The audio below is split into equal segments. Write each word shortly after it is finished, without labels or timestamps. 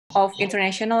of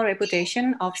international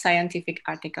reputation of scientific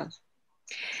article.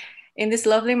 In this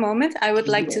lovely moment, I would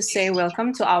like to say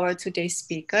welcome to our today's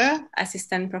speaker,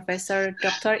 Assistant Professor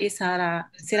Dr. Issara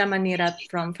Siramaneerat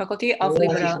from Faculty of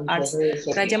Liberal Arts,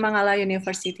 Rajamangala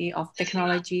University of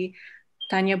Technology,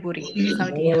 Thanyaburi.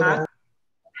 Sawadee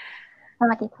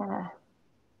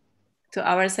To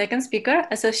our second speaker,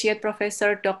 Associate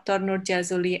Professor Dr.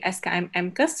 Nurjazuli, FKM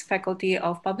M.Kes, Faculty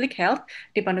of Public Health,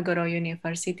 Diponegoro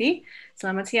University.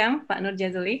 Selamat siang, Pak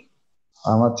Nurjazuli.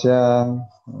 Selamat siang.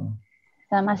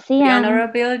 Selamat siang. The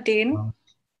Honorable Dean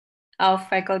of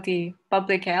Faculty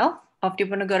Public Health of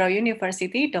Diponegoro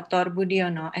University, Dr.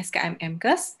 Budiono, FKM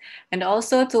M.Kes, and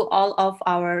also to all of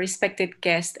our respected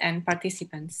guests and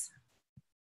participants.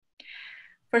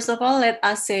 First of all, let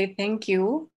us say thank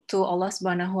you to Allah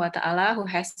Subhanahu wa Ta'ala, who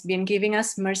has been giving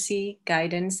us mercy,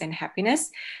 guidance, and happiness,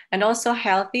 and also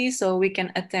healthy so we can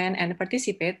attend and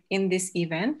participate in this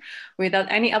event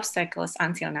without any obstacles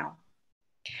until now.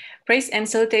 Praise and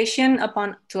salutation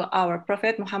upon to our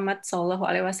Prophet Muhammad Sallallahu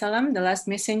Alaihi Wasallam, the last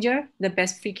messenger, the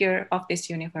best figure of this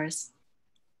universe.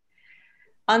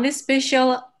 On this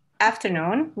special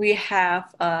afternoon, we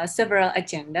have several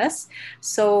agendas.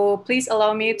 So please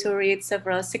allow me to read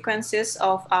several sequences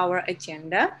of our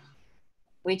agenda,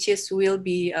 which will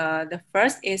be the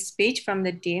first is speech from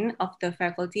the Dean of the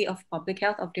Faculty of Public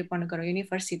Health of Diponegoro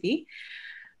University.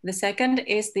 The second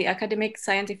is the academic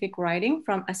scientific writing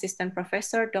from Assistant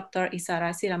Professor Dr.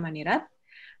 Issara Siramaneerat.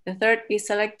 The third is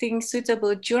selecting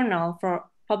suitable journal for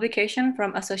publication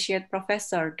from Associate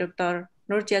Professor Dr.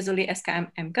 Nurjazuli,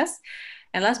 FKM M.Kes.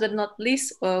 And last but not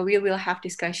least, we will have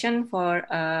discussion for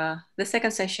the second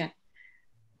session.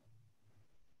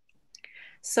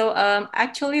 So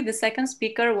actually, the second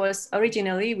speaker was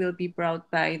originally will be brought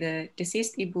by the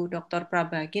deceased Ibu Dr.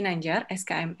 Prabha Ginanjar,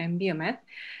 FKM M Biomed.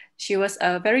 She was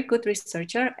a very good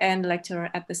researcher and lecturer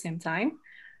at the same time.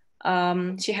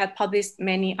 She had published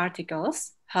many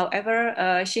articles.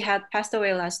 However, she had passed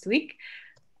away last week.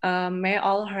 May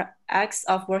all her acts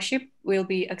of worship will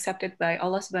be accepted by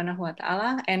Allah Subhanahu wa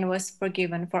Ta'ala and was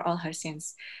forgiven for all her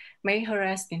sins. May her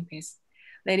rest in peace.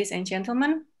 Ladies and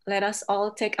gentlemen, let us all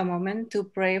take a moment to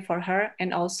pray for her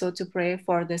and also to pray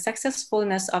for the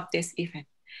successfulness of this event.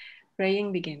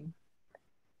 Praying begin.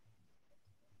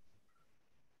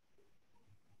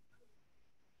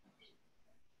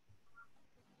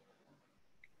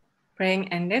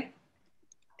 Praying ended.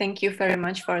 Thank you very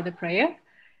much for the prayer.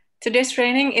 Today's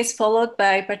training is followed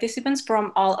by participants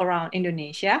from all around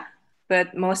Indonesia,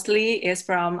 but mostly is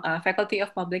from Faculty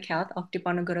of Public Health of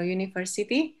Diponegoro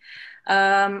University.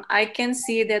 I can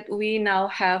see that we now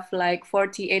have like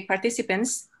 48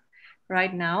 participants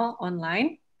right now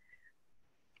online.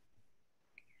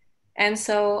 And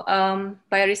so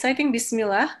by reciting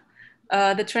Bismillah,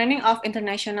 the training of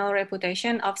international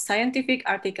reputation of scientific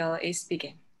article is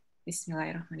begin.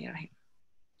 Bismillahirrahmanirrahim.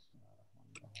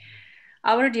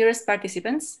 Our dearest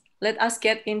participants, let us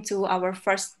get into our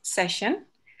first session.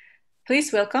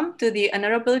 Please welcome to the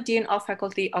Honorable Dean of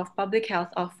Faculty of Public Health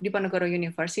of Diponegoro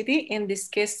University, in this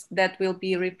case that will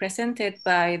be represented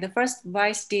by the first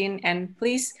Vice Dean, and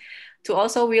please to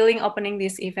also willing opening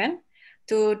this event,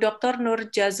 to Dr.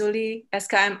 Nurjazuli,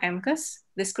 FKM M.Kes.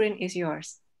 The screen is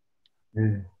yours.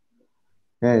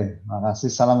 Terima kasih.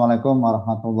 Assalamualaikum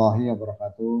warahmatullahi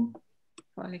wabarakatuh.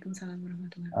 Waalaikumsalam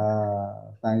warahmatullahi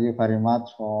wabarakatuh. Thank you very much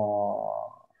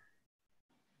for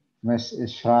Ms.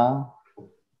 Issara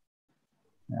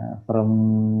from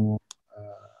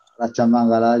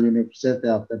Rajamangala University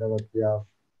of Technology of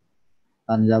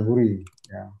Thanyaburi.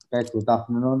 Okay, good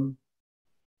afternoon.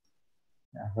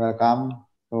 Welcome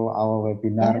to our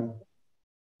webinar.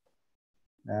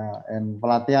 And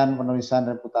pelatihan penulisan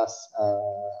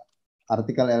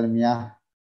artikel ilmiah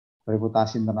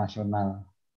Bereputasi Internasional.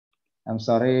 I'm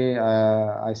sorry,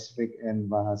 I speak in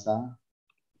bahasa.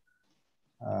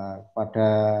 Pada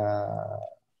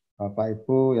Bapak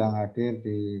Ibu yang hadir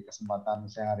di kesempatan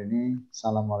siang hari ini,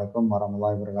 Assalamualaikum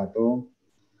warahmatullahi wabarakatuh.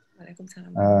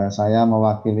 Waalaikumsalam. Saya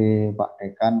mewakili Pak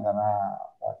Dekan karena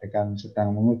Pak Dekan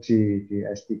sedang menguji di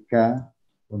S3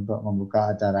 untuk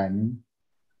membuka acara ini.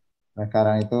 Oleh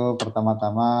karena itu,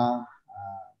 pertama-tama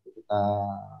kita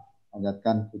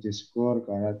panjatkan puji syukur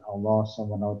kepada Allah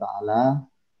Subhanahu wa Ta'ala.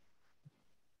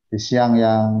 Di siang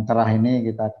yang cerah ini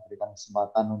kita diberikan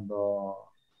kesempatan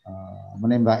untuk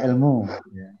menimba ilmu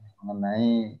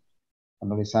mengenai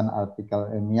penulisan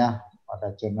artikel ilmiah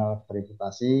pada jurnal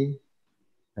Bereputasi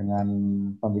dengan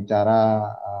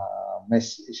pembicara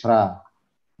Ms. Issara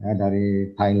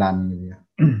dari Thailand.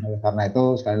 Karena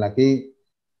itu sekali lagi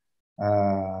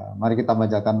mari kita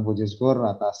panjatkan puji syukur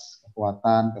atas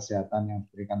kekuatan, kesehatan yang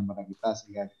diberikan kepada kita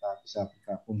sehingga kita bisa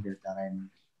bergabung di acara ini.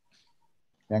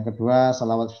 Yang kedua,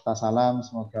 salawat serta salam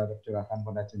semoga tercurahkan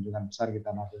pada junjungan besar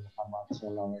kita Nabi Muhammad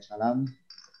SAW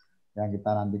yang kita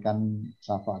nantikan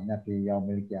syafaatnya di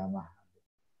yaumil qiyamah.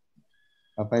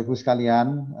 Bapak Ibu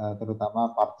sekalian,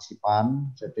 terutama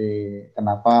partisipan, jadi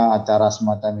kenapa acara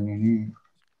semacam ini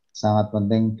sangat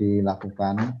penting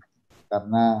dilakukan,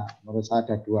 karena menurut saya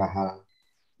ada dua hal.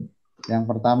 Yang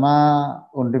pertama,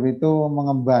 UNDIP itu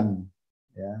mengemban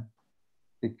ya,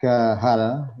 tiga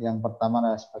hal. Yang pertama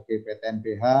adalah sebagai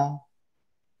PTNBH,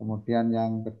 kemudian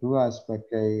yang kedua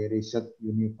sebagai Research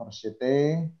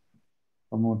University,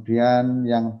 kemudian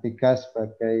yang ketiga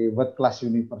sebagai World Class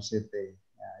University.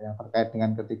 Ya, yang terkait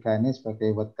dengan ketiga ini sebagai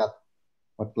World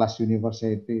Class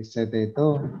University itu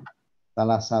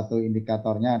salah satu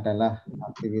indikatornya adalah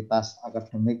aktivitas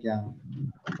akademik yang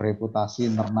bereputasi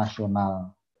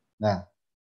internasional. Nah,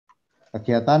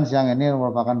 kegiatan siang ini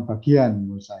merupakan bagian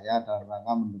menurut saya dalam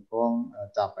rangka mendukung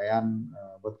capaian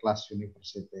World Class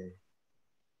University.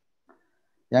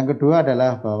 Yang kedua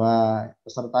adalah bahwa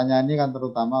pesertanya ini kan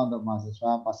terutama untuk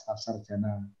mahasiswa pasca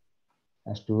sarjana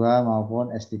S2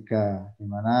 maupun S3, di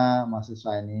mana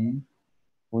mahasiswa ini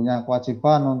punya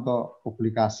kewajiban untuk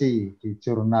publikasi di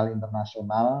jurnal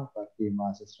internasional bagi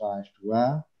mahasiswa S2,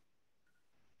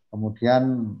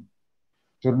 kemudian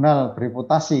jurnal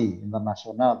bereputasi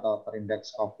internasional atau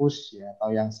terindeks Scopus ya,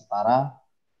 atau yang setara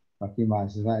bagi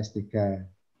mahasiswa S3.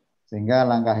 Sehingga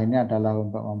langkah ini adalah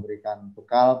untuk memberikan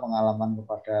bekal pengalaman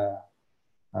kepada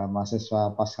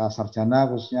mahasiswa pasca sarjana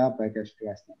khususnya baik S2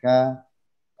 S3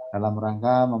 dalam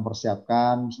rangka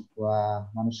mempersiapkan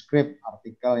sebuah manuskrip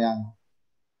artikel yang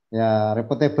ya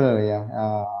reputable ya,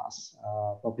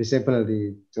 publishable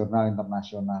di jurnal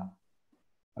internasional.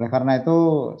 Oleh karena itu,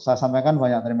 saya sampaikan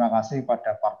banyak terima kasih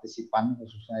pada partisipan,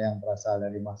 khususnya yang berasal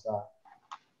dari masa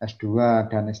S2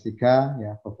 dan S3,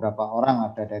 ya, beberapa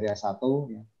orang ada dari S1.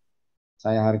 Ya.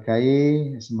 Saya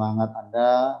hargai semangat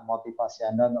Anda, motivasi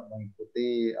Anda untuk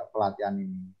mengikuti pelatihan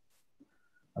ini.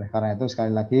 Oleh karena itu,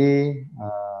 sekali lagi,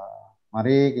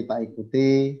 mari kita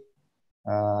ikuti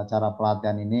acara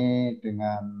pelatihan ini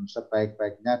dengan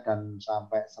sebaik-baiknya dan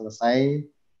sampai selesai,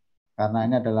 karena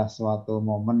ini adalah suatu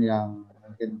momen yang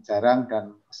mungkin jarang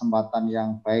dan kesempatan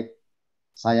yang baik,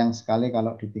 sayang sekali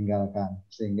kalau ditinggalkan.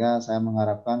 Sehingga saya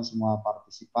mengharapkan semua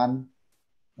partisipan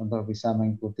untuk bisa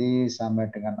mengikuti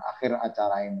sampai dengan akhir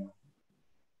acara ini.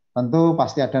 Tentu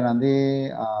pasti ada nanti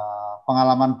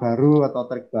pengalaman baru atau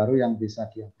trik baru yang bisa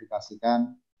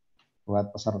diaplikasikan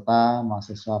buat peserta,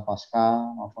 mahasiswa pasca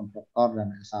maupun doktor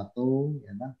dan S1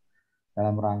 ya,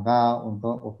 dalam rangka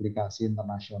untuk publikasi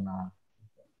internasional.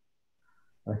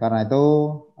 Oleh karena itu,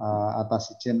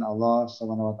 atas izin Allah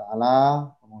SWT,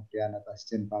 kemudian atas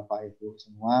izin Bapak Ibu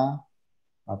semua,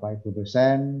 Bapak Ibu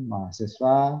dosen,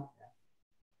 mahasiswa,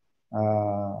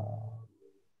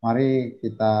 mari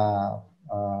kita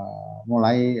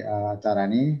mulai acara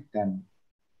ini, dan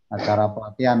acara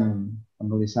pelatihan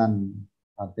penulisan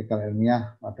artikel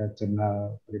ilmiah pada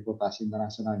jurnal Bereputasi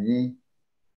Internasional ini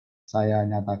saya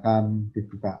nyatakan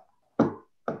dibuka.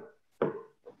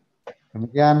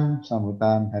 Demikian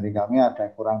sambutan dari kami, ada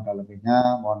kurang dan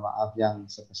lebihnya mohon maaf yang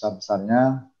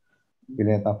sebesar-besarnya.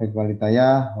 Billahi taufiq wal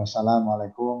hidayah.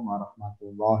 Wassalamualaikum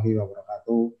warahmatullahi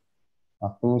wabarakatuh.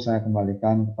 Waktu saya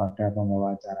kembalikan kepada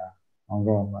pembawa acara.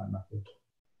 Monggo Mbak Novia.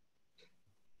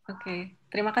 Oke,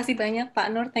 terima kasih banyak Pak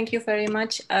Nur. Thank you very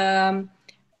much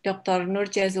Dr.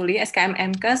 Nurjazuli, FKM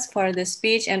M.Kes, for the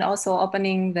speech and also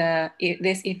opening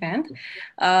this event.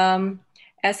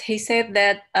 As he said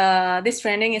that this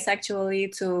training is actually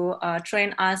to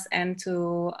train us and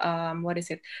to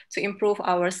to improve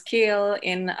our skill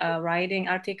in writing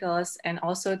articles, and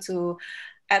also to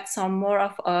add some more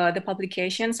of the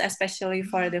publications, especially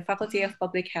for the Faculty of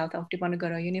Public Health of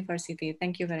Diponegoro University.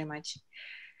 Thank you very much.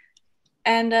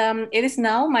 And it is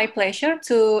now my pleasure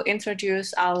to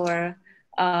introduce our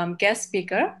guest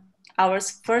speaker. Our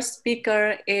first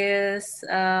speaker is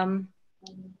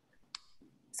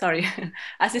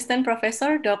Assistant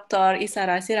Professor Dr.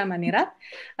 Issara Siramaneerat.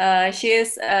 She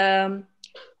is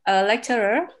a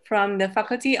lecturer from the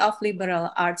Faculty of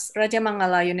Liberal Arts,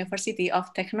 Rajamangala University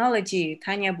of Technology,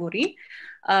 Thanyaburi.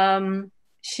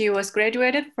 She was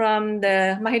graduated from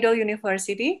the Mahidol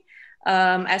University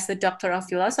as the Doctor of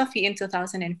Philosophy in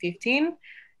 2015.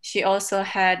 She also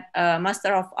had a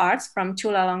Master of Arts from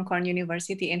Chulalongkorn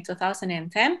University in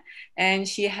 2010, and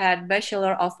she had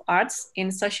Bachelor of Arts in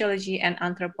Sociology and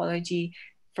Anthropology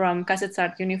from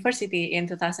Kasetsart University in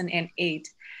 2008.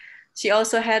 She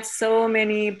also had so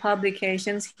many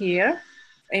publications here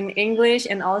in English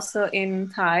and also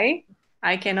in Thai.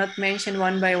 I cannot mention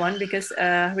one by one because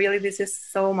really this is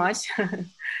so much.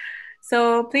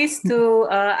 So please to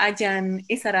Ajan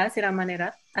Issara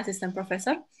Siramaneerat, Assistant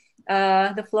Professor.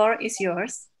 The floor is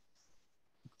yours.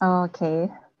 Okay,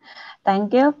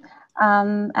 thank you.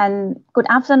 And good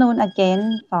afternoon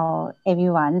again for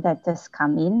everyone that just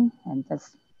come in and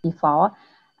just before.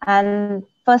 And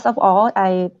first of all,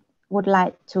 I would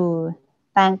like to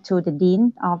thank to the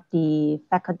Dean of the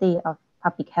Faculty of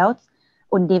Public Health,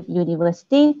 UNDIP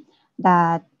University,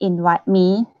 that invite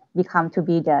me become to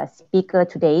be the speaker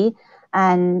today.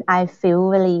 And I feel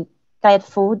really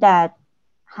grateful that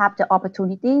have the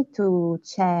opportunity to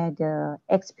share the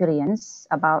experience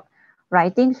about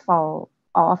writing for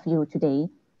all of you today.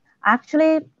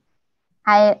 Actually,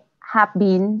 I have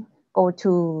been go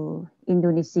to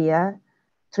Indonesia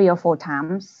 3 or 4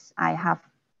 times.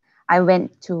 I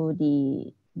went to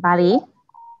the Bali,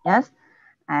 yes,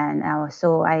 and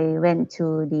also I went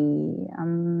to the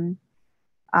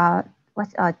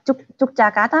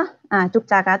Yogyakarta,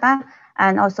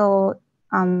 and also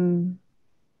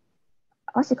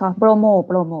what's it called? Bromo.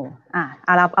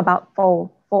 About 4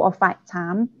 or 5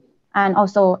 times. And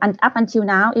also, and up until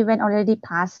now, even already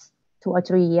past 2 or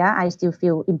 3 years, I still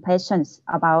feel impressions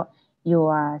about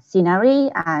your scenery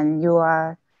and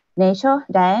your nature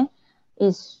there.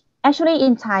 Is actually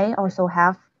in Thai also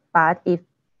have, but it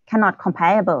cannot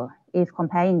comparable if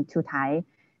comparing to Thai,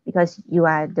 because you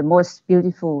are the most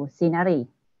beautiful scenery,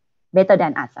 better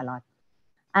than us a lot.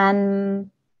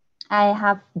 And I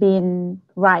have been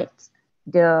write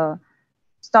the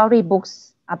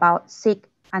storybooks about 6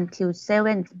 until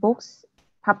 7 books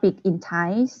published in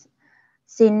Thai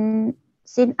since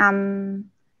 10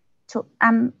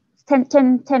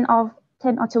 or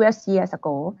 12 years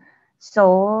ago.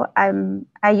 So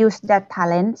I use that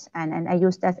talent and I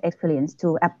use that experience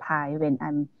to apply when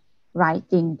I'm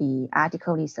writing the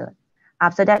article research.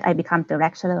 After that, I become the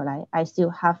lecturer, right? I still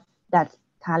have that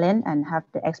talent and have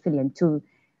the experience to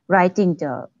writing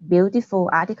the beautiful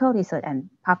article research and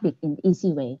public in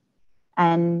easy way.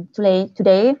 And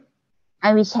today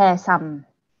I will share some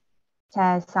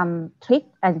trick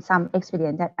and some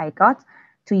experience that I got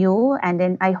to you, and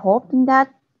then I hope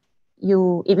that it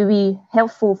will be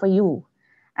helpful for you.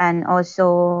 And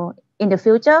also in the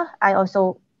future, I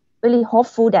also really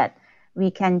hopeful that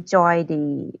we can join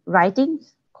the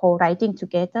co-writing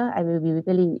together. I will be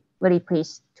really very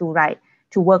pleased to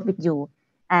work with you.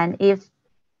 And if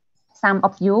some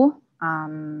of you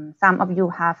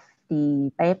have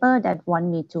the paper that want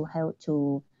me to help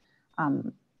to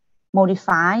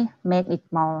modify, make it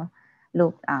more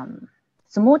look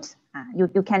smooth,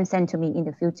 you can send to me in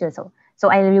the future. So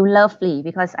I will lovely,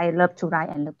 because I love to write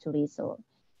and love to read. So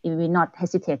you will not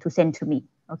hesitate to send to me.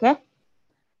 Okay.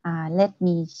 Let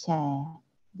me share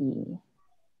the.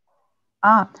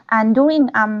 And during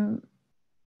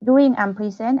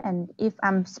present, and if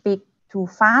I'm speak too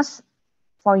fast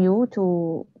for you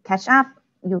to catch up,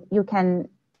 you can,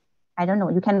 I don't know,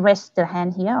 you can raise the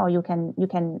hand here, or you can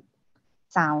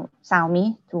sound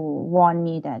me to warn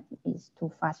me that it's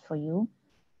too fast for you.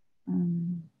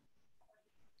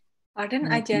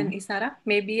 Pardon, Ajan Issara,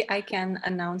 maybe I can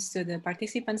announce to the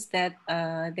participants that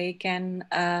they can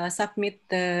submit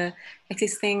the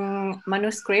existing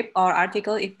manuscript or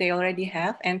article if they already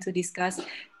have, and to discuss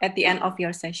at the end of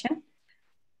your session.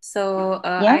 So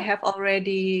I have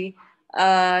already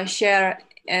shared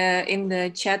in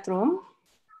the chat room,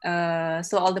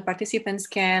 so all the participants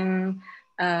can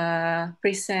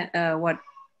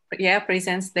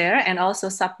presents there, and also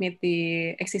submit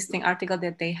the existing article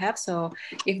that they have. So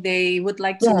if they would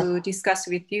like to discuss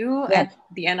with you at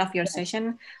the end of your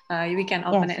session, we can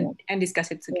open it and discuss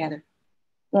it together.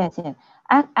 Yes.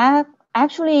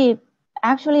 Actually,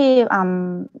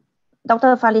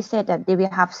 Dr. Fali said that they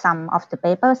will have some of the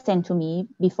papers sent to me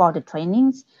before the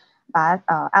trainings, but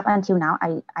up until now,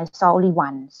 I saw only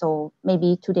one. So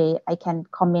maybe today I can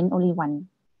comment only one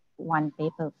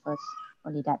paper first.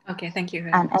 Only that. Okay, thank you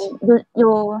very much. And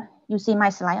you see my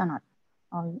slide or not?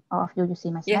 All of you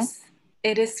see my slide? Yes,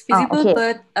 it is visible,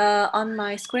 but on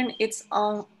my screen it's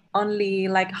only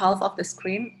like half of the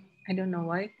screen. I don't know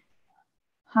why.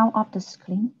 Half of the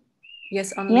screen?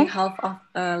 Yes, only half of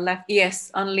left.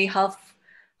 Yes, only half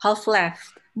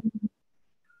left.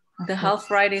 The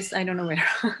half right is I don't know where.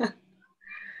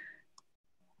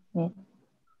 Wait.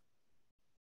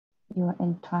 Your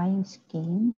entire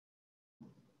screen.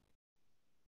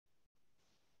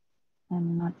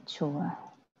 I'm not sure.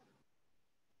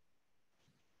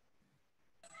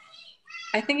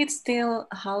 I think it's still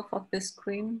half of the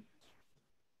screen.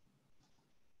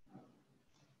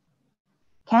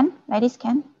 Ladies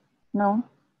can? No.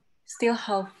 Still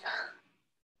half.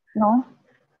 No,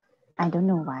 I don't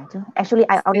know why. Actually,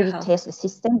 I already test the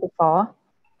system before.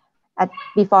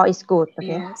 Before it's good,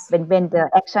 okay? Yes. When the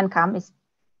action comes, it's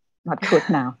not good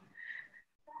now.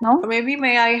 No? Or maybe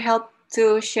may I help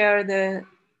to share the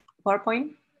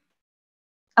PowerPoint?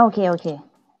 Okay.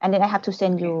 And then I have to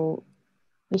send you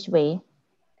which way?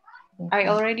 I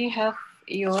already have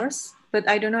yours, but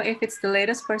I don't know if it's the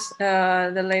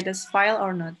latest file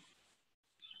or not.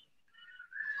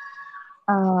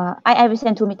 I will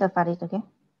send to Mr. Farid, okay?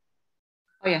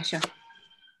 Oh yeah, sure.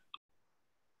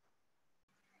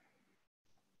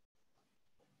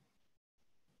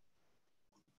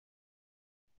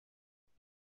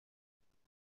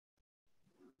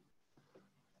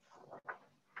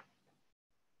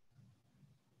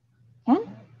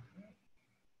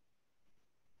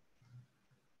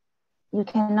 You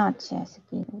cannot share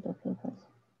screen with the papers.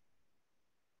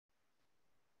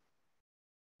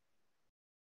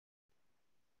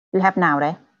 You have now,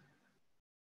 right?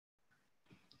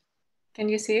 Can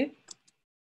you see it?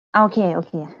 Okay.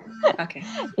 Okay.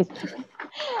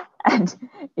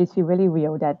 It's really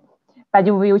real that, but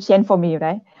you will change for me,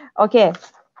 right? Okay.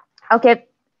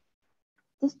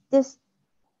 This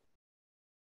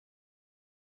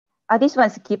one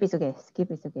skip is okay.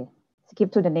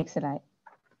 Skip to the next slide.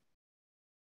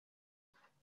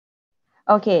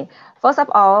 Okay. First of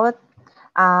all,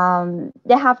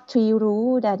 they have 3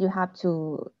 rules that you have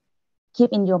to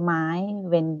keep in your mind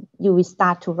when you will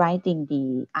start to writing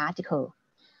the article.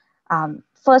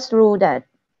 First rule that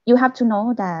you have to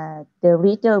know that the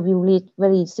reader will read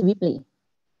very swiftly,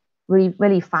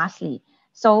 very fastly.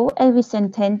 So every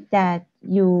sentence that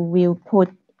you will put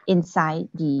inside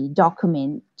the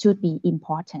document should be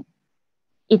important.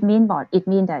 It means what? It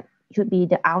means that should be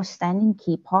the outstanding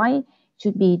key point,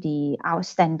 should be the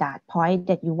outstanding point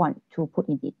that you want to put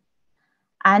in it.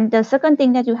 And the second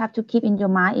thing that you have to keep in your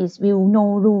mind is will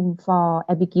no room for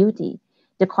ambiguity.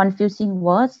 The confusing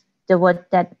words, the word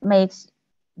that makes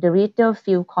the reader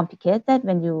feel complicated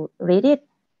when you read it,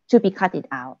 should be cut it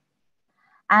out.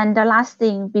 And the last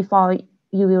thing before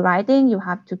you will writing, you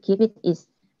have to keep it is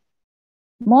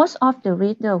most of the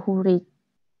reader who read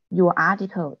your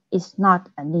article is not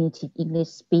a native English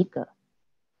speaker.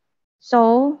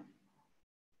 So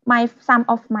some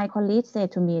of my colleagues say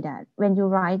to me that when you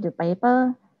write the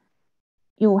paper,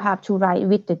 you have to write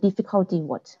with the difficulty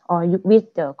words or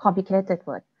with the complicated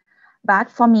word.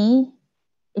 But for me,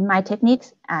 in my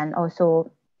techniques and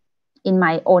also in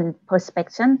my own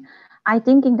perspective, I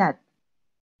thinking that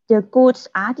the good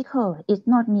article is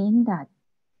not mean that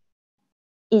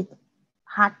it's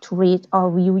hard to read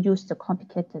or you use the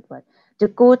complicated word. The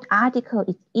good article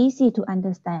is easy to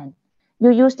understand. You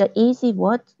use the easy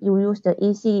words, you use the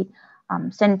easy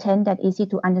sentence that easy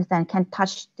to understand, can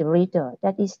touch the reader.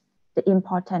 That is the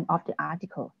importance of the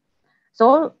article.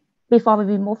 So before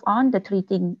we move on, the 3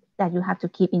 things that you have to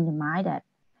keep in mind that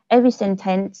every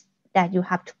sentence that you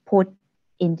have to put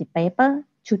in the paper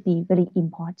should be very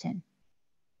important.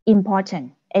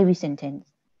 Important, every sentence.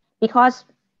 Because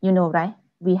you know, right,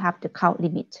 we have the count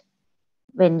limit.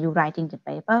 When you're writing the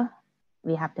paper,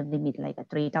 we have the limit like a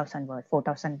 3,000 words,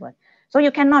 4,000 words. So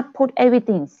you cannot put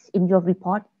everything in your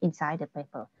report inside the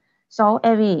paper. So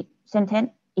every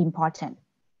sentence important.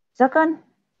 Second,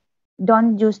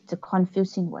 don't use the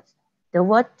confusing words. The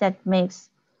word that makes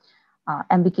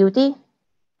ambiguity,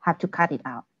 have to cut it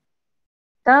out.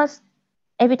 Thus,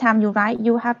 every time you write,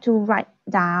 you have to write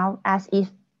down as if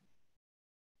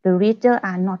the reader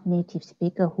are not native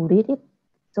speaker who read it.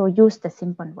 So use the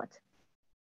simple words.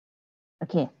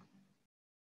 Okay.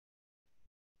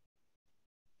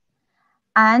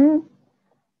 And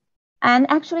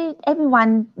actually,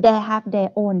 everyone, they have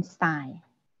their own style.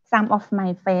 Some of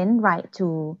my friends love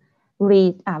to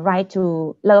write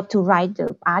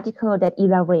the article that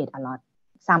elaborate a lot.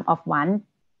 Some of one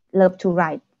love to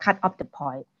write cut off the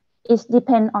point. It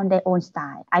depends on their own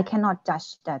style. I cannot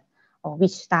judge that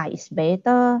which style is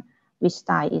better, which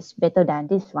style is better than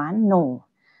this one. No,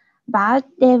 but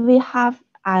they will have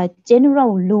a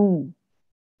general rule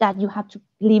that you have to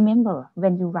remember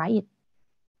when you write it,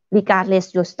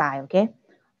 regardless your style. Okay,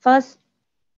 first,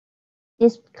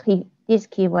 this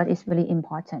keyword is really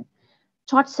important.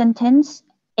 Short sentence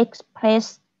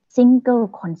express single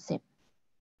concept.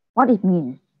 What it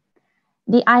means?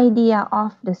 The idea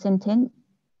of the sentence,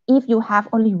 if you have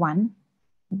only one,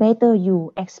 better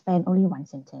you expand only one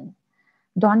sentence.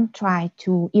 Don't try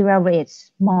to elaborate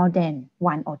more than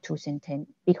 1 or 2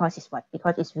 sentences because it's what?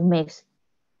 Because it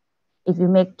will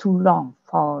make too long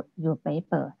for your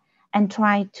paper. And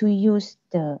try to use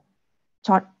the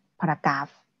short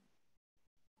paragraph.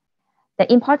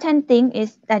 The important thing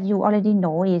is that you already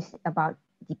know is about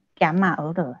the gamma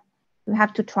error. You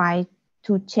have to try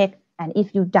to check, and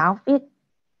if you doubt it,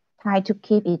 try to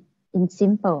keep it in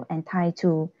simple and try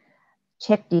to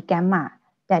check the gamma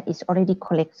that is already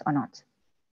correct or not.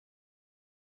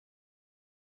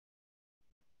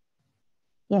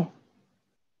 Yeah.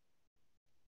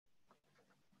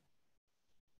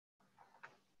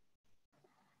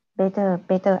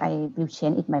 Better I will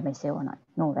change it by myself or not.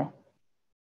 No, right?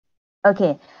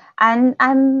 Okay. And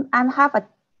I'm have a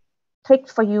trick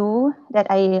for you that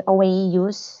I always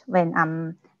use when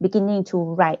I'm beginning to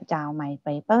write down my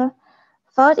paper.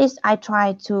 First is I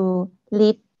try to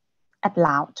read out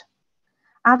loud.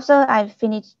 After I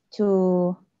finish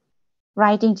to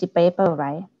writing the paper,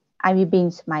 right, I will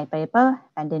bring my paper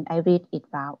and then I read it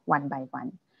out one by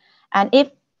one. And if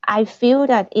I feel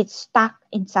that it's stuck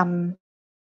in some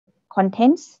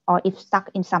contents or if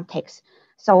stuck in some text,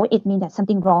 so it means that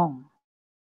something wrong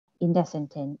in that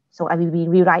sentence. So I will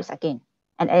rewrite again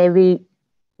and I will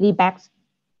read back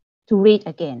to read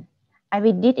again. I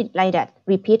will did it like that,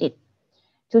 repeat it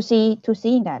to see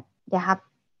that they have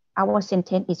our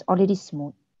sentence is already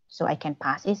smooth, so I can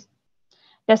pass it.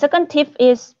 The second tip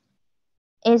is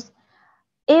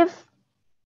if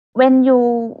when you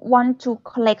want to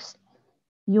collect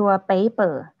your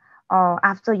paper or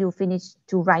after you finish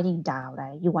to writing down,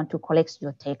 right, you want to collect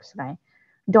your text, right,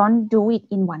 don't do it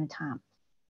in one time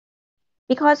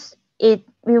because it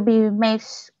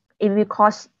will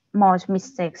cause more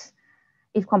mistakes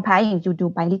if comparing you do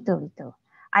by little.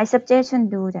 I suggest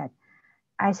that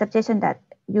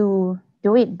you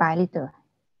do it by little.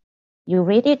 You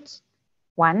read it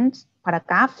one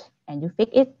paragraph and you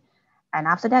fix it, and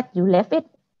after that you left it.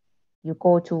 You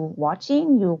go to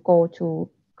watching, you go to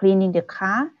cleaning the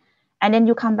car, and then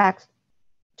you come back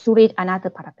to read another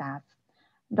paragraph.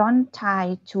 Don't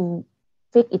try to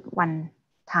fix it one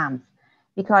time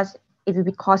because it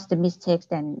will cause the mistakes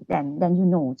then you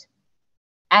know it.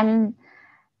 And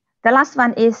the last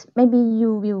one is maybe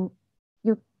you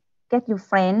get your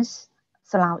friends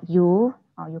surround you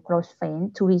or your close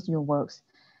friend to read your works.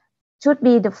 Should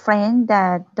be the friend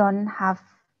that don't have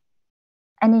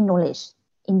any knowledge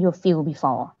in your field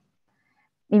before.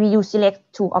 Maybe you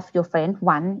select two of your friends.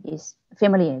 One is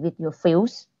familiar with your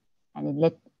fields and then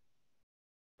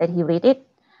let he read it.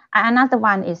 And another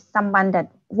one is someone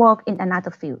that work in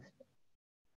another field.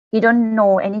 He don't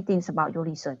know anything about your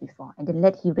research before, and then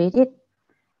let he read it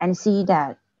and see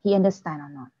that he understand or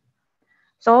not.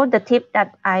 So the tip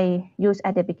that I use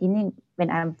at the beginning when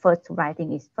I'm first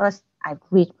writing is first I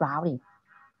read loudly.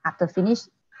 After finish,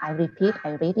 I repeat,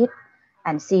 I read it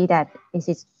and see that is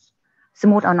it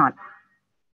smooth or not.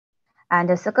 And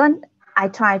the second, I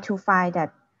try to find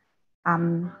that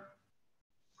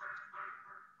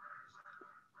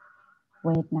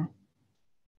wait now.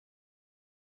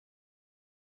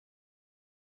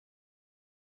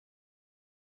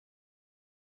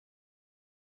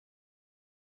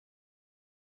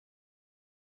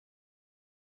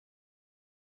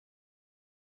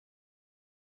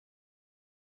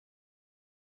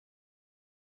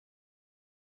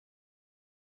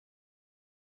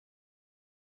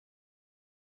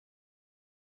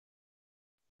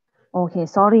 Okay,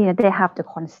 sorry, they have the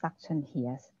construction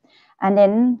here. And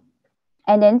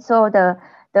then so the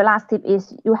last tip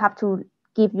is you have to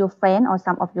give your friend or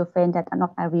some of your friends that are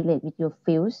not related with your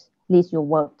fields, list your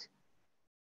work.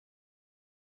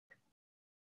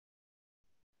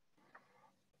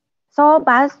 So,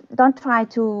 but don't try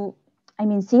to,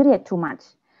 serious too much,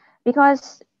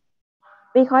 because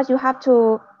you have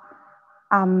to,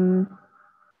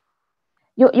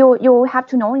 you have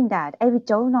to know in that every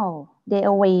journal, they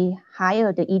always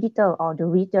hire the editor or the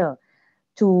reader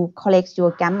to collect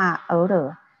your gamma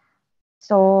error.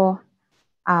 So,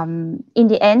 in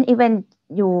the end, even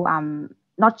you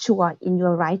not sure in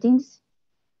your writings,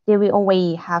 they will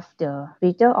always have the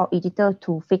reader or editor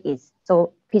to fix it.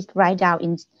 So please write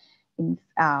down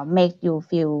make you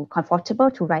feel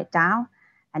comfortable to write down,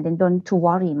 and then don't to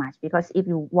worry much, because if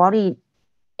you worry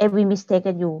every mistake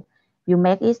that you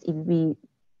make is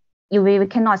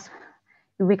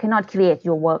we cannot create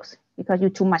your works because you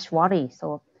too much worry.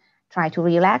 So try to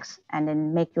relax and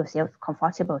then make yourself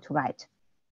comfortable to write.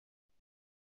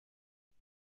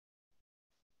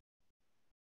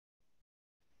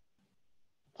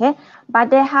 Okay, but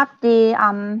they have the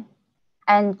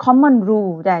and common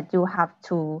rule that you have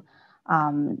to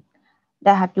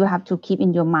keep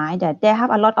in your mind, that they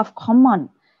have a lot of common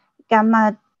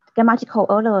grammatical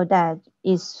error that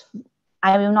is,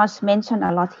 I will not mention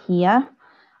a lot here,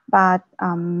 but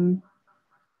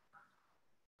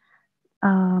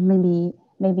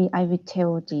maybe I will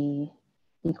tell the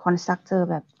constructor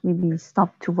that maybe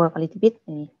stop to work a little bit.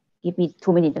 Maybe give me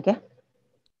 2 minutes, okay?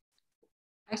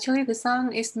 Actually, the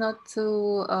sound is not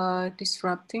too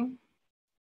disrupting.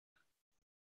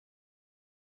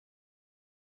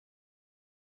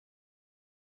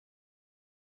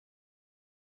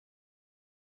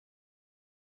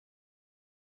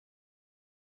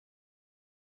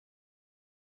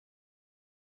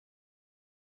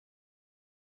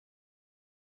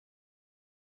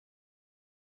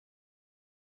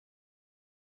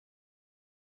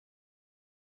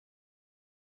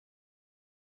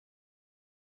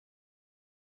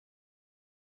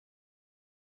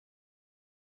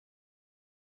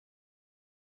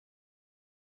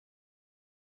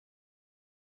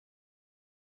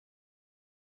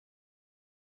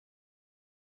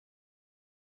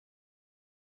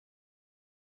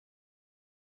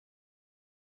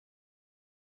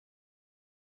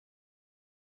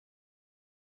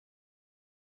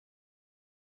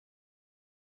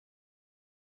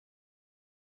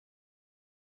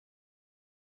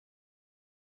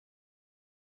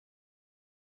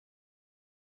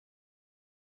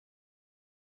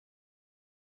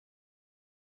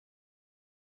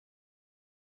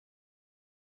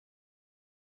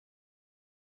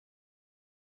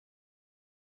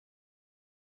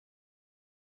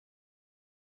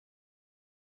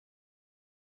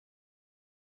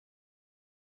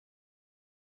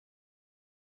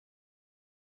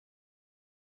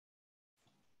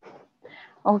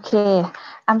 Okay,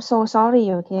 I'm so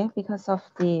sorry, okay, because of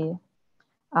the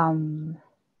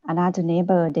another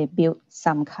neighbor, they built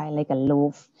some kind like a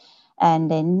loaf. And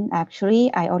then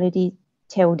actually I already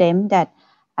tell them that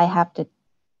I have the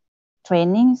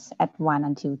trainings at 1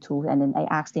 until 2, and then I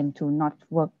asked them to not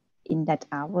work in that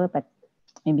hour, but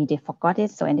maybe they forgot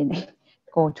it. So, and then they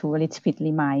go to a little bit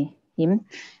remind him.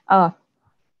 So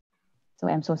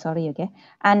I'm so sorry, okay.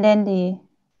 And then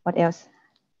what else?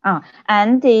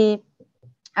 And the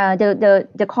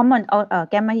common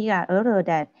gamma error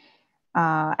that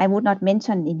I would not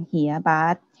mention in here,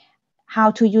 but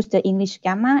how to use the English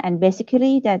gamma, and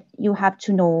basically that you have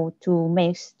to know to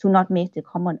not make the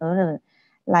common error,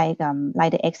 like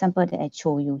the example that I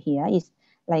show you here is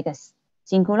like a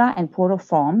singular and plural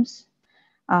forms.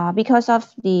 Because of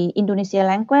the Indonesian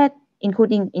language,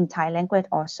 including in Thai language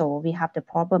also, we have the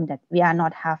problem that we are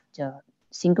not have the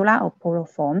singular or plural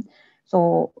form.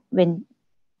 So when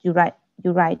you write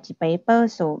the paper,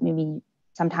 so maybe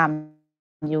sometimes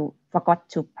you forgot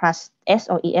to plus s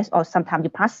or es, or sometimes you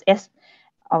plus s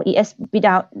or es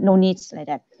without no needs like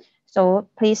that. So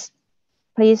please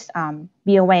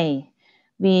be aware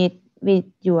with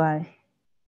your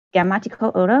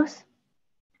grammatical errors.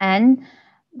 And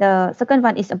the second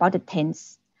one is about the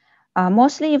tense.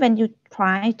 Mostly when you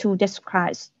try to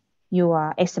describe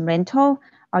your experimental,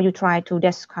 or you try to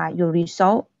describe your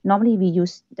result, normally we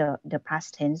use the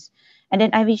past tense. And then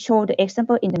I will show the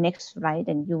example in the next slide,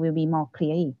 and you will be more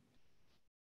clear.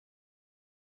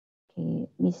 Okay,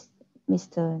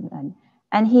 Mr.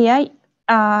 And here,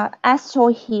 as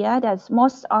shown here, that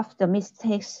most of the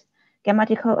mistakes,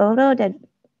 grammatical error that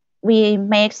we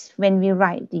make when we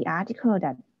write the article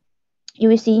that you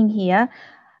will see in here,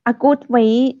 a good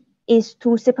way is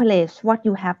to separate what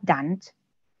you have done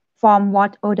from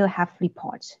what others have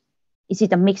reported. Is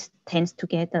it a mixed tense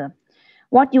together?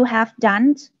 What you have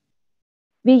done,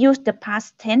 we use the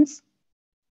past tense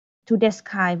to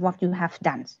describe what you have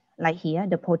done. Like here,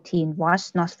 the protein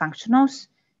was not functional.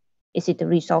 Is it the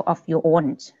result of your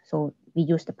own? So we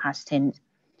use the past tense.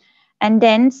 And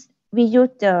then we use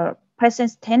the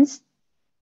present tense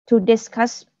to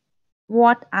discuss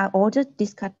what are others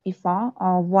discussed before,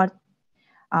 or what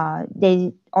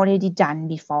they already done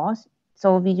before.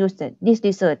 So we use this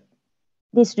research.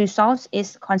 This result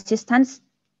is consistent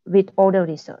with other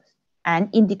research and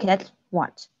indicate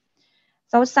what.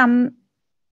 So some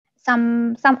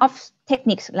of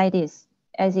techniques like this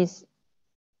is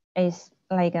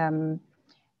like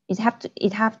it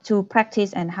have to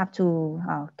practice and have to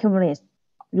accumulate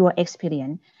your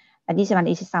experience. And this one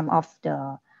is some of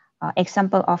the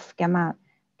example of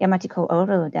grammatical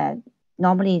error that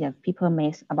normally the people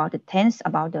make about the tense,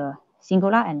 about the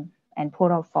singular and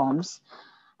plural forms.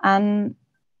 And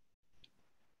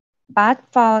but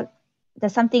for the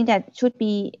something that should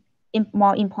be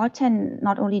more important,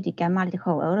 not only the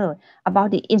grammatical error,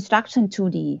 about the instruction to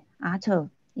the author.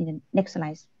 In the next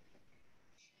slide.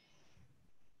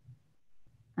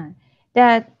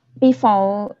 That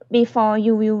before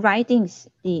you will writing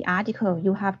the article,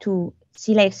 you have to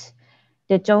select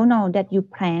the journal that you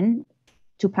plan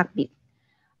to publish.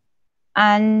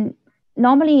 And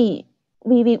normally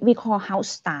we call house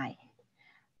style.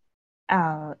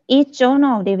 Each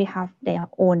journal, they will have their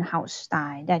own house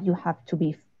style that you have to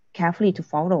be carefully to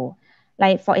follow.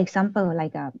 Like for example,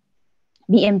 like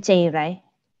BMJ, right?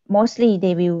 Mostly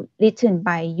they will written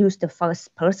by use the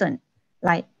first person,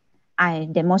 like I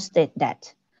demonstrate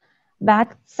that.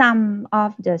 But some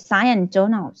of the science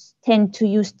journals tend to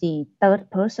use the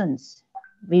third persons.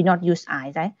 We not use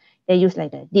I, right? They use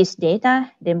like this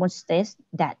data demonstrates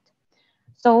that.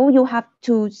 So you have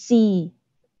to see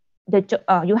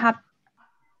you have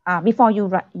before you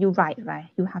write, right?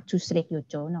 You have to select your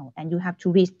journal and you have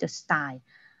to read the style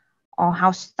or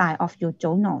how style of your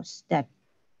journals, that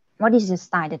what is the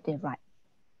style that they write.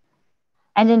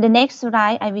 And then the next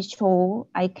slide I will show,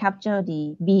 I capture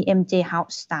the BMJ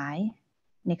house style.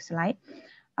 Next slide.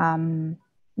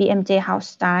 BMJ house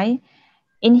style.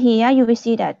 In here, you will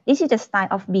see that this is the style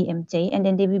of BMJ, and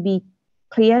then they will be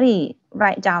clearly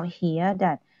write down here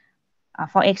that,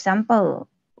 for example,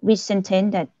 which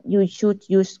sentence that you should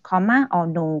use comma or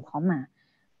no comma,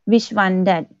 which one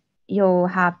that you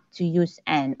have to use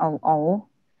and or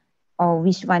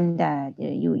which one that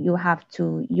you have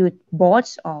to use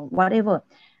both or whatever,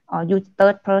 or use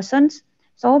third persons.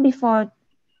 So before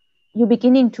you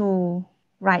beginning to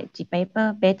write the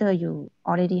paper, better you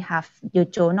already have your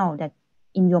journal that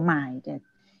in your mind, that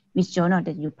which journal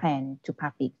that you plan to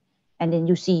publish, and then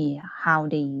you see how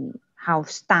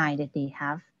style that they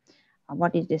have,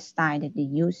 what is the style that they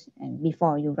use, and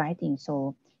before you writing,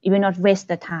 so you will not waste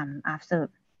the time after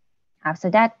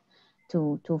that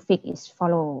to fix is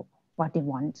follow what they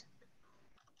want.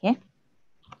 Okay.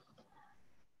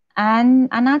 And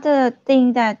another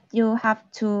thing that you have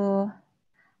to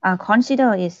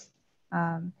consider is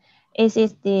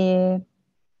the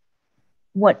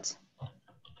word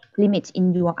limit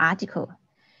in your article.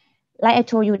 Like I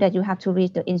told you that you have to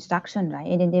read the instruction, right?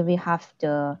 And then they will have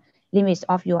the limits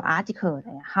of your article,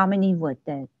 like how many words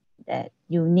that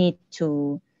you need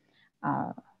to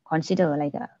consider.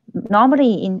 Like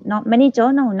normally in not many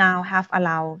journals now have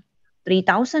allowed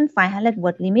 3,500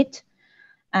 word limit,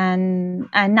 and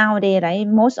nowadays, right,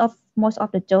 most of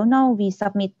the journal we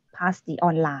submit past the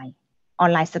online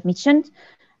submission,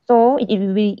 so it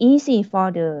will be easy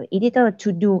for the editor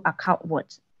to do a count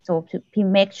words. So to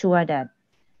make sure that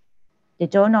the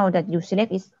journal that you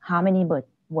select is how many word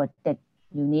that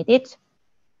you need it.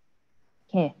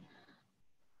 Okay.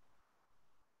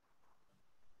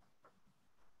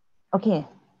 Okay.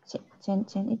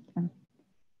 Change it.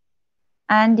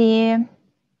 And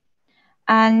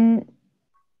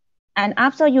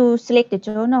after you select the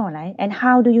journal, right? And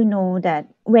how do you know that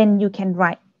when you can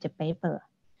write the paper?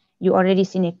 You already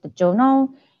select the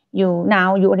journal. You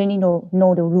already know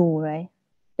the rule, right?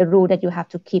 The rule that you have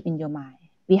to keep in your mind.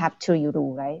 We have 3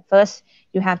 rules, right? First,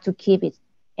 you have to keep it.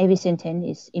 Every sentence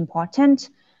is important.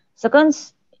 Second,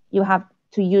 you have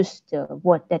to use the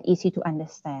word that easy to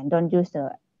understand. Don't use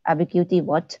the ambiguity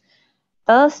word.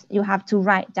 Third, you have to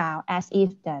write down as if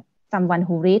that someone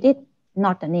who read it,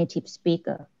 not a native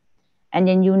speaker. And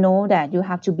then you know that you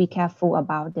have to be careful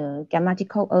about the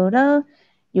grammatical error.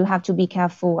 You have to be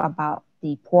careful about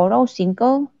the plural,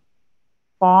 single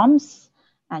forms,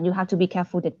 and you have to be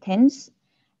careful the tense,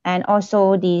 and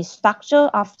also the structure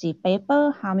of the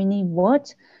paper, how many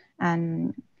words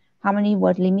and how many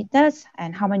word limiters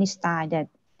and how many style that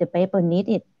the paper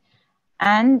needed.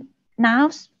 And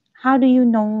now, how do you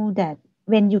know that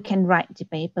when you can write the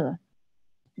paper?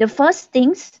 The first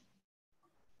thing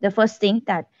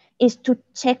that is to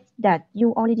check that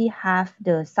you already have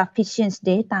the sufficient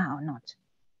data or not.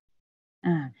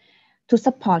 To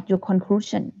support your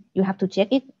conclusion, you have to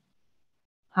check it.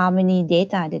 How many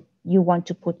data that you want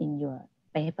to put in your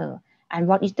paper, and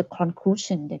what is the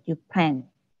conclusion that you plan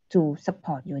to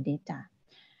support your data.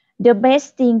 The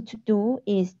best thing to do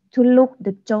is to look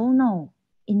the journal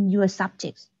in your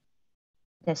subjects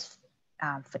that's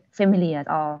familiar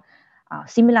or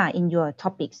similar in your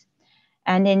topics.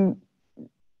 And then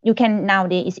you can,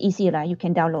 nowadays it's easy, right? You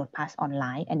can download past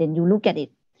online, and then you look at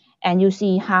it and you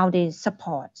see how they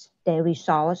support their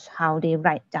results, how they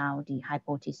write down the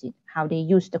hypothesis, how they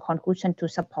use the conclusion to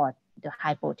support the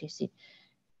hypothesis.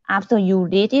 After you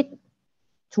read it,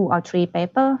 2 or 3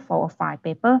 paper, 4 or 5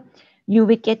 paper, you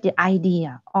will get the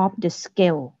idea of the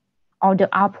scale or the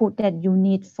output that you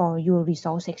need for your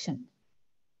result section.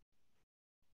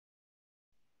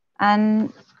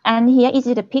 And here is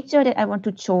the picture that I want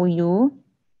to show you.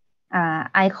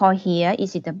 I call here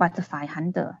is it the butterfly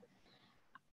hunter.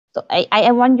 So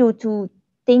I want you to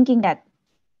thinking that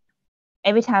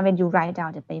every time when you write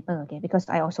down the paper, okay, because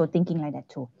I also thinking like that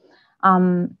too.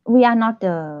 We are not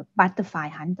the butterfly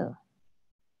hunter.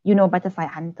 You know butterfly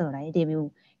hunter, right? They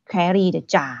will carry the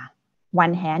jar.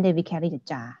 One hand, they will carry the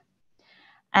jar.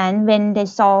 And when they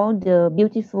saw the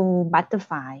beautiful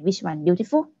butterfly, which one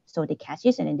beautiful? So they catch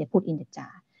it and then they put in the jar.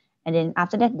 And then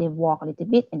after that, they walk a little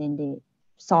bit, and then they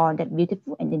saw that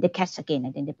beautiful, and then they catch again,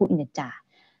 and then they put in the jar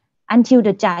until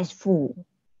the jar is full.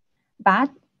 But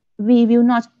we will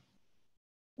not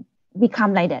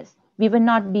become like that. We will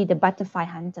not be the butterfly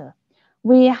hunter.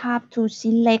 We have to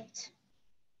select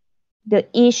the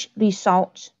each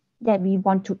result that we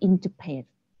want to interpret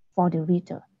for the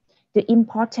reader, the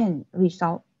important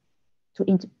result to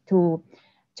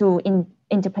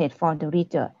interpret for the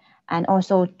reader, and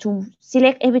also to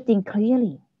select everything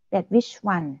clearly, that which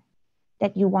one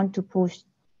that you want to push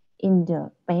in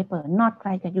the paper, not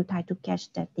like that you try to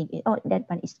catch that thing. Oh, that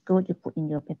one is good, you put in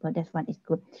your paper, that one is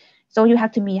good. So you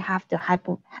have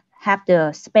to have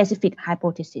the specific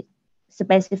hypothesis,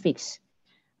 specifics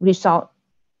result,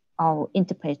 or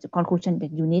interpret the conclusion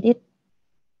that you needed.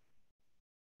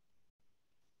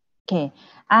 Okay,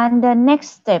 and the next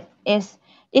step is,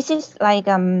 this is like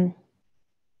I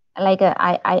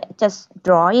just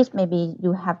draw it. Maybe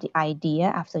you have the idea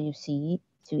after you see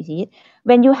it.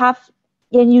 When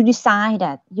you decide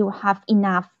that you have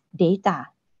enough data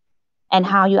and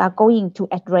how you are going to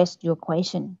address your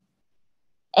question,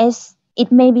 as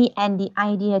it may be and the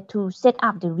idea to set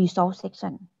up the result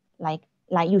section, like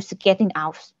you sketching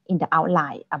out in the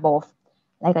outline above,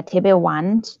 like a table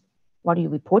 1, what do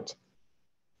you put?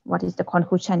 What is the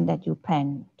conclusion that you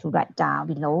plan to write down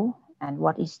below? And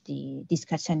what is the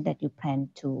discussion that you plan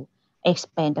to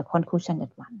expand the conclusion that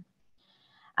one?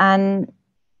 And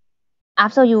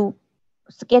after you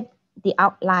sketch the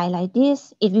outline like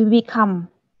this, it will become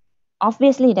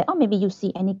obviously that, oh, maybe you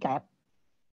see any gap.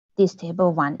 This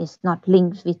table 1 is not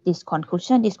linked with this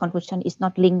conclusion. This conclusion is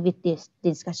not linked with this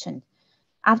discussion.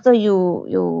 After you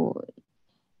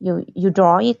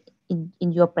draw it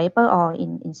in your paper or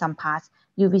in some parts,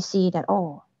 you will see that,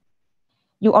 oh,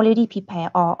 you already prepare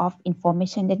all of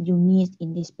information that you need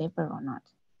in this paper or not.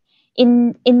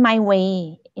 In my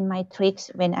way, in my tricks,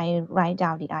 when I write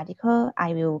down the article,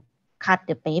 I will cut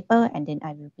the paper and then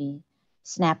I will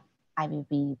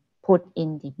be put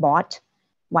in the board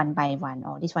one by one.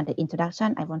 Or this one, the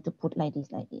introduction, I want to put like this.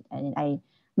 And then I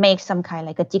make some kind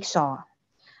like a jigsaw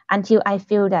until I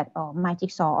feel that, oh, my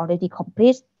jigsaw already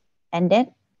complete, and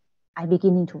then I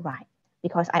beginning to write,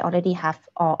 because I already have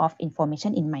all of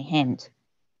information in my hand.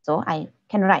 So I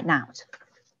can write now.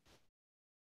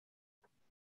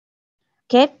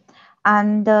 Okay,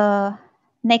 and the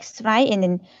next slide, and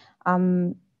then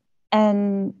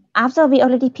and after we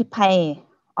already prepare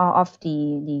all of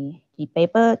the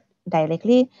paper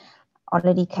directly,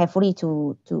 already carefully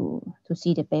to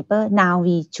see the paper. Now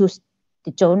we choose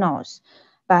the journals,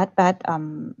 but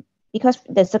because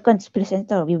the second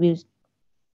presenter we will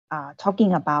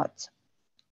talking about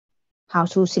how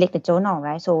to select the journal,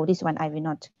 right? So this one I will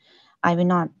not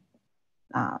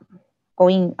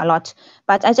going a lot,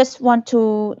 but I just want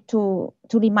to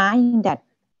remind that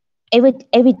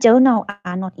every journal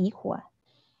are not equal.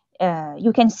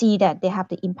 You can see that they have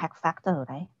the impact factor,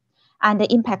 right? And the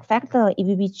impact factor, it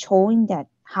will be showing that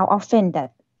how often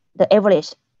that the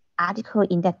average article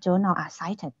in that journal are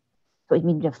cited. So it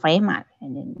means the famous,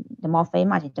 and then the more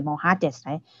famous, the more hardest,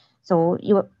 right? So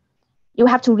you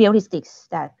have to realistic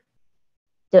that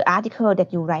the article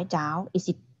that you write down, is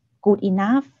it good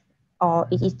enough, or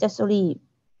it is just only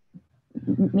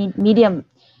medium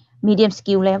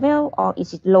skill level, or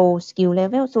is it low skill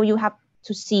level? So you have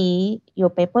to see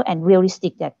your paper and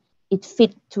realistic that it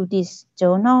fit to this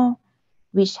journal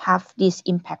which have this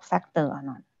impact factor or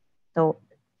not. So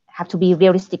have to be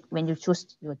realistic when you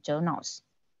choose your journals.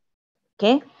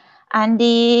 Okay, and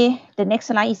the next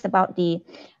slide is about the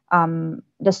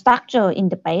structure in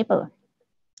the paper.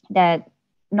 That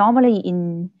normally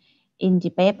in the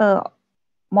paper,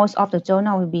 most of the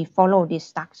journal will be follow this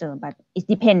structure, but it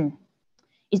depends.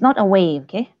 It's not a way,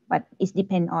 okay, but it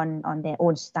depends on their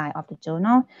own style of the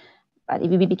journal. But it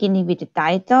will be beginning with the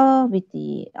title, with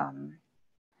the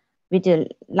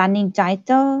running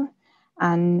title,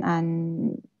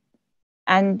 and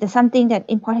there's something that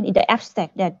important in the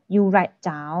abstract that you write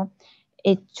down.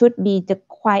 It should be the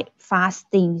quite fast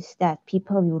things that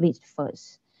people will read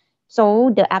first. So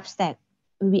the abstract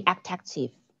will be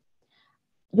attractive.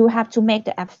 You have to make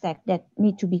the abstract that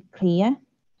need to be clear,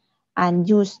 and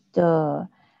use the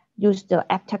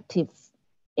attractive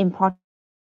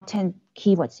important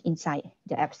keywords inside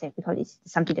the abstract, because it's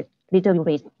something that reader will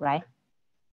read, right?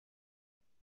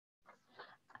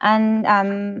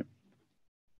 And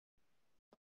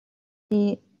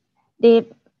the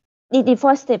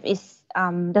first step is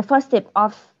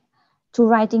to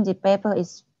writing the paper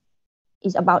is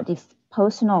about the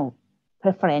personal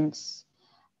preference.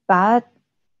 But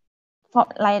for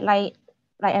like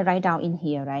I write down in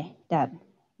here, right, that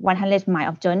 100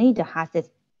 miles of journey, the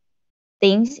hardest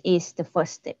things is the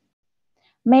first step.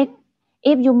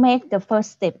 If you make the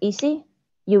first step easy,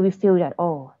 you will feel that,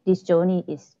 oh, this journey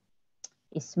is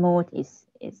smooth, is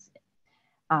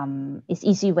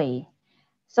easy way.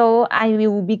 So I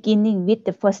will beginning with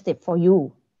the first step for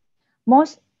you.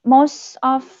 Most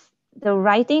of the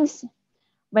writings,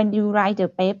 when you write the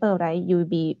paper, right, you will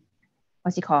be,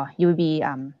 what's it called? You will be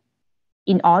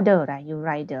in order, right? You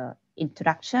write the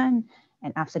introduction,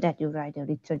 and after that you write the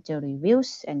literature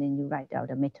reviews, and then you write out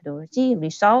the methodology,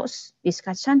 results,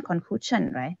 discussion,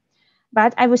 conclusion, right?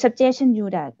 But I would suggest you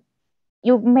that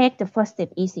you make the first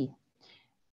step easy.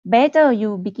 Better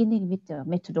you beginning with the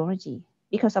methodology.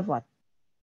 Because of what?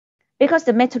 Because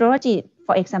the methodology,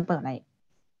 for example, like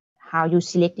how you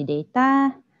select the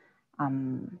data,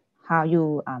 how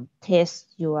you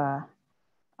test your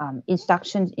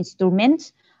instruction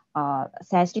instruments,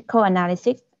 statistical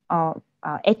analysis, or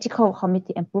ethical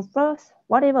committee improvers,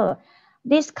 whatever.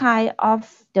 This kind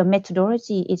of the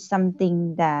methodology is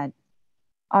something that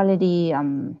already,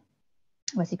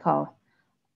 what's it called?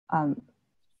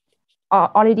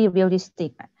 Already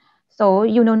realistic. So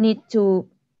you don't need to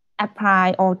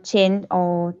apply or change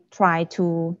or try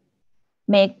to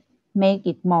make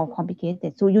it more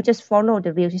complicated. So you just follow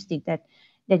the realistic that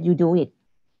you do it.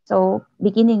 So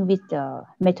beginning with the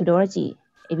methodology,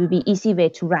 it will be easy way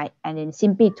to write, and then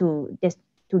simply to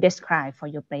describe for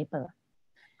your paper.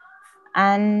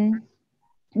 And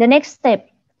the next step,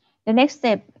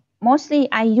 mostly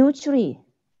I usually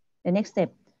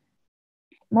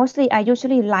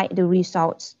like the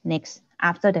results next.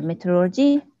 After the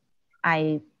methodology,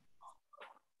 I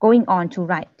going on to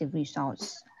write the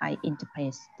results. I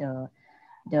interpret the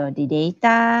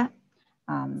data,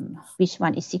 which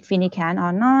one is significant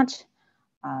or not,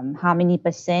 how many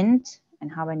percent, and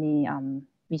how many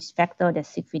which factor the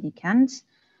significance.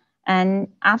 And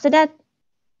after that,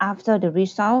 after the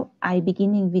result, I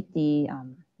beginning with the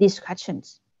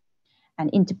discussions and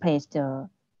interpret the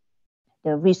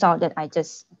result that I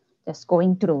just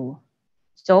going through.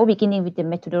 So beginning with the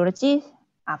methodology,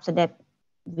 after that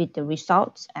with the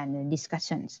results and the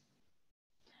discussions.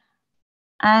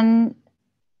 And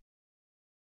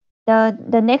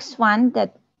the next one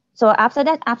that, so after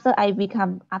that, after I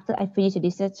finish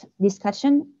the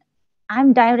discussion,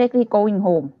 I'm directly going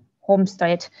home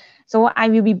straight. So I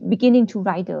will be beginning to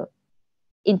write the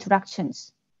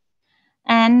introductions.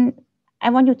 And I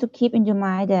want you to keep in your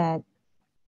mind that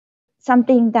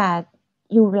something that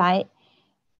you like,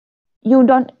 you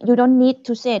don't need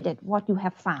to say that what you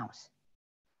have found.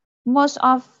 Most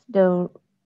of the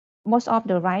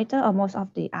writer, or most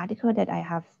of the article that I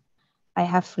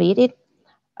have read it,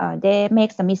 they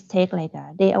make some mistake like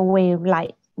that. They always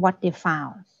write what they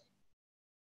found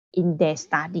in their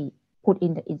study, put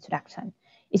in the introduction.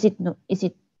 Is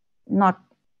it not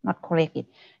correct?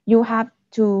 You have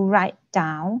to write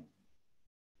down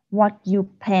what you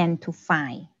plan to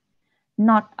find,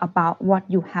 not about what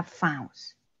you have found.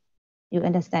 You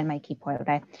understand my key point,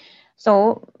 right?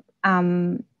 So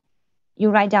you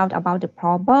write down about the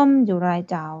problem, you write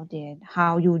down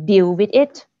how you deal with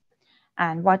it,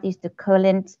 and what is the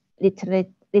current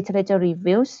literature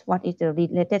reviews, what is the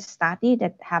related study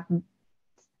that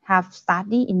have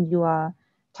studied in your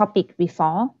topic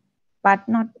before, but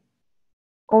not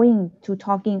going to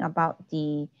talking about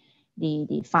the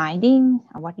finding,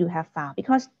 what you have found,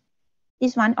 because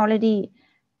this one already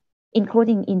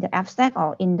including in the abstract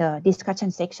or in the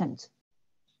discussion sections.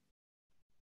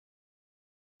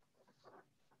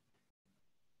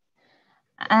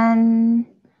 And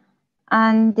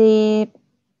the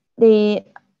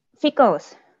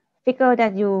figure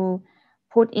that you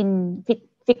put in,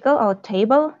 figure or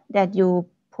table that you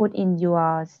put in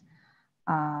your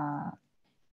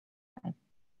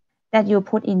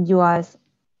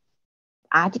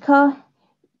article,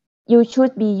 you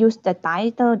should be use the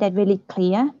title that really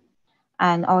clear.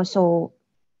 And also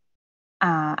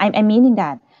I'm meaning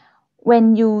that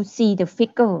when you see the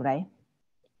figure, right,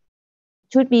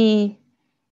 should be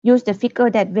use the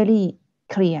figure that very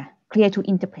clear to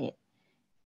interpret.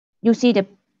 You see the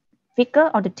figure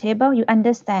or the table, you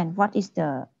understand what is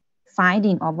the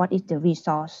finding or what is the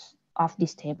resource of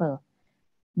this table.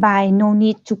 By no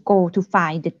need to go to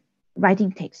find the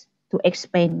writing text to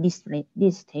explain this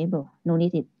table. No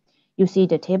need it. You see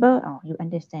the table, or you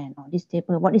understand, this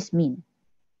table, what it mean?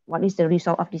 What is the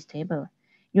result of this table?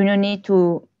 You don't need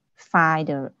to find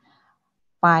the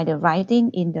writing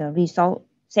in the result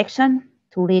section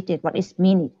to read it, what is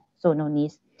meaning. So no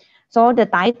need. So the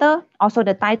title, also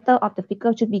the title of the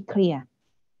figure should be clear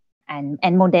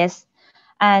and modest,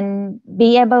 and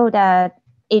be able that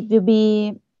it will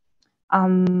be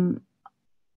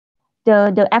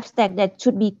the abstract that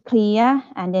should be clear,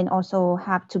 and then also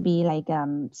have to be like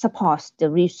support the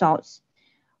results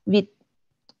with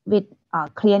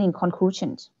clearing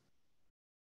conclusions.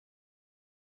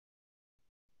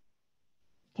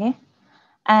 Okay,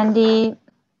 and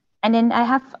then I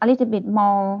have a little bit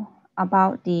more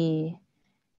about the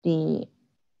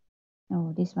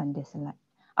oh, this one there's a lot.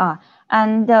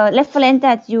 And the reference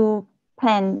that you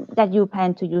plan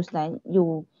to use, like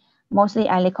you mostly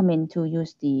I recommend to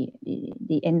use the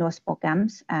EndNote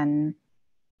programs, and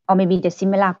or maybe the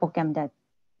similar program that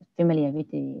familiar with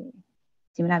the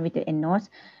EndNote,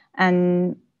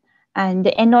 and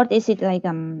the EndNote is it like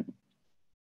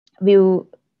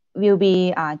will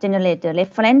be generate the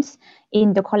reference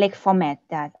in the correct format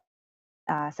that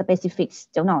specific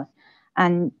journals.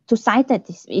 And to cite that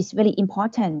is very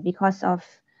important because of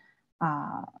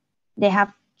they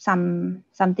have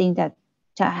something that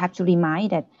I have to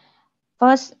remind that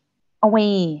first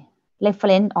always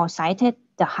reference or cited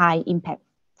the high impact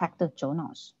factor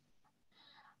journals,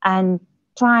 and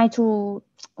try to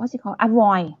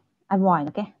avoid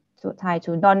okay, to try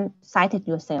to don't cite it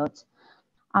yourself.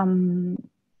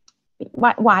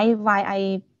 Why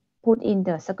I put in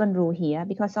the second rule here,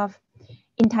 because of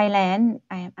in Thailand,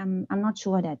 I'm not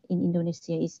sure that in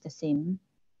Indonesia is the same.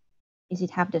 Is it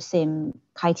have the same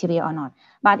criteria or not?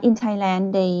 But in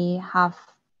Thailand, they have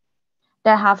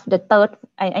the third.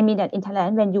 I mean that in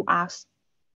Thailand, when you ask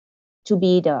to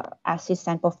be the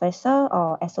assistant professor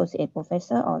or associate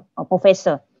professor or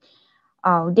professor,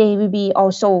 they will be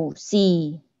also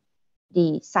see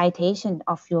the citation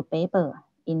of your paper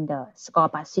in the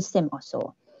scorecard system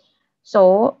also.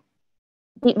 So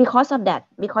because of that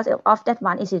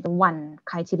one is it one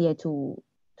criteria to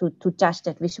judge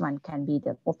that which one can be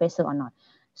the professor or not.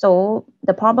 So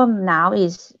the problem now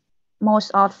is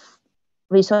most of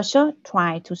researchers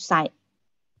try to cite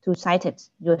it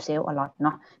yourself a lot,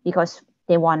 no? Because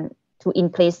they want to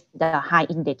increase the high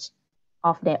index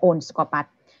of their own scorecard.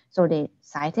 So they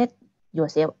cited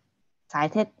yourself,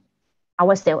 cited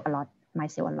ourselves a lot,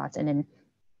 myself a lot, and then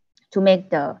to make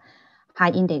the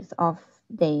high index of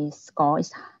the score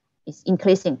is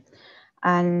increasing.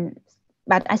 And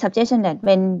but I suggest that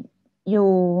when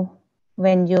you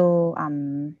write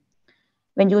down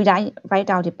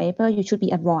the paper, you should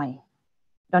be avoid.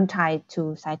 Don't try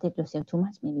to cite it yourself too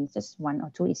much. Maybe just one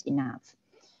or two is enough.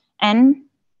 And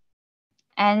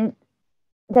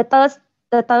the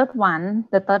third one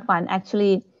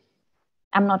actually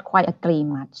I'm not quite agree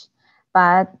much,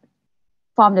 but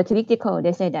from the theoretical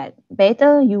they say that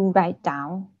better you write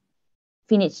down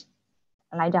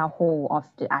whole of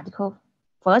the article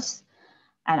first,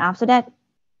 and after that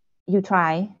you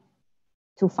try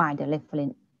to find the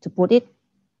reference to put it,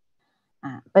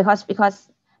 because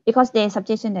they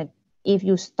suggestion that if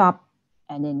you stop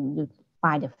and then you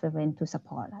find the reference to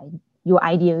support, right, your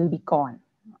idea will be gone.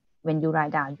 When you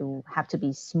write down, you have to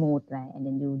be smooth, right? And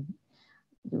then you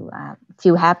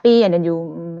feel happy, and then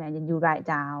you write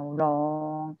down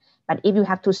long. But if you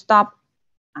have to stop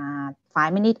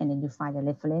 5 minutes and then you find the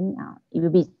reference, it will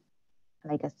be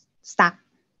like a stuck.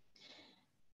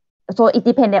 So it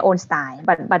depends their own style.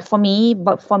 But for me,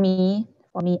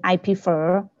 I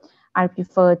prefer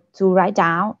to write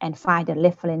down and find the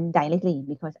reference directly,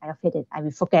 because I afraid that I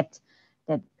will forget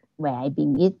that where I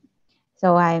bring it.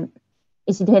 So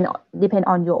it depend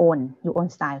on your own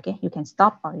style. Okay, you can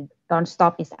stop or don't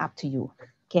stop. It's up to you.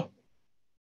 Okay.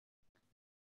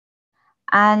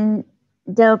 And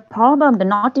the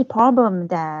naughty problem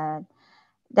that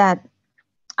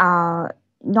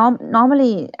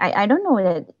normally I don't know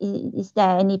that is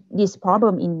there any this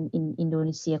problem in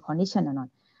Indonesia condition or not.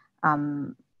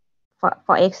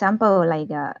 For example,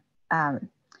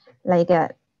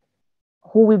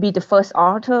 who will be the first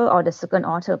author or the second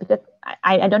author, because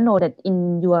I don't know that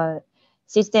in your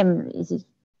system is it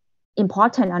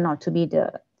important or not to be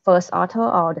the first author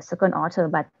or the second author.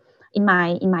 But in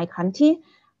my country,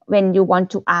 when you want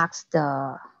to ask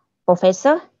the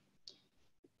professor,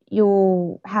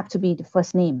 you have to be the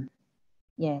first name.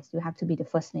 Yes, you have to be the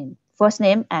first name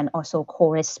and also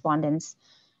correspondence,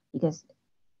 because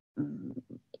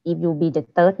if you be the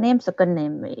third name, second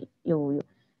name, you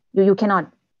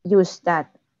cannot use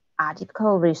that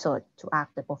article research to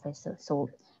ask the professor. So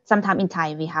sometimes in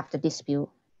Thai we have the dispute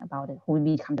about it, who will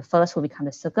become the first, who will become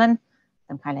the second,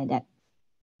 some kind like that.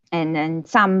 And then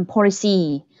some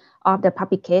policy of the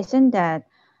publication that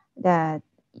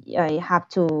you have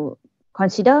to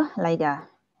consider, like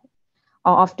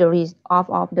all of the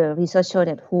researcher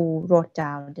that who wrote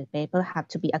down the paper have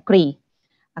to be agree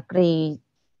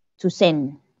to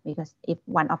send, because if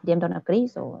one of them don't agree,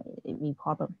 so it will be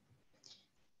problem.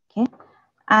 Okay,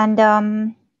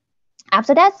 and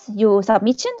After that, you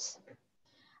submissions.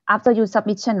 After you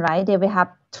submission, right, they will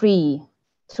have three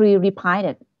reply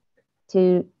that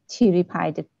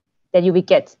you will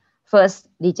get. First,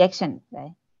 rejection,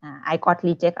 right? I got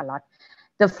reject a lot.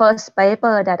 The first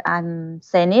paper that I'm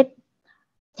sent it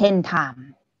 10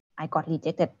 times. I got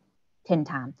rejected 10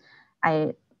 times.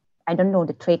 I don't know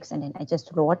the tricks, and then I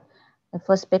just wrote the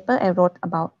first paper. I wrote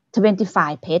about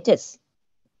 25 pages.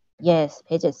 Yes,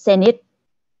 pages. Send it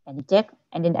and reject,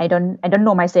 and then I don't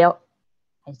know myself.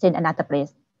 I send another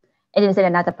place, and then send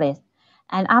another place,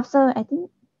 and after I think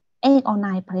 8 or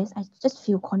 9 place, I just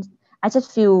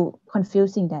feel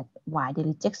confusing that why they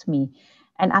reject me,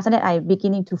 and after that I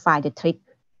beginning to find the trick,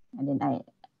 and then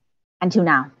until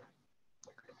now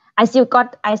I still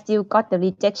got the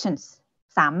rejections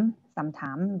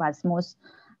sometimes, but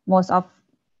most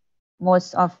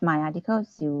of my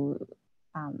articles you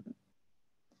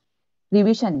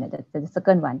revision the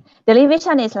second one. The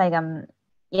revision is like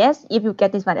yes, if you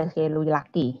get this one, okay, you're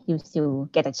lucky, you still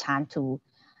get a chance to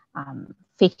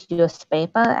fix your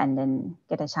paper and then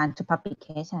get a chance to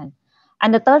publication.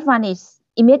 And the third one is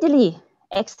immediately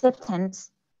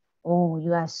acceptance. Oh,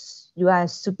 you are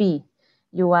super.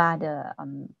 You are the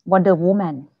Wonder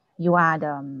Woman. You are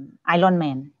the Iron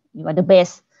Man. You are the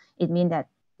best. It means that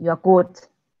you are good.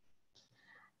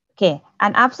 Okay,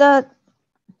 and after,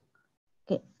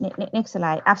 okay, next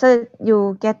slide. After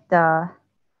you get the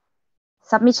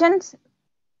submissions,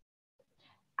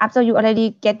 after you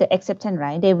already get the acceptance,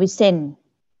 right? They will send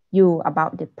you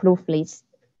about the proof list.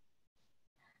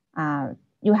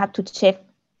 You have to check,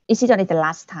 is it only the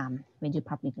last time when you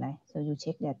publish, right? So you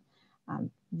check that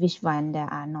which one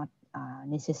that are not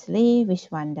necessary,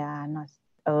 which one that are not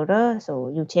error. So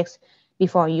you check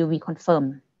before you will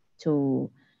confirm to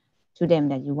them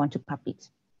that you want to publish.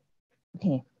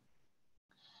 Okay.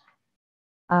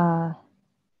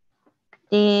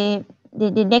 The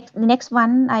next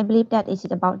one, I believe that is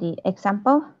it about the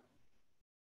example.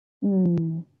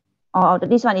 Or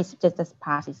this one is just as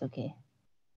pass is okay.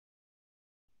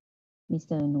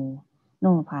 Mr.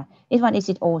 No part. This one is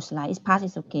it all slide. It's pass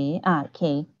is okay.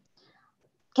 Okay.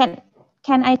 Can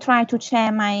I try to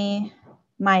share my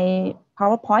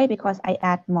PowerPoint because I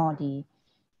add more the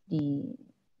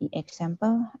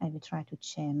example. I will try to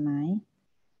share my.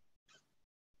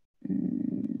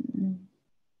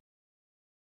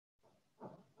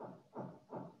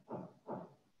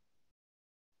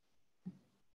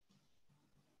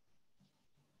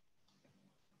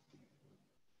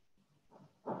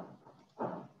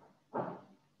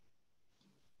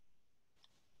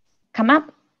 Come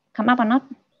up or not?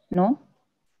 No.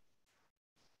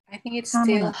 I think it's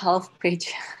still half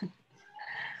page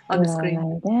on the screen.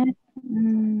 Like that.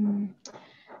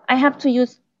 I have to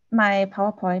use my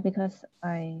PowerPoint because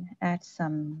I add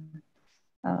some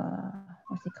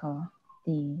what's it called,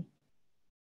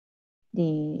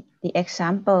 the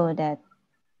example that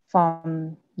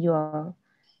from your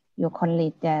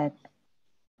colleague that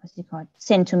what's it called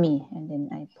sent to me, and then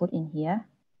I put in here.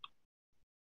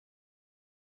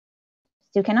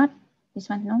 Still cannot. This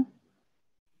one,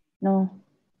 no.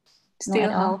 Still no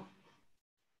half.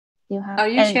 Still half. Are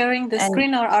you sharing the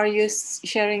screen or are you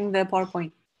sharing the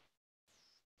PowerPoint?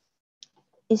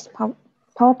 It's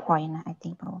PowerPoint, I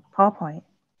think. PowerPoint.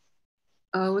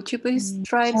 Would you please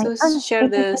try to share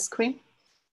the screen?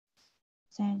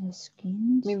 Share the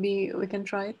screen. Maybe we can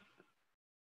try it.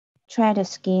 Share the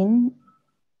screen.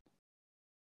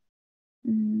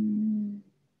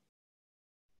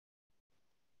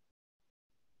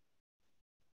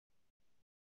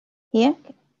 Here?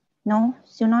 No,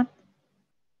 still not.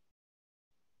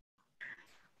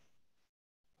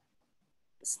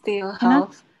 Still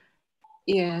half.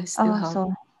 Yeah, still half.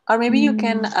 So, or maybe you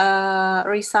can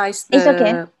resize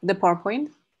the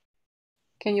PowerPoint.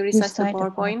 Can you resize the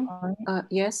PowerPoint?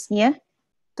 Yes. Yeah.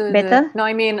 Better? No,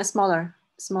 I mean smaller.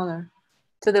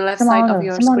 To the left side of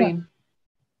your screen.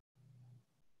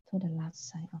 To the left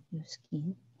side of your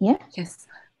screen. Yeah? Yes.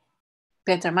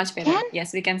 Better, much better.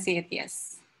 Yes, we can see it.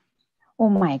 Yes. Oh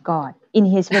my God. In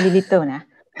here is very little.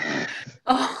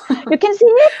 Oh. You can see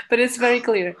it? But it's very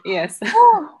clear. Yes.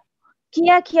 Oh.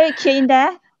 Clear in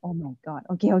there. Oh my God.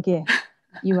 Okay.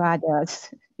 You are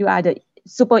the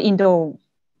super Indo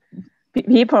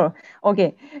people.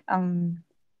 Okay.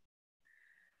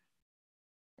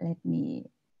 Let me.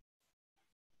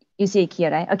 You see it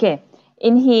here, right? Okay.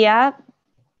 In here,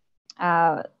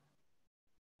 I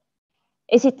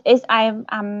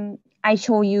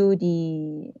show you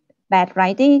the bad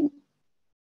writing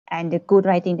and the good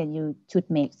writing that you should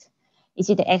make. Is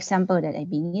it the example that I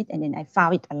bring it, and then I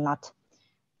found it a lot.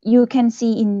 You can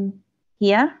see in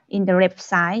here in the left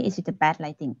side is it the bad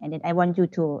writing, and then I want you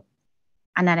to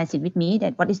analyze it with me,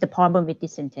 that what is the problem with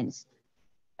this sentence.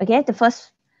 Okay, the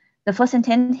first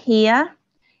sentence here,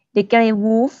 the gray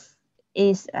wolf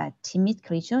is a timid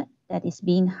creature that is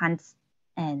being hunted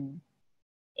and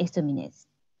exterminated.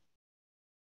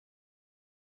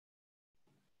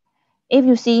 If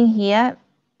you see here,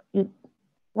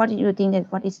 what do you think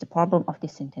that what is the problem of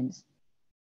this sentence?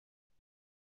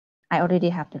 I already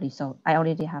have the result. I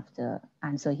already have the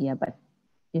answer here, but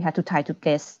you have to try to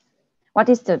guess what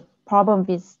is the problem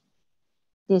with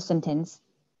this sentence.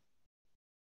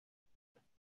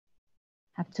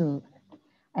 I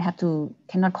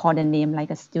cannot call the name like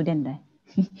a student.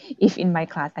 If in my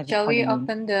class, I will Shall call we the name.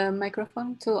 open the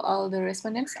microphone to all the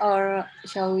respondents, or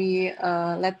shall we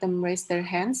let them raise their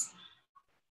hands?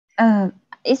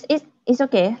 It's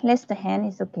okay. Raise the hand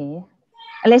is okay.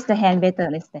 Raise the hand better.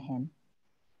 Raise the hand.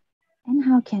 And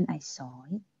how can I saw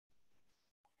it?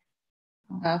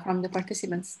 From the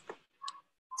participants.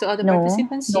 So other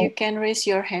participants, you can raise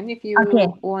your hand if you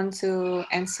want to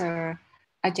answer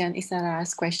Ajahn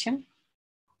Issara's question.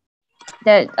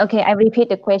 Okay, I repeat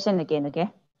the question again, okay?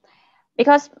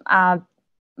 Because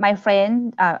my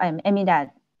friend, I mean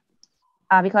that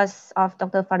because of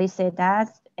Dr. Farid said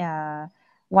that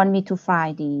want me to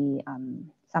find the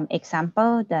some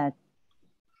example that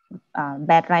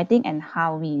bad writing and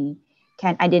how we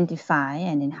can identify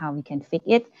and then how we can fix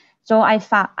it. So I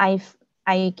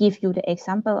give you the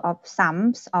example of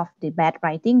some of the bad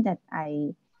writing that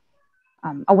I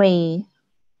away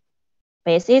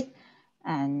face it,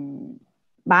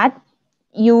 but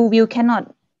you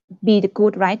cannot be the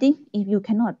good writing if you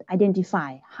cannot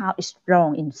identify how it's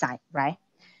wrong inside, right?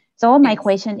 So my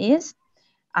question is,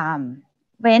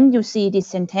 when you see this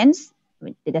sentence,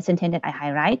 the sentence that I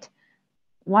highlight,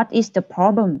 what is the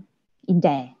problem in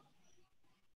there?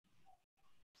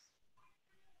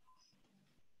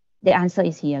 The answer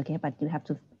is here, okay? But you have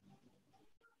to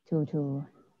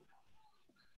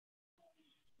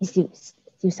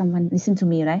still someone listen to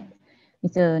me, right?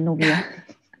 Mr. Novia.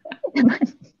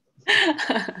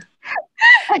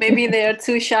 Maybe they are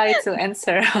too shy to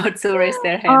answer or to raise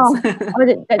their hands.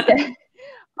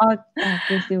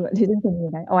 Please do listen to me,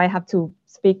 right? I have to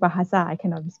speak Bahasa. I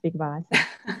cannot speak Bahasa.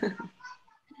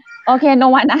 Okay, no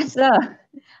one answer.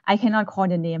 I cannot call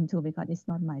the name too because it's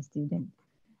not my student.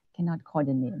 Cannot call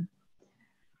the name.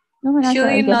 No one answer.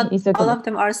 Actually, not okay. all of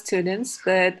them are students,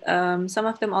 but some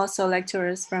of them also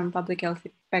lecturers from public health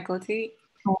faculty.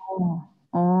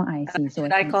 Oh, I see. So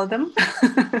should I call them?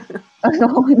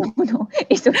 No,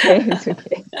 it's okay. It's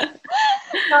okay.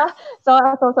 So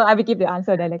I will give the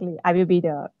answer directly. I will be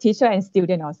the teacher and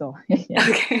student also.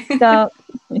 Okay.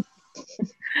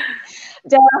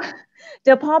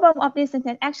 The problem of this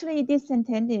sentence, actually, this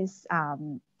sentence is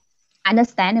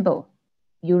understandable.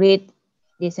 You read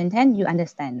this sentence, you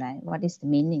understand, right? What is the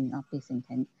meaning of this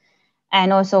sentence?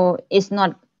 And also, it's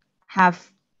not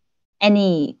have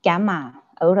any gamma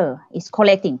error. It's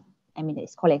collecting. I mean,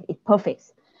 it's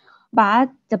perfect. But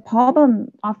the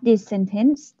problem of this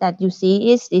sentence that you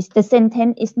see is the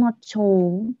sentence is not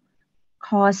show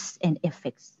cause and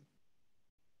effects.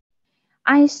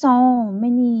 I saw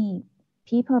many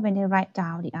people when they write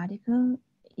down the article,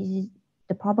 is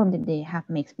the problem that they have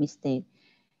makes mistake.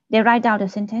 They write down the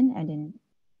sentence and then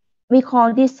we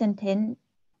call this sentence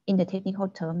in the technical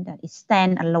term that is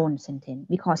stand-alone sentence.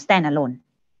 We call stand-alone.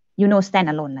 You know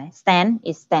stand-alone, right? Stand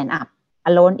is stand up.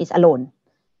 Alone is alone.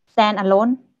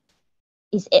 Stand-alone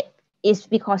is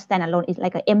because stand-alone is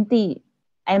like an empty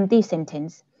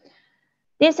sentence.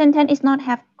 This sentence is not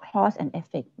have cause and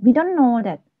effect. We don't know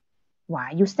that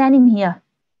why you standing here.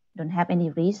 Don't have any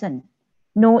reason.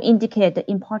 No indicate the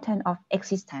importance of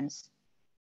existence.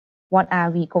 What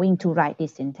are we going to write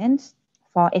this sentence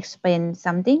for? Explain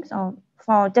something or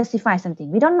for justify something?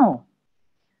 We don't know.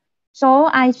 So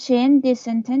I change this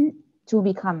sentence to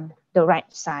become the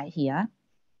right side here.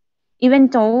 Even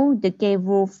though the gay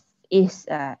wolf is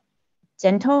a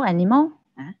gentle animal,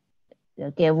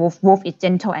 the gay wolf is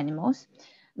gentle animals,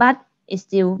 but it's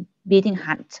still being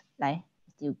hunted, like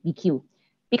still be killed.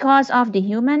 Because of the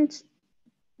humans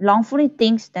wrongfully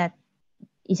thinks that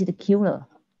is the killer.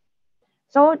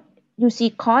 So you see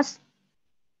cause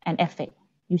and effect.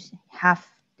 You have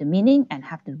the meaning and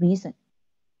have the reason.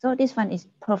 So this one is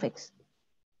perfect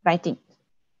writing.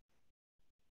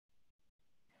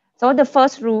 So the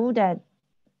first rule that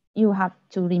you have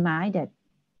to remind that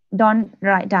don't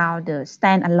write down the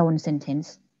stand-alone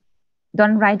sentence.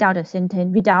 Don't write down the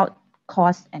sentence without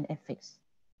cause and effects.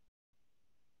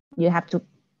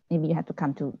 Maybe you have to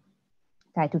come to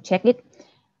try to check it.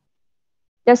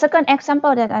 The second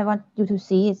example that I want you to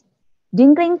see is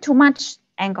drinking too much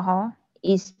alcohol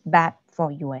is bad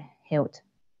for your health.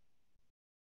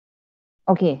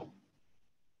 Okay,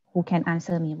 who can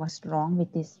answer me what's wrong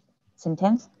with this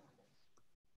sentence?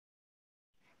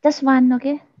 Just one,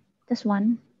 okay? Just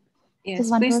one. Yes,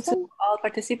 Just one please to person. all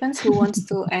participants who wants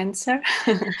to answer.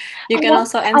 You I can want,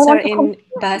 also I answer want to in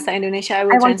Bahasa Indonesia. I I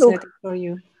will want to translate it for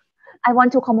you. I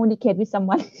want to communicate with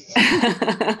someone. No one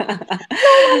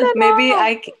at Maybe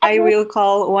all. I will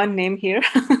call one name here.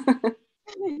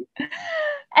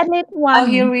 At least Oh,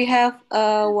 here one. we have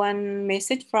one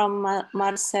message from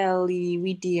Marceli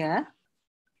Widya.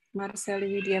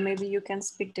 Marceli Widya, maybe you can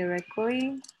speak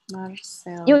directly.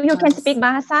 You can speak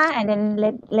Bahasa and then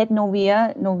let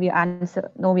Novia answer.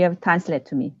 Novia translate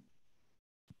to me.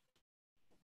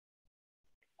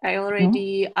 I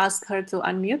already asked her to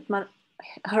unmute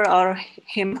her or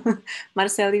him.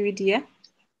 Marceli Widya.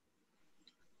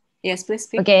 Yes, please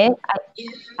speak. Okay,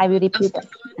 I will repeat.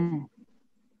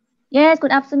 Yes,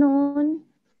 good afternoon.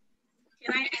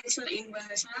 Can I answer in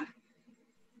Bahasa?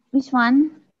 Which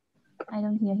one? I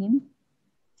don't hear him.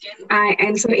 Can I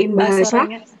answer in Bahasa?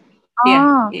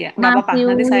 Iya, nggak apa-apa.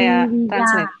 Nanti saya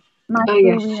translate.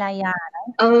 Masih wilayah.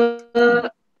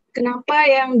 Kenapa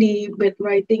yang di bad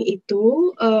writing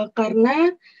itu? Karena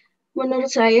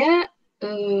menurut saya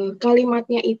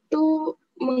kalimatnya itu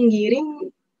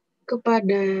menggiring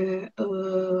kepada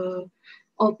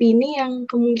opini yang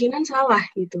kemungkinan salah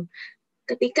gitu.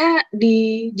 Ketika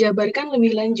dijabarkan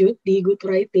lebih lanjut di good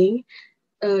writing,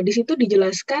 di situ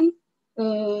dijelaskan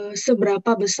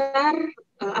seberapa besar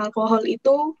alkohol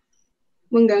itu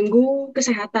mengganggu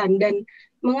kesehatan dan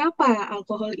mengapa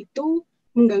alkohol itu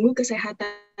mengganggu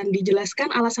kesehatan. Dijelaskan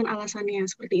alasan-alasannya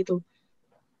seperti itu.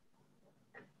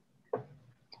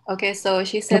 Okay, so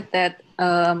she said that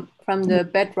from the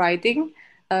bad writing,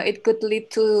 it could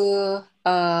lead to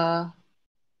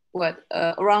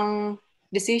wrong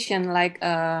decision, like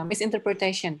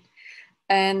misinterpretation.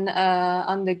 And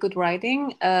on the good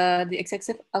writing, the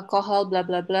excessive alcohol, blah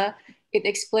blah blah, it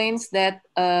explains that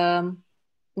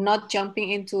not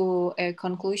jumping into a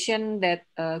conclusion that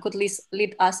could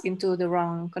lead us into the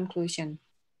wrong conclusion.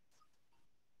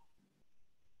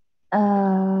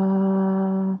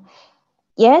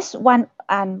 Yes, one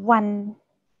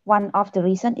of the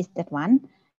reason is that one,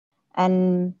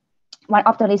 and one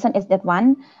of the reason is that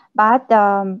one. But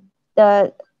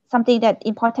the something that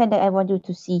important that I want you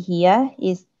to see here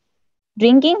is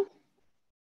drinking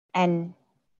and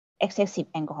excessive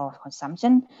alcohol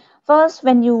consumption. First,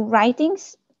 when you writing,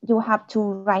 you have to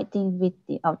writing with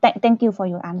the. Oh, thank you for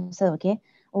your answer. Okay.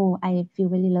 Oh, I feel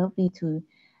really lovely to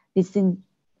listen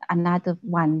another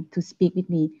one to speak with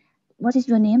me. What is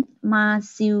your name?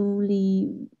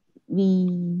 Marceli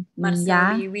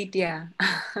Widya.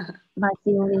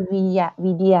 Marceli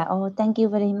Widya. Oh, thank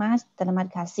you very much. Terima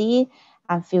kasih.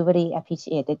 I feel very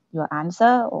appreciated your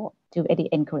answer. Or to very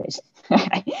encouraged.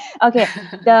 Okay.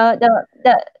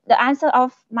 The answer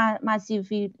of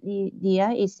Marceli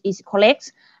Widya is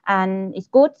correct and it's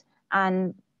good.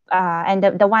 And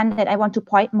the one that I want to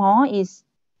point more is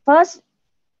first,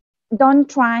 don't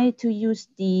try to use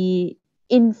the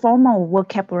informal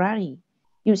vocabulary.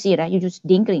 You see that you use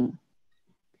drinking.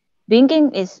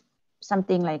 Drinking is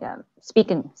something like a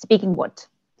speaking word.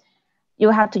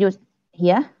 You have to use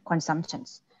here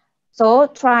consumptions. So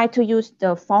try to use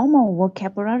the formal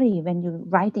vocabulary when you're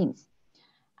writing.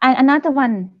 And another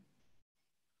one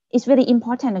is very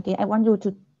important. Okay, I want you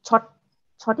to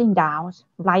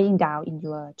writing down in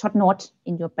your short notes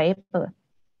in your paper.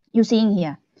 You seeing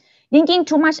here, drinking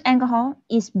too much alcohol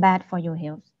is bad for your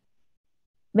health.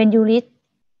 When you read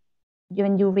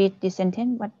this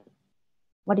sentence,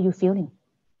 what are you feeling?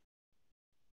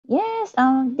 Yes,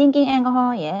 drinking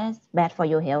alcohol, yes, bad for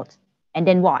your health. And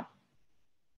then what?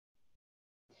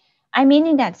 I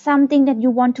meaning that something that you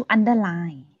want to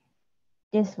underline.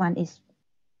 This one is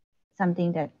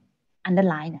something that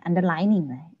underlining,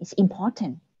 right? It's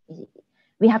important.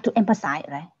 We have to emphasize,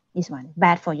 right? This one,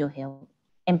 bad for your health.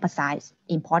 Emphasize,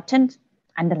 important,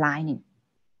 underlining.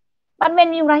 But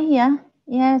when you write here,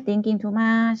 yes, thinking too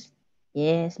much,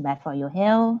 yes, bad for your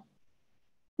health.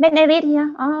 When I read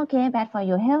here, oh, okay, bad for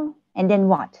your health. And then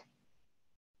what?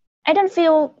 I don't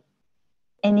feel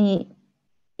any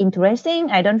interesting.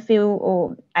 I don't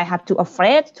feel I have to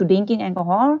afraid to drinking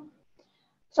alcohol.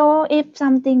 So if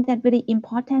something that very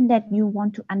important that you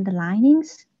want to underlining,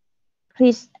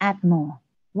 please add more.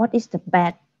 What is the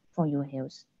bad for your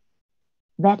health?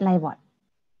 Bad like what?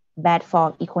 Bad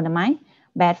for economy?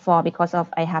 Bad for because of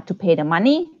I have to pay the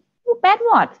money? Bad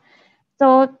what?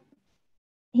 So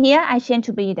here I change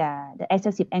to be the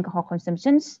excessive alcohol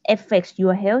consumptions affects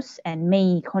your health and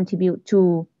may contribute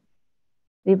to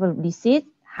liver disease,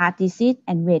 heart disease,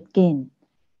 and weight gain.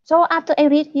 So after I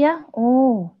read here,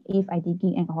 oh, if I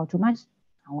drinking alcohol too much,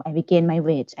 Oh, I will gain my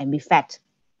weight. I will be fat.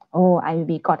 Oh, I will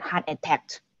be got heart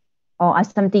attack. Or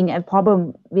something, a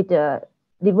problem with the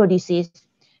liver disease.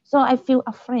 So I feel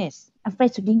afraid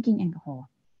to drinking alcohol.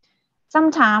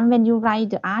 Sometimes when you write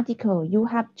the article, you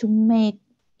have to make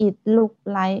it look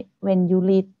like when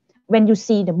you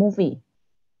see the movie.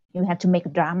 You have to make a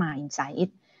drama inside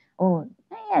it. Oh,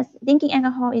 yes, drinking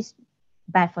alcohol is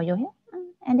bad for your health.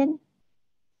 And then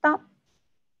stop.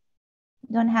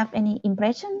 Don't have any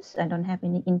impressions. I don't have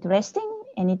any interesting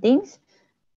anything.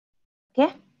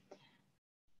 Okay.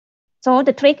 So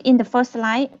the trick in the first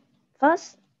slide,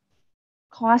 first,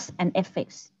 cause and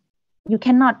effects. You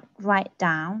cannot write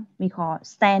down, we call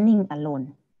standing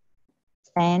alone.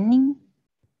 Stand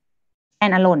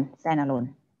alone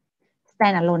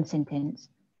sentence.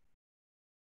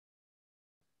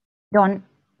 Don't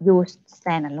use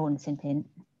stand alone sentence.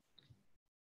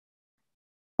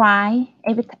 Try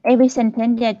every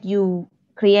sentence that you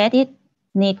created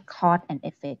need cause and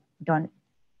effect. Don't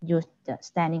use the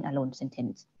standing alone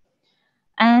sentence.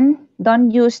 And don't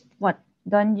use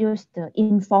the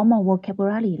informal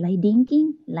vocabulary like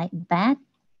dinking, like bad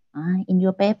in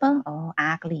your paper, or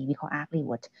ugly. We call ugly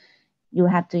word. You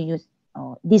have to use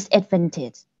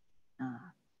disadvantage,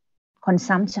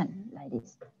 consumption, like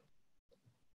this.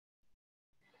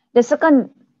 The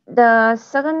second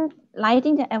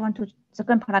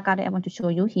second paragraph that I want to show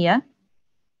you here.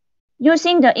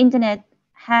 Using the internet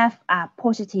have a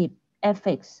positive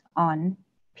effects on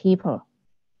people.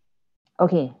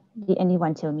 Okay, did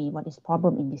anyone tell me what is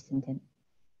problem in this sentence?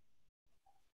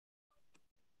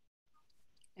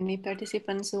 Any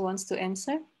participants who wants to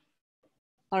answer?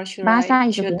 Or should Bahasa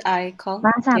I call?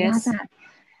 Bahasa, Yes.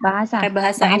 bahasa. Pakai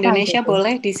bahasa Indonesia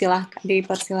boleh,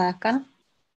 dipersilahkan.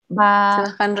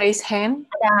 Silahkan raise hand.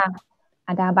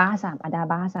 Ada bahasa.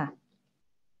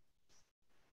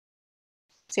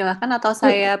 Silahkan, atau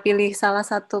saya pilih salah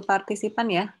satu partisipan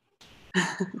ya.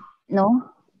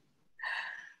 No.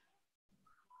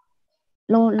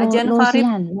 Ajan Farid.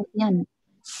 Losian.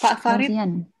 Pak Farid,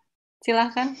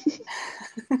 silahkan.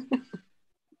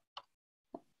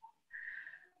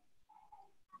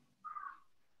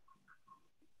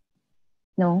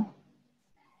 No.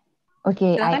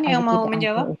 Okay, silahkan yang mau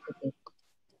menjawab.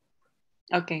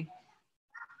 Okay.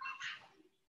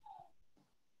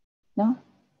 No,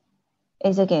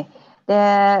 it's okay.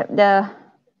 The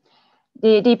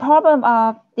problem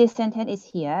of this sentence is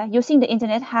here. Using the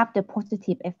internet have the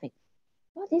positive effect.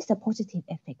 What is the positive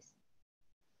effects?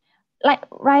 Like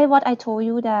what I told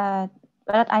you that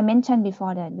I mentioned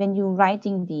before, that when you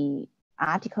writing the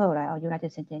article, right, or you write a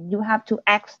sentence, you have to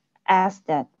act as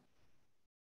that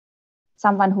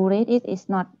someone who read it is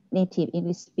not native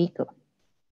English speaker.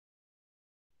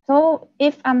 So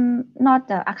if I'm not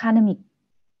the academic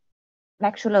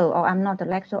lecturer, or I'm not a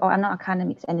lecturer, or I'm not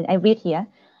academics, and I read here,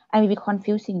 I will be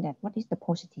confusing that what is the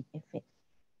positive effect.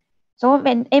 So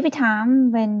every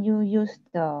time when you use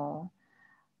the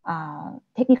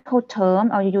technical term,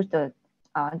 or you use the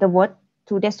word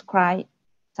to describe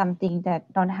something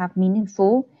that don't have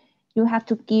meaningful, you have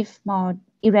to give more,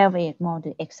 elaborate more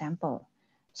the example.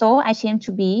 So I change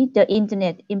to be the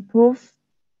internet improve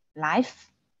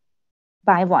life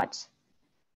by what?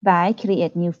 By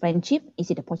create new friendship.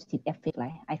 Is it a positive effect?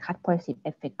 Like I cut positive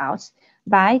effect out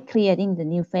by creating the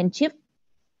new friendship,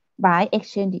 by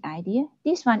exchange the idea.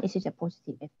 This one is a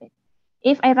positive effect.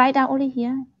 If I write down only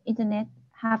here, internet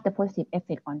have the positive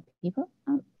effect on people,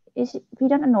 we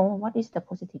don't know what is the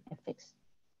positive effects.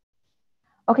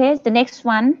 Okay, the next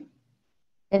one,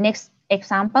 the next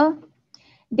example.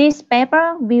 This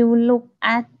paper will look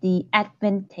at the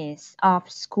advantage of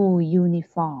school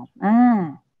uniform.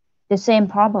 The same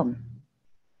problem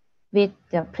with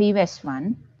the previous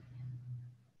one.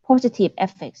 Positive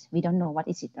effects, we don't know what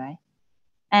is it, right?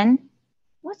 And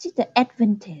what is the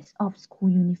advantage of school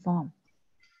uniform?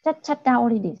 Just shut down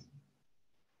only this.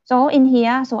 So in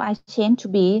here, so I change to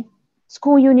be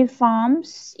school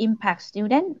uniforms impact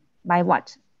student by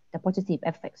what? The positive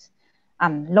effects.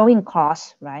 Lowering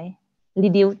costs, right?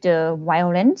 Reduce the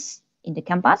violence in the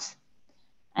campus.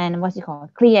 And what's it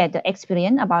called? Create the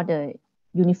experience about the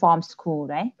uniform school,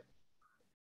 right?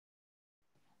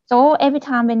 So every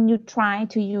time when you try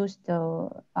to use the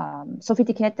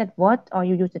sophisticated word, or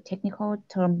you use the technical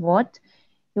term word,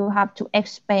 you have to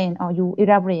explain, or you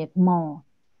elaborate more,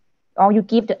 or you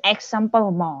give the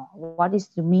example more. What is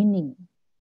the meaning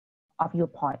of your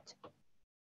part?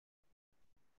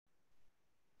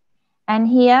 And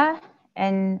here,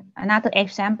 and another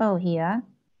example here,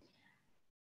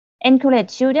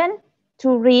 encourage children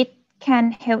to read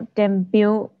can help them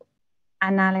build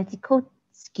analytical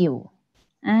skill.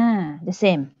 The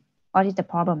same. What is the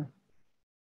problem?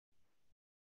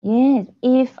 Yes,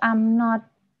 if I'm not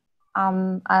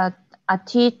a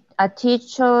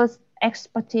teacher's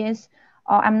expertise,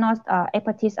 or I'm not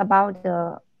expertise about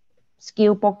the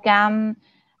skill program,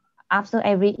 after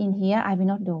I read in here, I will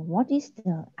not know what is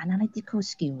the analytical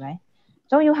skill, right?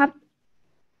 So you have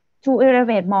to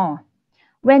elaborate more.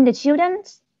 When the children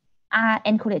are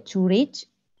encouraged to read,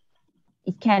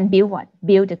 it can build what?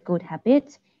 Build a good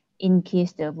habit,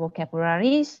 increase the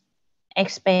vocabularies,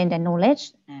 expand the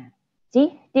knowledge.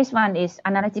 See, this one is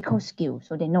analytical skill,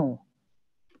 so they know.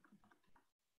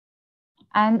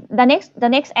 And the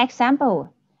next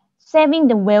example, saving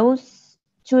the whales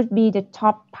should be the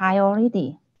top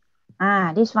priority.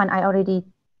 This one I already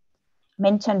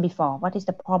mentioned before. What is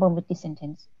the problem with this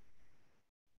sentence?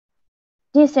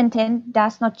 This sentence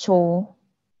does not show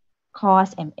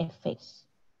cause and effects.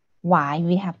 Why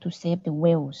we have to save the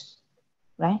whales,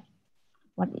 right?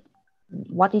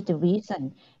 What is the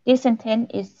reason? This sentence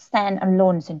is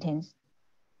stand-alone sentence.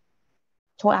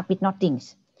 Show up with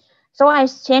nothings. So I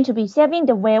change to be saving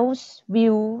the whales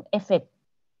will affect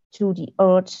to the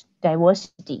Earth's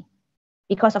diversity.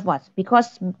 Because of what?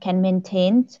 Because can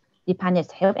maintain the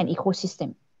planet's health and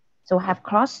ecosystem. So have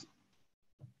cross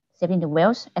saving the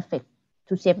whales effect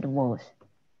to save the world.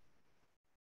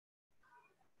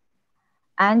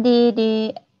 And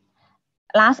the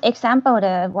last example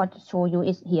that I want to show you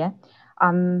is here.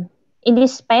 In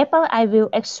this paper, I will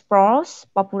explore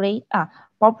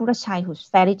popular childhood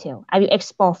fairy tale. I will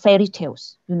explore fairy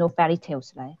tales. You know fairy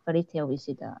tales, right? Fairy tale is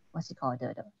what's it called?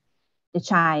 The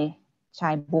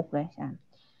child book, right?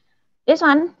 This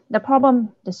one, the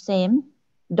problem the same,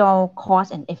 though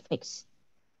cause and effects.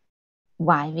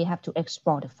 Why we have to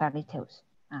explore the fairy tales?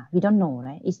 We don't know,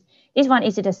 right? This one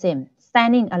is the same,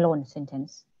 standing alone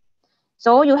sentence.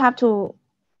 So you have to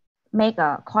make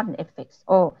a cause and effects.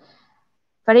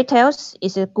 Fairy tales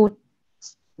is a good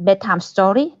bedtime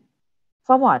story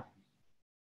for what?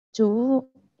 To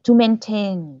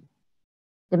maintain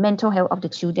the mental health of the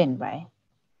children, right?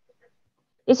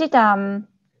 This is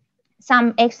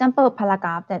some example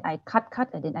paragraph that I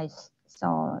cut and then I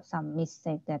saw some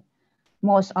mistake that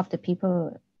most of the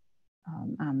people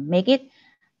make it.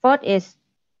 First is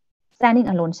standing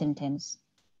alone sentence.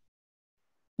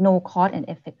 No cause and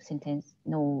effect sentence.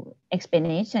 No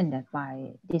explanation that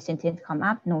why this sentence come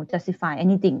up. No justify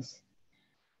anything.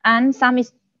 And some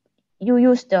is you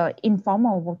use the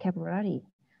informal vocabulary,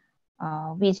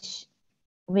 which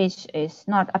is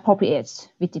not appropriate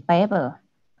with the paper.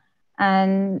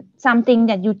 And something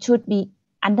that you should be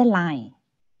underlining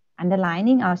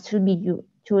or should be you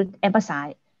should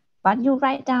emphasize, but you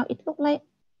write down it look like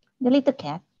the little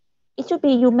cat. It should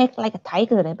be you make like a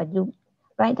tiger, right? But you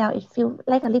write down it feel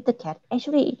like a little cat.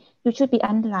 Actually, you should be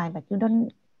underlined, but you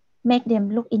don't make them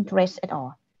look interest at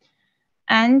all.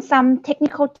 And some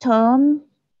technical term,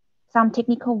 some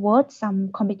technical words, some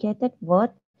complicated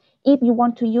word. If you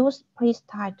want to use, please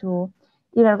try to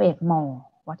elaborate more.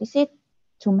 What is it?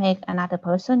 To make another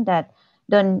person that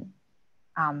don't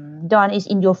is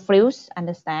in your fields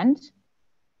understand.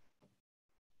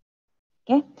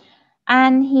 Okay,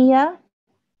 and here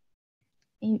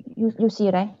you see,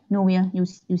 right? Novia, you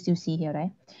still see here,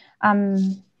 right?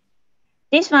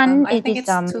 This one I think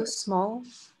it's too small.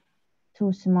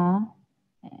 Too small.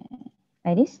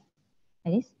 Like this?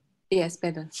 Like this? Yes,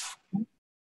 better.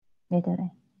 Better,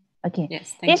 right? Okay.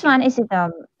 Yes, thank this you. one is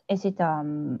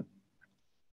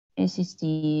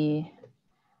the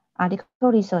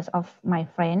article research of my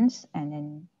friends, and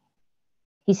then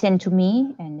he sent to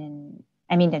me, and then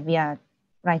I mean that we are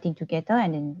writing together,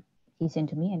 and then he sent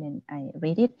to me, and then I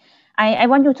read it. I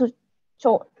want you to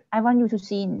show. I want you to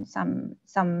see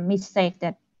some mistake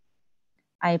that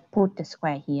I put the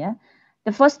square here.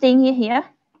 The first thing here,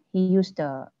 he used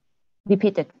the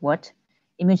repeated word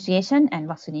immunization and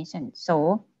vaccination.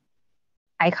 So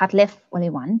I cut left only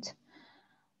one.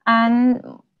 And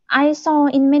I saw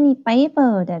in many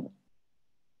paper that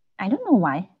I don't know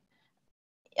why.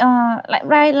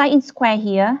 Like in square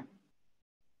here,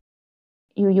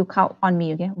 you count on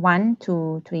me, okay? 1,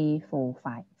 2, 3, 4,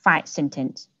 5. 5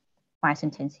 sentence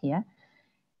here.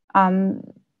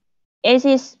 It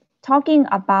is talking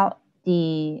about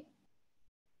the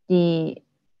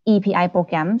EPI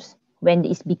programs when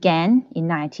it began in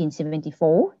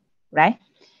 1974, right?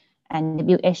 And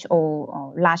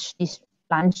WHO launched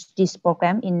this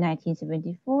program in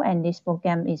 1974, and this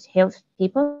program is helps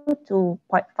people to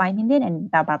 0.5 million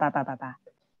and blah, blah, blah, blah, blah, blah.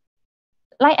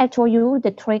 Like I told you,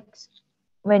 the tricks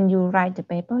when you write the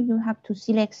paper, you have to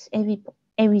select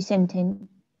every sentence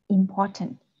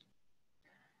important.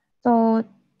 So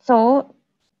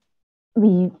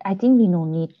I think we no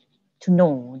need to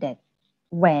know that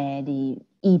where the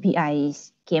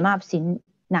EPIs came up since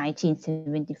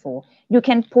 1974. You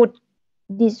can put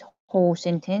this whole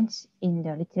sentence in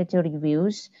the literature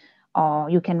reviews, or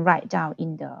you can write down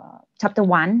in the chapter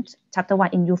one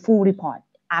in your full report.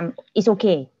 It's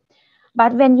okay.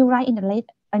 But when you write in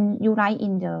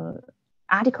the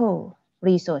article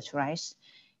research, right?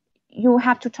 You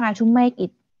have to try to make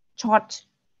it short,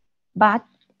 but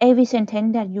every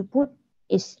sentence that you put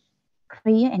is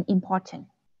clear and important.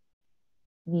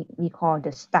 We call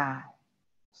the star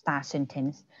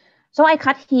sentence. So I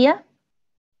cut here.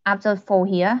 After 4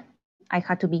 here, I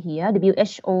cut to be here.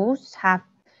 WHOs have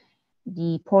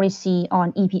the policy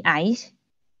on EPIs,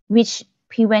 which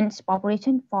prevents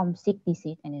population from sick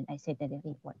disease. And then I said that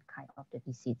what kind of the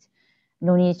disease.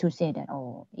 No need to say that,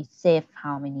 oh, it saves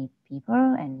how many people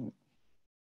and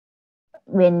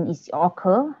when it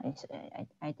occur.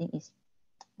 I think it's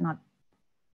not,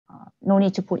 no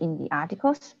need to put in the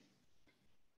articles.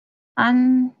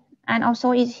 And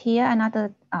also is here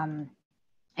another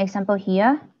example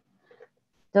here.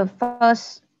 The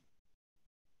first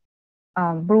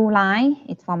blue line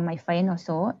is from my friend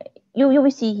also. You will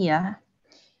see here.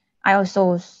 I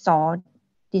also saw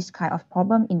this kind of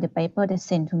problem in the paper that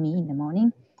sent to me in the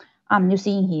morning. You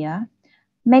see here,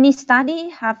 many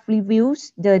studies have reviewed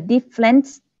the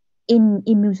difference in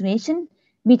immunization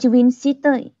between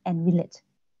city and village.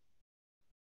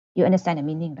 You understand the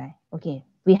meaning, right? Okay,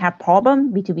 we have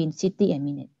problem between city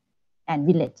and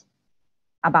village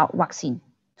about vaccine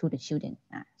to the children.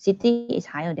 City is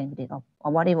higher than village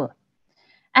or whatever.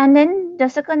 And then the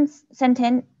second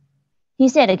sentence, he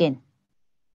said again,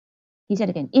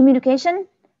 immunication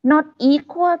not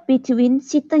equal between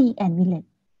city and village.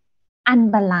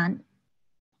 Unbalanced.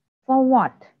 For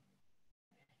what?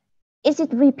 Is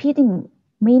it repeating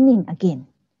meaning again?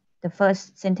 The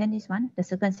first sentence is one. The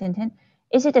second sentence,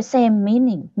 is it the same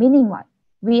meaning? Meaning what?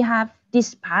 We have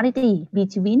disparity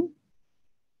between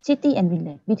city and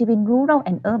village, between rural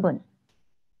and urban,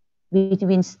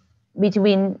 between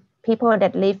people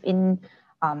that live in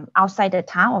outside the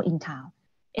town or in town.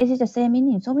 Is it the same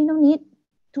meaning? So we don't need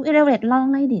to elaborate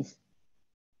long like this.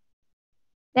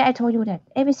 Then I told you that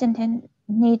every sentence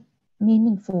needs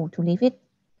meaningful to leave it.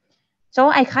 So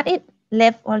I cut it,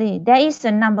 left only. There is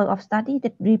a number of studies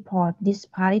that report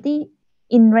disparity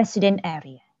in resident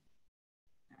area.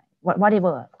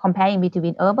 Whatever, comparing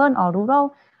between urban or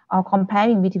rural, or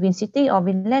comparing between city or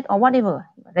village or whatever,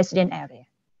 resident area.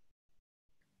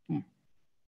 Yeah.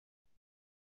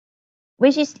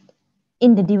 Which is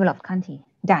in the developed country,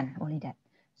 done, only that.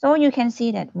 So you can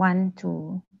see that 1,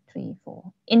 2, 3,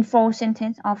 4. In 4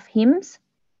 sentences of hymns,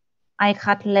 I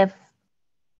cut left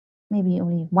maybe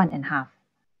only 1.5.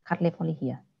 Cut left only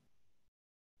here.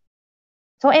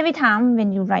 So every time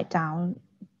when you write down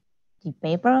the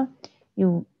paper,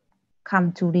 you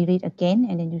come to read it again,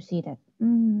 and then you see that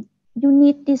you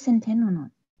need this sentence or not.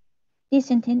 This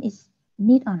sentence is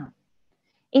need or not.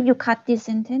 If you cut this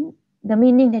sentence, the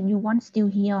meaning that you want still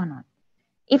here or not.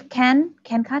 If can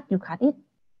cut, you cut it.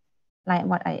 Like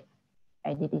what I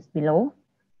did is below.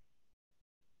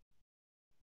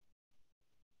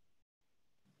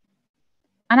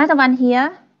 Another one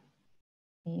here.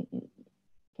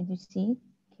 Can you see?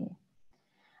 Okay.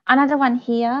 Another one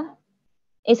here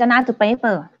is another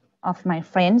paper of my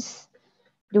friends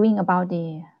doing about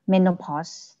the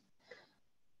menopause.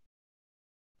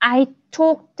 I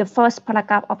took the first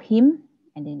paragraph of him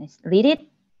and then I read it.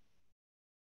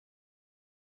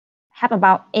 Have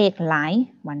about 8 lines,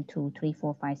 1, 2, 3,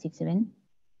 4, 5, 6, 7,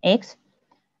 8.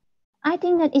 I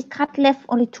think that it cut left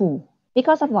only 2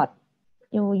 because of what?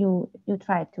 You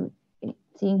try to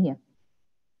see here.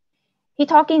 He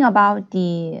talking about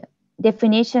the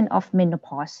definition of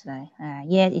menopause. Right?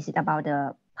 Yes, is it about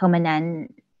the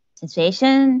permanent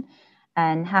sensation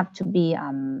and have to be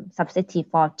substantive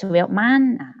for 12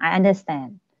 months? I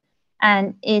understand.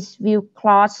 And it will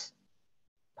cause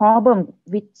problem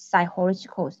with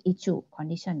psychological issue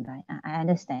condition, right? I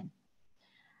understand.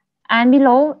 And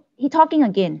below, he talking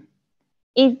again.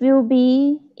 It will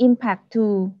be impact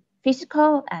to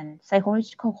physical and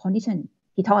psychological condition.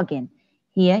 He talk again.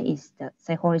 Here is the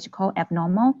psychological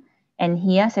abnormal, and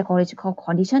here psychological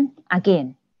condition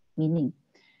again, meaning.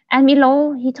 And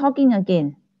below, he talking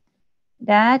again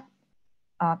that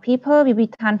people will be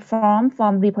transformed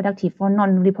from reproductive for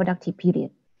non-reproductive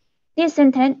period. This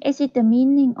sentence is it the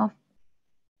meaning of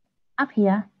up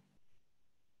here?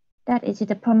 That is it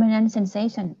the permanent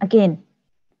sensation again.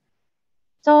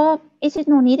 So is it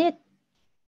not needed?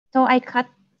 So I cut.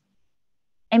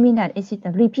 I mean that is it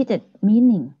a repeated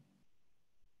meaning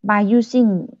by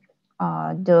using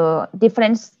the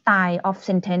different style of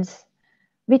sentence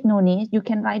with no need, you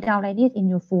can write down like this in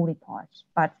your full report.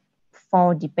 But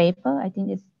for the paper, I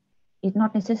think it's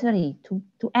not necessary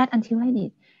to add until like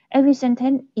this. Every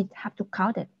sentence, it have to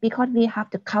count it because we have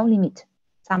the count limit.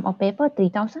 Some of paper,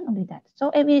 3,000, only that. So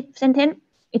every sentence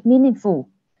is meaningful.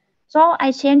 So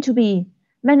I change to be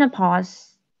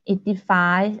menopause. It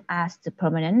defined as the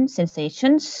permanent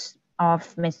sensations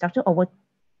of menstruation over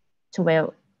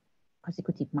 12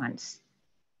 consecutive months.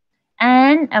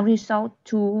 And a result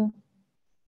to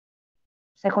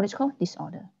psychological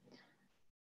disorder.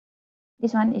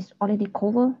 This one is already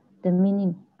covered the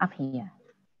meaning up here.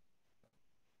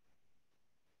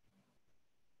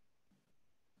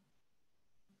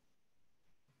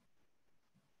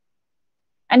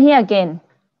 And here again,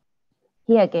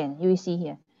 you will see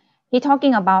here. He's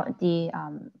talking about the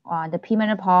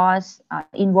premenopause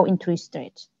involved in 3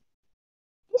 stages.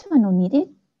 This one no needed.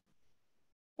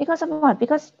 Because of what?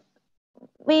 Because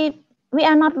we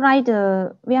are not write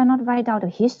out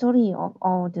the history of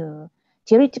all the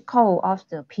theoretical of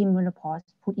the premenopause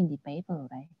put in the paper,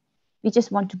 right? We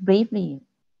just want to briefly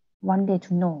one day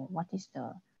to know what is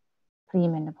the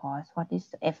premenopause, what is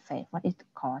the effect, what is the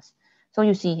cause. So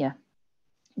you see here,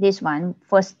 this one,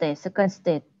 first stage, second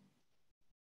stage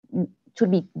should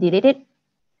be deleted.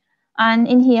 And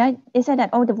in here, it said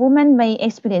that, the woman may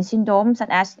experience symptoms such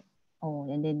as,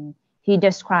 and then he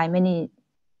described many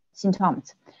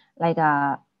symptoms like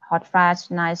hot flash,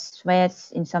 night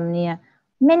sweats, insomnia,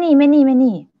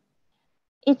 many.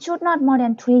 It should not more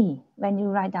than 3 when you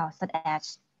write down, such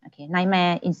as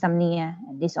nightmare, insomnia,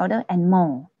 and disorder, and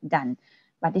more done.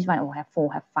 But this one will have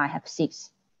 4, have 5, have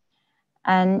 6.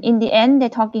 And in the end, they're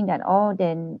talking that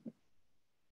then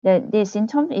the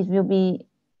symptoms it will be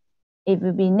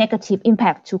negative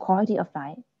impact to quality of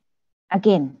life.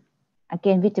 Again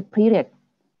with the previous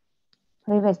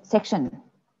section.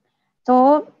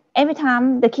 So every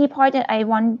time, the key point that I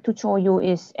want to show you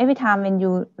is every time when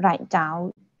you write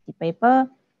down the paper,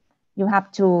 you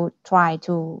have to try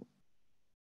to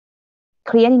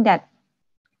creating that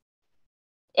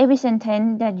every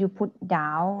sentence that you put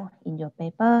down in your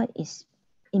paper is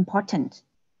important,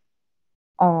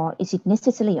 or is it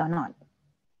necessary or not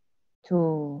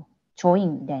to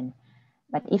showing then.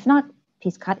 But if not,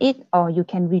 please cut it, or you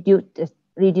can reduce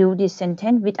this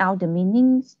sentence without the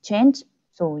meanings change.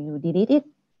 So you delete it.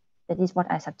 That is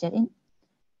what I suggested.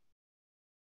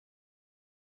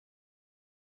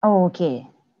 Okay.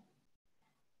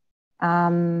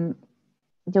 I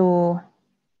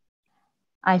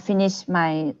finished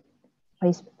my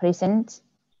present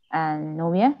and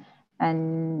Novia,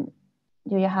 and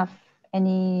do you have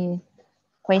any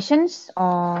questions?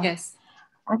 Or yes,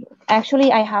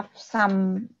 actually I have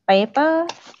some paper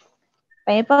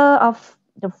of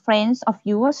the friends of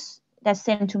yours that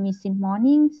sent to me since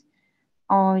morning,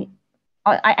 or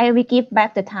I will give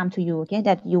back the time to you, okay,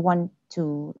 that you want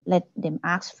to let them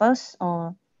ask first,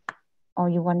 or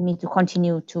you want me to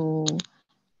continue to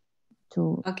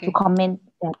comment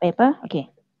the paper.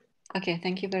 Okay,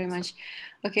 thank you very much.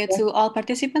 Okay, to all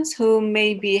participants who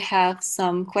maybe have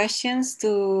some questions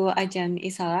to Ajahn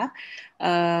Issara,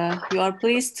 you are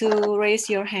pleased to raise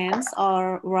your hands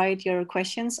or write your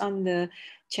questions on the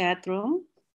chat room.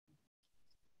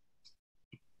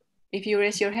 If you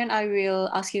raise your hand, I will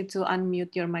ask you to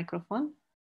unmute your microphone.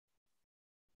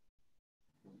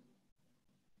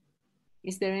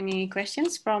 Is there any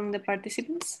questions from the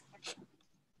participants?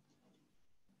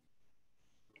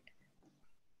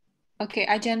 Okay,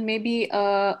 Ajahn, maybe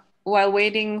while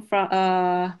waiting for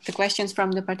the questions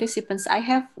from the participants, I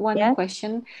have one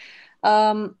question.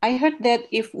 I heard that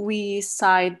if we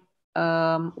cite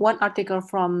one article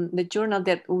from the journal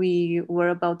that we were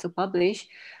about to publish,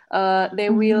 they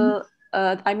will,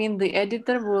 the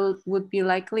editor would be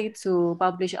likely to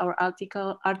publish our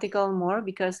article more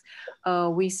because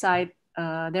we cite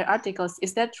their articles.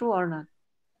 Is that true or not?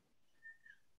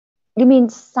 You mean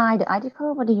cite the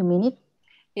article? What do you mean it?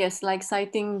 Yes, like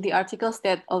citing the articles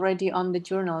that already on the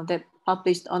journal, that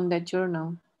published on that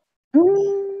journal.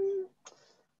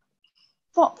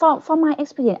 For my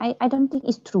experience, I don't think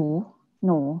it's true.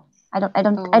 No, I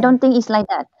don't think it's like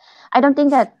that. I don't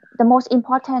think that the most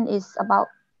important is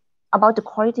about the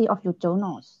quality of your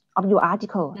journals, of your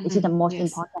article. This is the most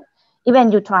important.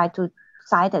 Even you try to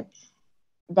cite it,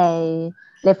 they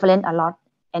reference a lot,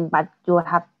 but you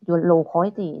have your low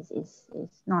quality is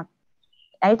not.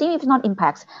 I think it's not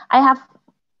impacts. I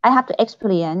have the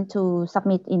experience to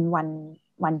submit in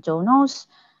one journals,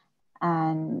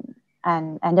 and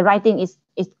the writing is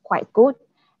quite good.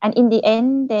 And in the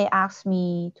end, they asked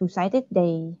me to cite it.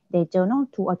 They journal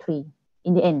 2 or 3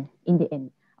 in the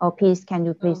end. Oh, please, can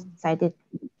you please cite it?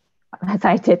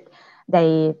 Cite it.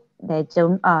 They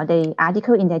the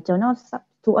article in the journal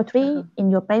 2 or 3 in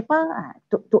your paper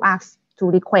to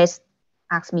request,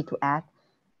 ask me to add.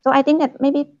 So I think that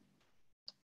maybe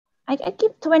I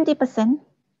give 20%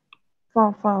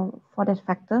 for that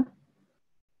factor.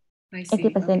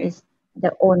 80% is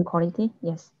the own quality.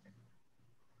 Yes.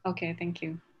 Okay, thank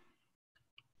you.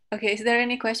 Okay, is there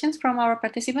any questions from our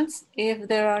participants? If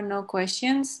there are no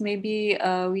questions, maybe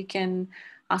we can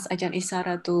ask Ajahn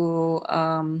Issara to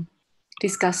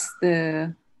discuss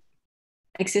the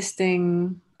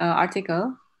existing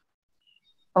article.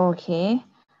 Okay.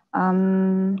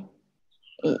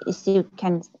 You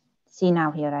can see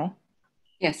now here, right?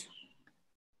 Yes.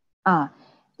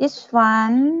 This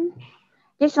one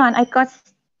I got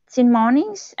since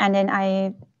mornings, and then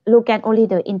I look at only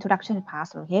the introduction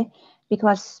part, okay?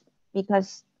 Because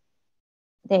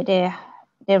they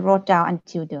wrote down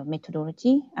until the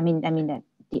methodology. I mean that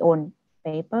the own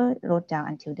paper wrote down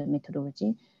until the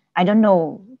methodology. I don't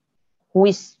know who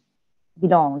is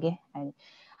belong, okay?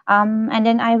 And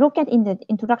then I look at in the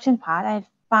introduction part, I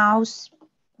found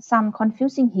some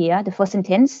confusing here. The first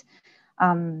sentence,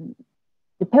 the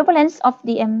prevalence of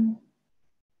DM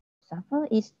suffer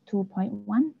is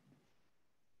 2.1.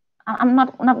 I'm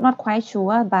not quite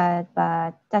sure, but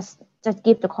just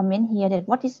give the comment here that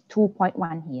what is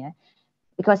 2.1 here,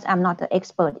 because I'm not the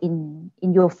expert in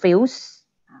your fields.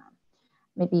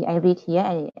 Maybe I read here,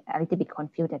 I a little bit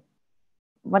confused that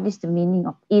what is the meaning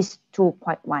of is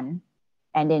 2.1,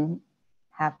 and then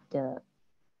have the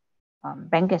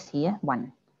brackets here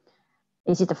 1.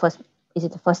 Is it the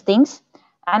first things?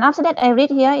 And after that, I read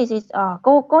here is it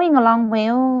going along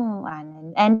well,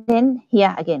 and then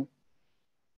here again,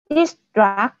 this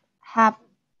drug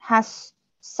has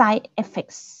side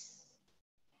effects.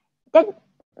 That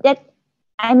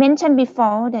I mentioned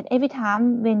before that every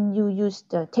time when you use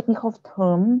the technical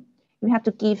term, you have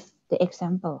to give the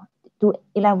example to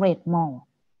elaborate more.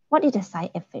 What is the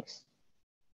side effects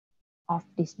of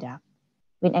this drug?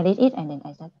 When I read it, and then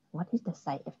I said, what is the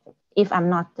side effect? If I'm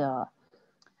not the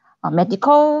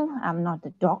medical, I'm not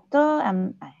the doctor,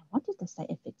 what is the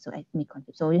side effect? So I may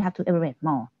confuse. So you have to elaborate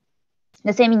more.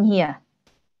 The same in here.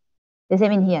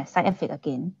 Side effect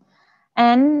again.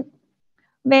 And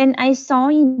when I saw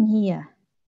in here,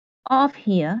 of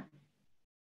here,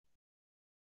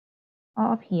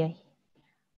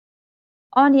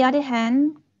 on the other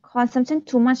hand, consumption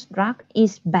too much drug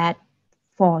is bad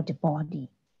for the body.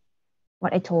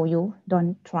 What I told you,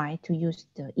 don't try to use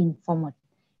the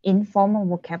informal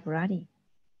vocabulary.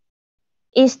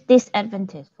 Is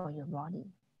disadvantage for your body?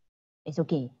 It's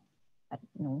okay, but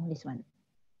no, this one,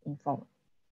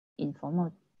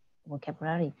 informal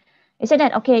vocabulary. It said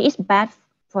that, okay, it's bad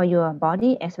for your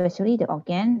body, especially the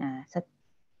organ,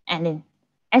 and then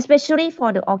especially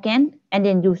for the organ, and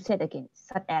then you said again,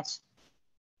 such as.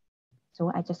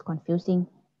 So I just confusing.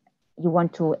 You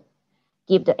want to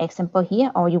give the example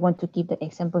here, or you want to give the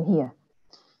example here?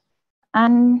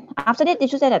 And after that, they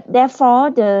should say that,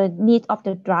 therefore, the need of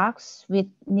the drugs with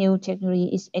new technology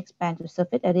is expanded to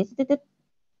surface area.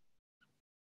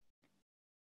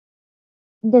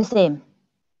 The same.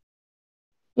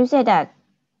 You say that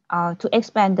to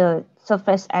expand the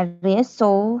surface area,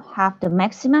 so have the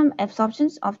maximum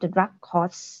absorptions of the drug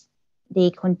cause they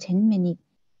contain many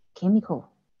chemical.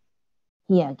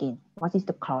 Here again, what is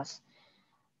the cause?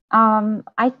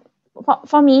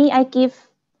 For me, I give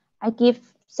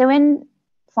 7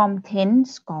 from 10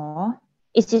 score.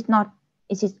 Is it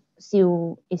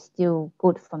still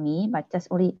good for me? But just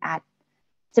only add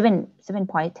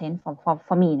 7.10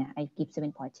 for me. I give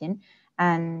 7.10,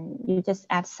 and you just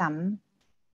add some,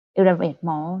 elaborate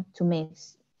more to make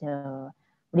the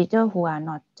reader who are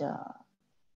not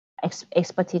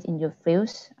expertise in your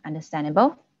fields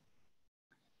understandable.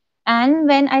 And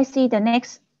when I see the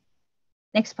next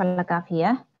paragraph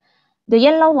here, the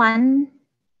yellow one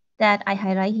that I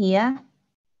highlight here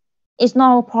is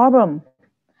no problem.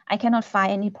 I cannot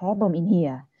find any problem in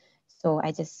here. So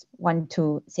I just want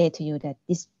to say to you that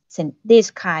this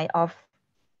kind of,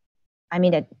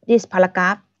 that this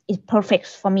paragraph is perfect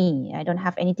for me. I don't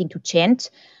have anything to change.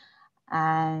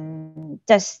 And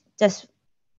just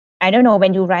I don't know,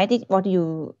 when you write it, what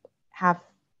you have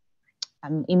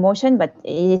emotion, but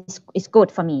it's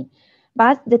good for me.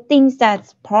 But the things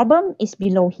that problem is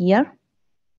below here.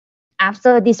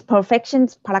 After this perfection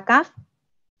paragraph,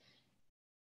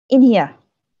 in here,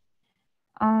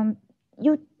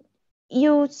 you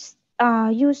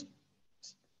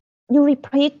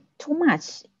repeat too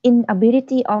much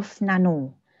inability of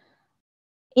nano.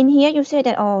 In here, you say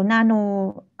that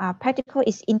nano particle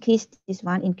is increased. This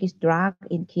one increased drug,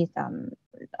 increased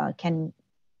can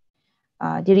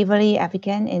delivery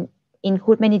African, and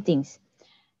include many things.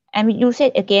 And you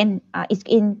said again,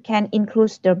 can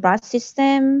include the blood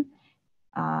system,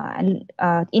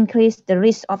 increase the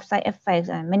risk of side effects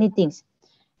and many things.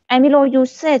 And below you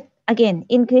said again,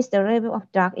 increase the level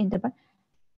of drug in the blood.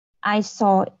 I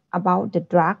saw about the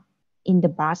drug in the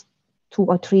blood 2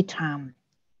 or 3 times.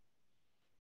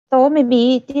 So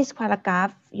maybe this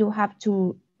paragraph you have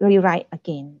to rewrite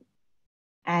again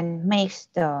and make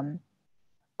the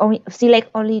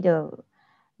select only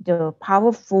the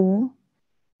powerful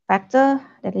factor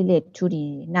that relate to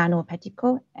the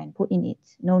nanoparticle and put in it.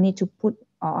 No need to put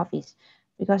all of it,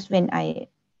 because when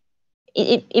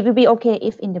it will be okay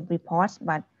if in the reports,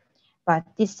 but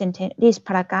this sentence, this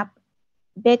paragraph,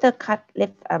 better cut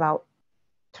left about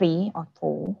 3 or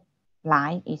 4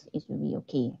 lines. It will be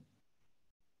okay.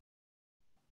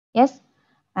 Yes,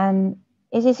 and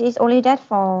it is only that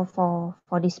for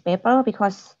this paper,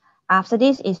 because after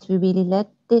this it will be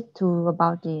related to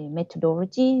about the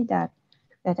methodology that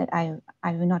I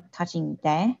will not touching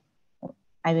there.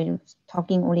 I will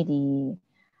talking only the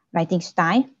writing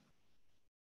style.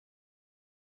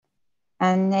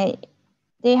 And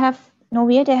they have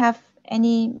Novia, they have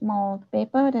any more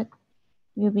paper that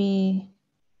will be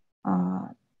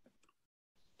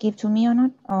give to me or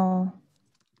not? Or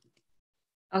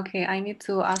okay, I need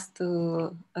to ask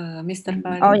to Mr.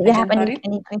 Farid. Or you have Farid?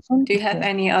 any question? Do you have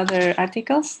any other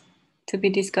articles to be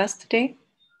discussed today?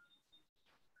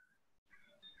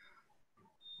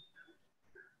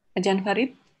 Ajahn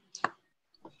Farid?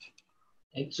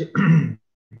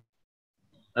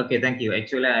 Okay, thank you.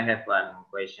 Actually, I have one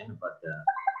question about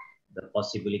the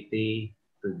possibility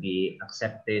to be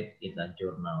accepted in the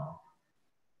journal,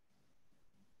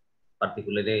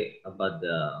 particularly about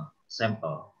the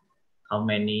sample.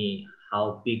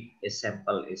 How big a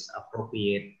sample is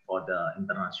appropriate for the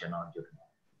international journal?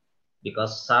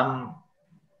 Because some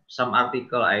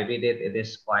article I read it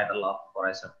is quite a lot, for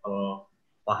example,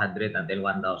 400 until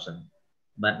 1,000.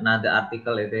 But now the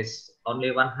article it is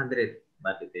only 100,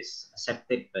 but it is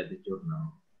accepted by the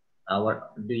journal.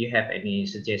 Do you have any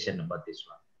suggestion about this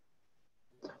one?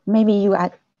 Maybe you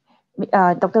are,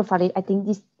 Dr. Farid, I think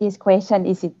this question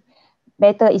is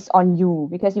better is on you,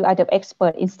 because you are the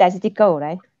expert in statistical,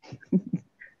 right?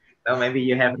 So maybe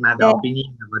you have another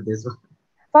opinion about this one.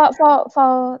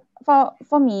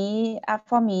 For me,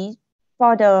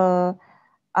 for the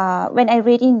when I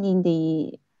read in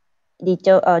the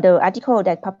article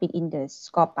that published in the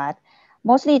scoreboard,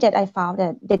 mostly that I found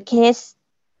that the case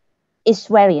is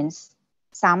variance.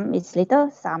 Some is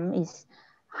little, some is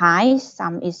high,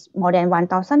 some is more than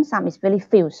 1,000, some is very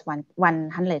few,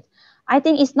 100. I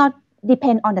think it's not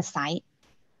depend on the site,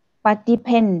 but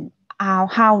depend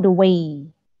how the way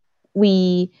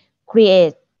we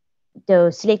create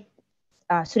the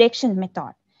selection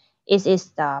method is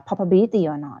the probability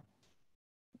or not.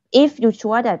 If you're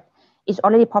sure that it's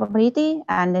already probability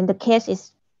and then the case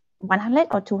is 100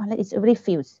 or 200, it's very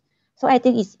few. So I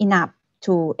think it's enough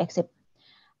to accept.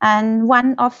 And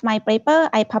one of my paper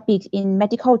I published in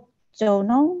Medical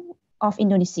Journal of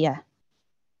Indonesia,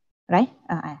 right?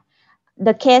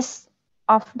 The case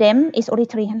of them is only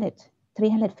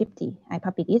 350. I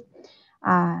published it.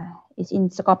 It's in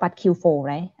scoreboard Q4,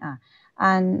 right?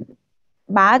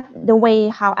 But the way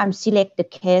how I'm select the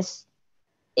case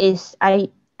is I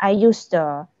use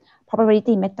the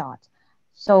probability method.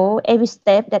 So every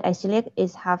step that I select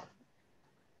is have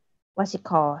what's it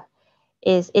called?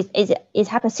 Is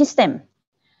have a system.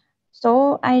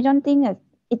 So I don't think that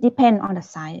it depends on the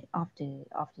size of the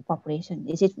population.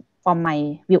 Is it from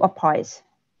my view of points?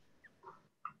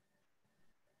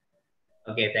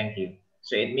 Okay, thank you.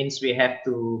 So it means we have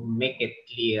to make it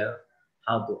clear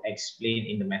how to explain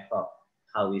in the method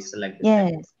how we select the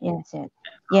sample.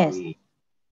 Yes.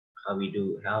 How we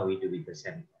do with the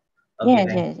sample. Okay,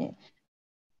 yes.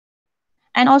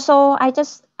 And also I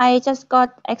just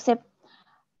got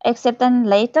acceptance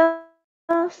later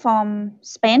from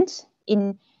Spain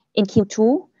in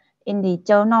Q2 in the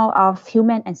Journal of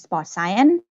Human and Sport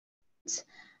Science.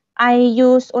 I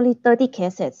use only 30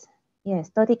 cases. Yes,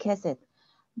 30 cases.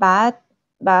 But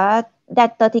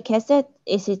that 30 cases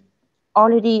is it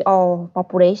already all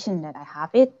population that I have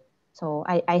it. So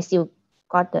I still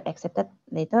got the accepted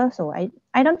later. So I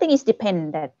don't think it's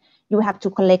depend that you have to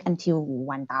collect until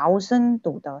 1,000,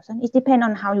 2,000. It depends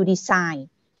on how you design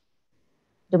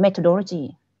the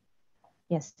methodology.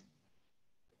 Yes.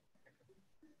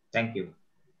 Thank you.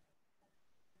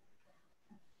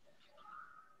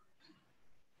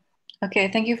 Okay,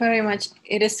 thank you very much.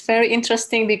 It is very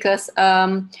interesting because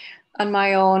on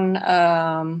my own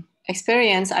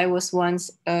experience, I was once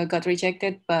got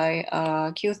rejected by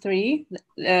Q3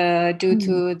 due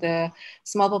to the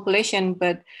small population,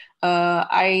 but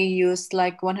I used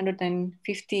like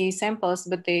 150 samples,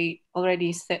 but they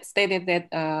already stated that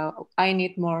I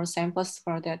need more samples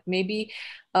for that. Maybe,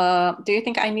 do you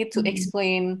think I need to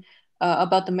explain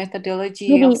about the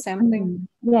methodology of sampling?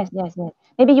 Yes.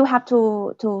 Maybe you have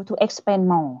to explain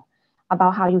more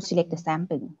about how you select the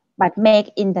sampling, but make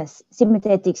in the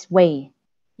synthetic way.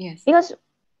 Yes. Because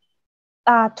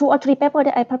 2 or 3 papers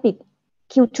that I published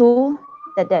Q2,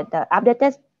 the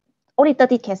updated only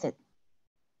 30 cases,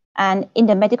 and in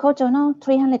the medical journal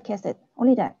 300 cases,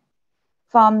 only that.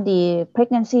 From the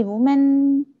pregnancy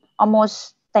women,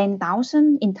 almost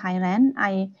 10,000 in Thailand.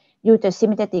 I use the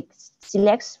synthetic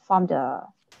selects from the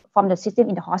system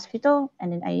in the hospital,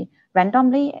 and then I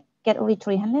randomly get only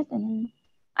 300, and then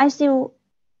I still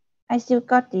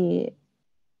got the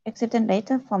acceptance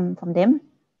letter from them.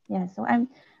 Yeah, so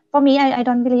for me, I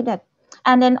don't believe that.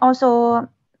 And then also,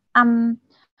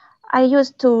 I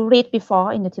used to read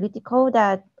before in the theoretical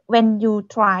that when you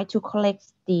try to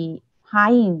collect the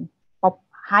high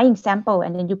sample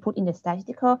and then you put in the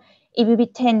statistical, it will be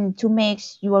tend to make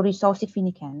your result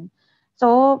significant.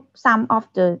 So some of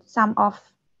the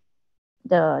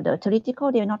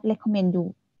theoretical, they will not recommend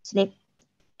you select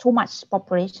too much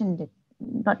population, that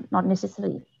not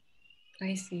necessary.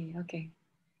 I see. Okay.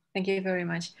 Thank you very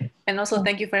much. And also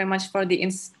thank you very much for the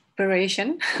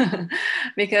inspiration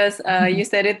because you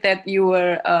said it that you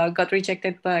were got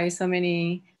rejected by so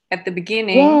many at the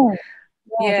beginning.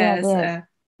 Yes.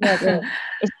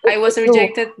 I was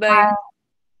rejected by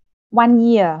 1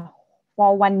 year.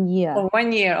 For 1 year. For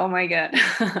 1 year. Oh my God.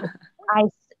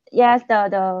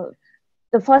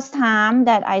 The first time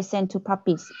that I sent to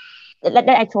puppies, that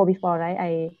I told before,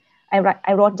 right?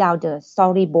 I wrote down the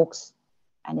story books,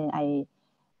 and then I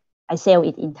sell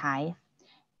it in Thai.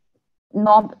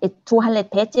 It's 200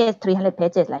 pages, 300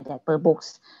 pages like that per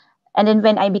books. And then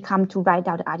when I become to write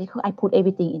down the article, I put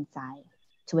everything inside,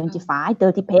 25,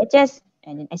 30 pages,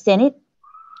 and then I send it.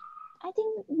 I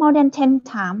think more than 10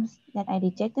 times that I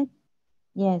rejected.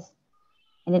 Yes.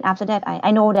 And then after that,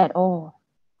 I know that,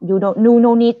 you don't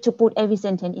no need to put every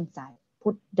sentence inside.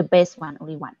 Put the best one,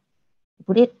 only one.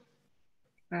 Put it.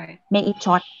 Right. Make it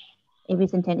short. Every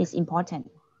sentence is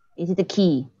important. It is the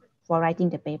key for writing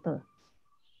the paper.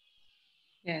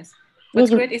 Yes. What's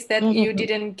great is that you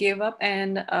didn't give up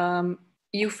and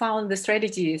you found the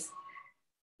strategies.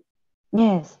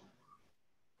 Yes.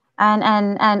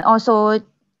 And also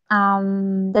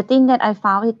the thing that I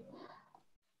found it,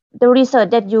 the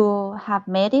research that you have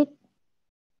made it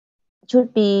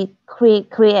should be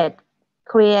create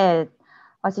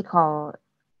what's it called,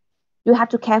 you have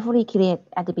to carefully create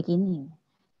at the beginning,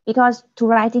 because to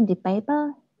writing the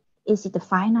paper is the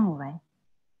final, right?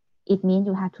 It means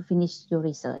you have to finish your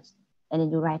research and then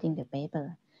you're writing the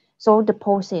paper. So the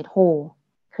process whole,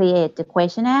 create the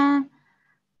questionnaire,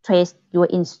 trace your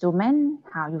instrument,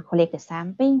 how you collect the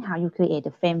sampling, how you create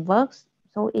the frameworks.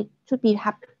 So it should be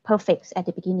perfect at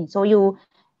the beginning. So you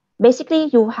basically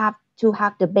you have to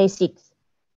have the basics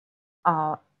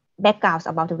backgrounds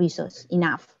about the research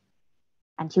enough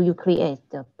until you create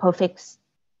the perfect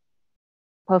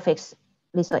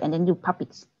research and then you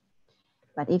publish.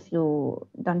 But if you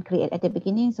don't create at the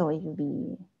beginning, so it will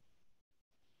be,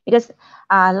 because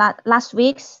last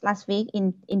week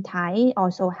in Thai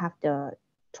also have the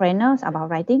trainers about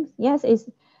writing. Yes, it's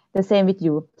the same with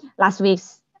you. Last week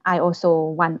I also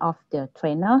one of the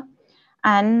trainer,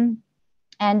 and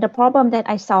the problem that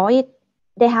I saw it,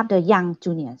 they have the young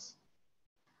juniors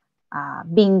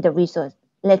being the research.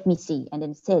 Let me see, and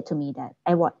then say to me that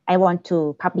I want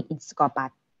to publish in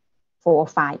Scorpad 4 or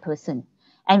 5%.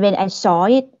 And when I saw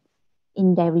it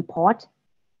in their report,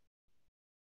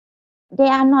 they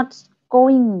are not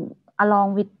going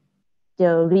along with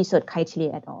the research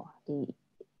criteria at all.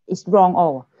 It's wrong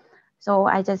all. So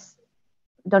I just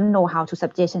don't know how to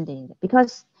suggestion them,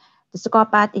 because the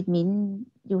scorecard, it means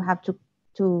you have to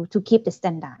keep the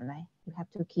standard, right? You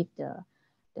have to keep the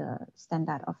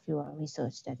standard of your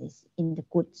research that is in the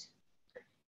good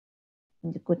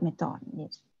method.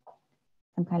 Yes,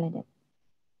 some kind like that.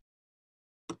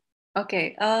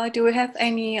 Okay, do we have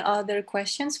any other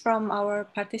questions from our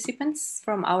participants,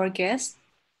 from our guests?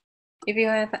 If you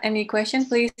have any question,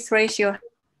 please raise your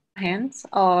hands,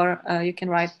 or you can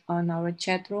write on our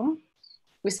chat room.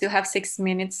 We still have 6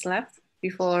 minutes left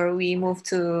before we move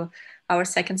to our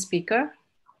second speaker.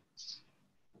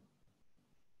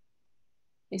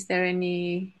 Is there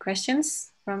any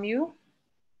questions from you?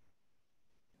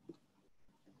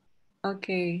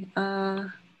 Okay,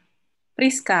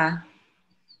 Priska.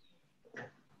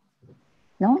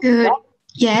 No? Good.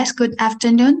 Yes, good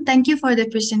afternoon. Thank you for the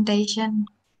presentation.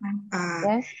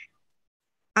 Yes.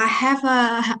 I have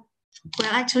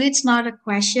well, actually, it's not a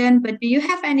question, but do you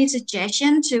have any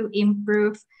suggestion to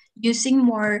improve using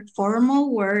more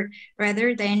formal word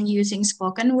rather than using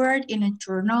spoken word in a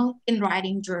journal, in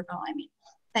writing journal, I mean?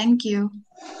 Thank you.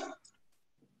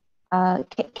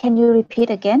 Can you repeat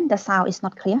again? The sound is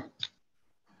not clear.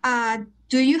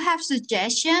 Do you have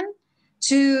suggestion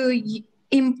to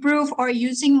improve or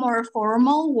using more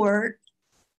formal word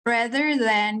rather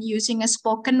than using a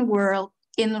spoken word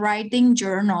in writing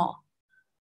journal?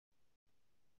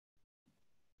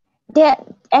 They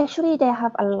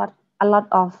have a lot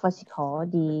of what you call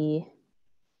the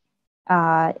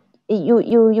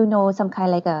you know, some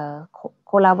kind like a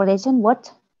collaboration word,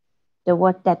 the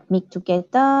word that mix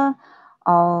together,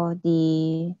 or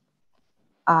the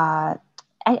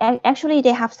actually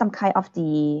they have some kind of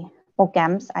the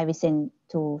programs I will send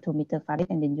to Mr. Farid,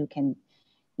 and then you can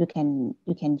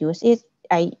use it.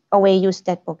 I always use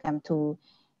that program to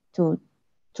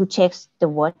check the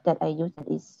word that I use that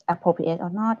is appropriate or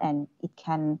not, and it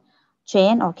can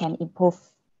change or can improve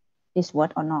this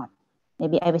word or not.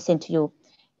 Maybe I will send to you.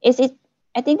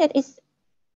 I think that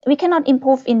we cannot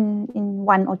improve in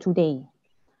 1 or 2 days,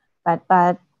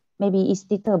 but maybe it's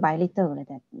little by little like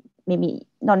that. Maybe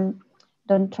don't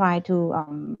try to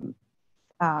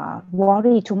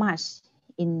worry too much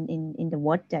in the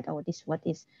word that, oh, this word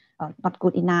is not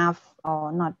good enough,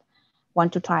 or not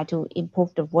want to try to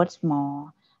improve the words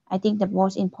more. I think the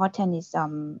most important is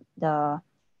the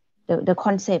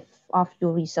concept of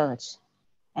your research,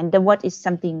 and the word is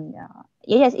something.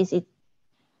 Yes,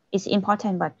 it's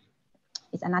important, but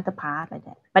it's another part like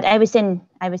that. But I will send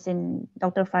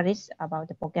Dr. Faris about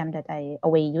the program that I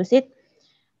always use it,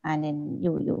 and then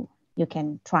you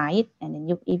can try it, and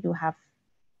then if you have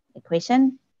a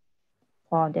question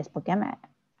for this program,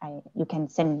 you can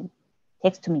send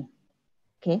text to me.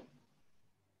 Okay.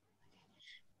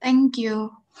 Thank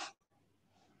you.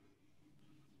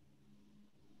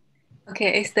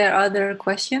 Okay, is there other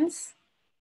questions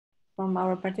from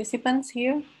our participants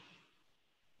here?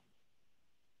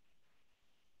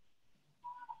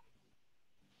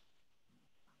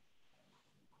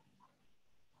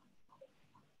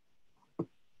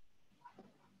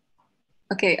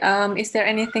 Okay, is there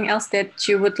anything else that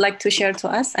you would like to share to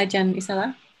us, Ajahn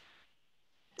Issara?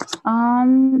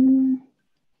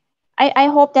 I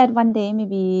hope that one day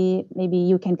maybe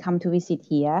you can come to visit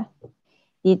here.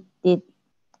 Did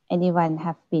anyone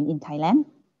have been in Thailand?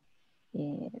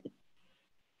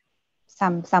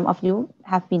 Some of you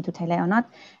have been to Thailand or not,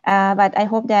 but I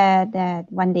hope that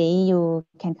one day you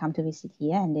can come to visit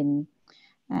here,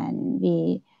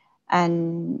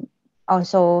 and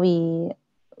also we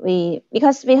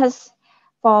because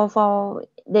for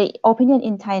the opinion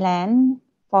in Thailand,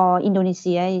 for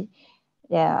Indonesia,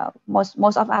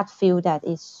 most of us feel that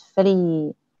it's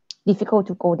very difficult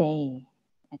to go there,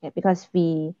 okay, because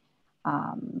we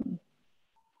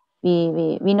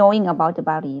knowing about the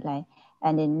Bali, like,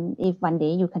 and then if one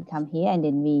day you can come here, and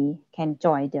then we can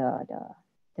join the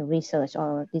research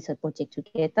or research project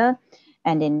together,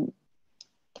 and then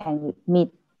can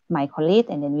meet my colleague,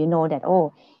 and then we know that,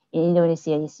 oh, in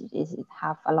Indonesia is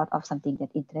have a lot of something that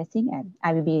interesting, and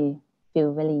I will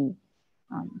feel really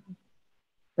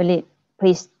really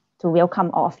pleased to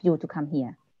welcome all of you to come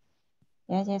here.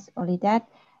 Yes, only that.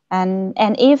 And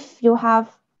if you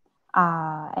have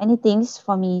any things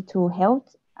for me to help,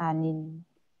 and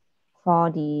for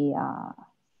the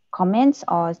comments,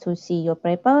 or to see your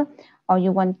paper, or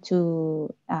you want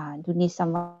to need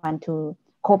someone to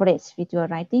cooperate with your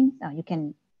writing, you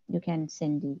can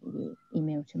send the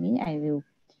email to me. I will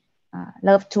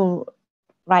love to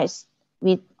write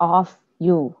with all of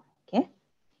you. Okay.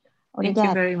 Only Thank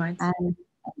you very much.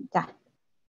 Yeah.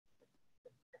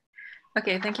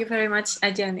 Okay, thank you very much,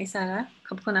 Ajahn Issara. ข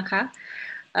อบคุณนะคะ.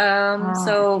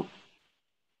 So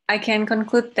I can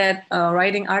conclude that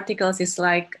writing articles is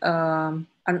like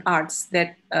an arts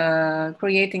that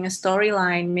creating a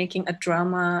storyline, making a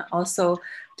drama. Also,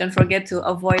 don't forget to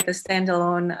avoid the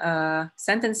standalone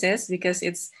sentences, because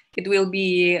it will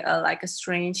be like a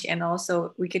strange, and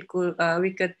also we could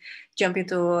jump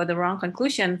into the wrong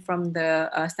conclusion from the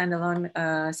standalone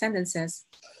sentences.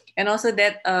 And also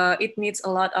that it needs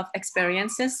a lot of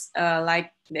experiences,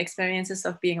 like the experiences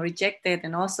of being rejected,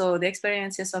 and also the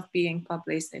experiences of being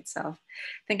published itself.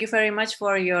 Thank you very much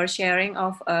for your sharing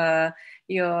of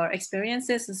your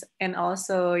experiences and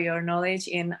also your knowledge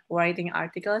in writing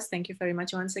articles. Thank you very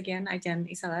much once again, Ajahn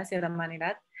Issara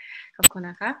Siramaneerat. ขอบคุณ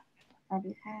นะคะ.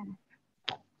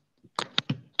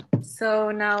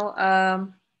 So now,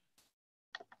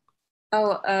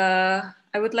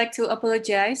 I would like to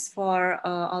apologize for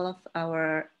all of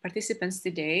our participants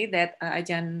today that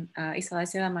Ajahn Issara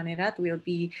Siramaneerat will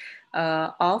be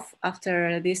off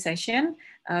after this session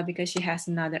because she has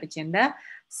another agenda.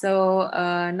 So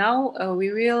now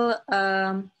we will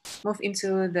move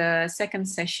into the second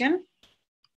session.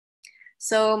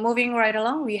 So moving right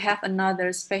along, we have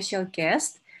another special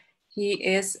guest. He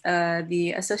is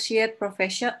the associate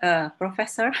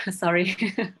professor, sorry,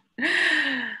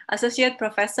 Associate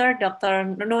Professor Dr.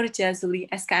 Nurjazuli,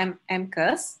 FKM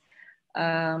M.Kes.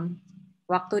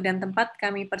 Waktu dan tempat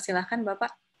kami persilahkan,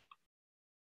 Bapak.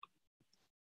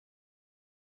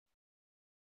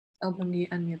 Oh, belum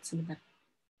di-unmute sebentar.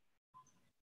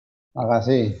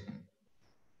 Makasih.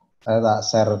 Saya tak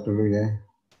share dulu ya.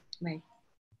 Baik.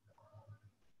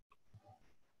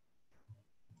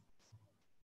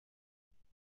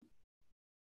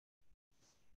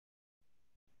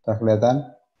 Sudah kelihatan?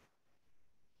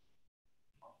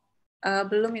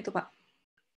 Belum itu, Pak.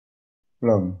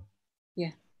 Belum.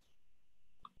 Ya.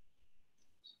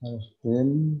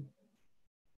 Hosting.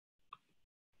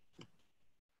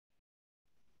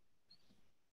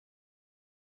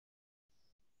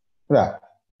 Sudah?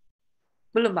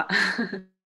 Belum, Pak.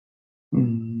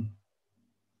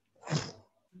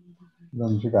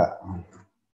 Belum juga.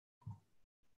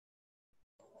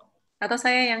 Atau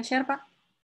saya yang share, Pak?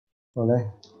 Boleh.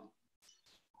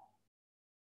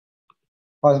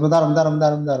 Oh, sebentar.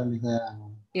 Ini saya.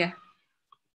 Ya.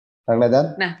 Sudah kelihatan?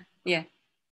 Nah, ya.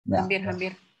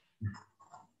 Hampir.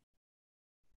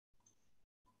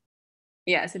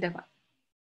 Ya, sudah, Pak.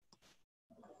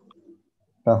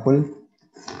 Sudah full?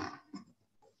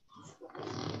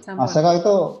 Mas Eko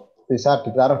itu bisa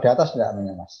ditaruh di atas enggak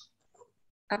namanya, Mas?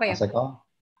 Apa ya? Mas Eko?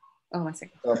 Oh, Mas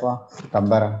Eko. Itu apa?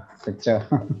 Gambar picture.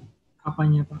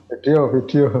 Apanya, Pak?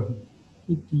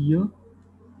 Video.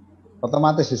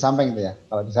 Otomatis di samping itu ya.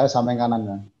 Kalau di saya samping kanan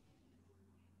ya.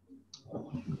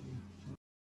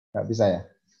 Nggak bisa ya.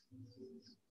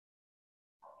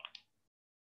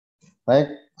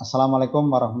 Baik. Assalamualaikum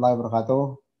warahmatullahi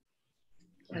wabarakatuh.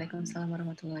 Waalaikumsalam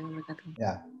warahmatullahi wabarakatuh.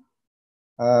 Ya.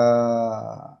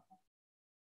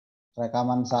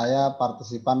 Rekaman saya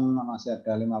partisipan masih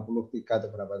ada 53 atau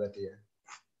berapa tadi ya.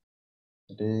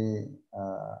 Jadi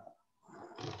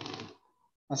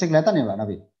masih kelihatan ya Mbak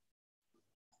Nabi?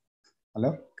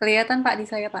 Halo? Kelihatan Pak di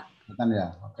saya Pak. Kelihatan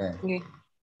ya, oke. Okay.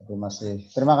 Jadi masih,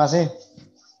 terima kasih.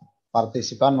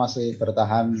 Partisipan masih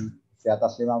bertahan di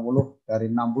atas 50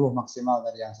 dari 60 maksimal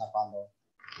dari yang saya pantau.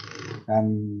 Dan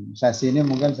sesi ini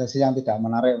mungkin sesi yang tidak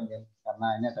menarik mungkin karena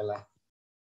ini adalah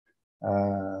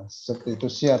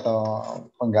substitusi atau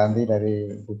pengganti dari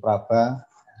Bu Praba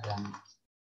yang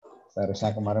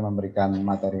seharusnya kemarin memberikan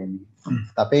materi ini.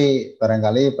 Tapi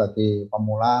barangkali bagi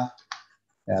pemula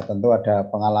ya tentu ada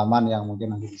pengalaman yang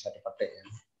mungkin nanti bisa dipetik ya,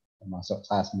 termasuk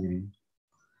saya sendiri.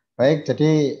 Baik,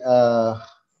 jadi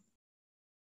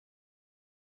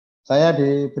saya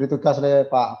diberi tugas oleh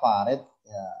Pak Farid.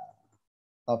 Ya,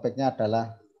 topiknya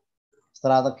adalah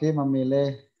strategi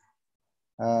memilih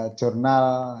jurnal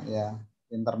ya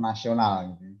internasional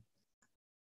gitu,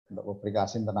 untuk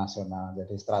publikasi internasional.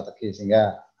 Jadi strategi,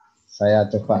 sehingga saya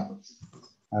coba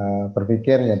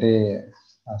berpikir, jadi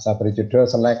saya beri judul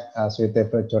Select a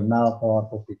Suitable Journal for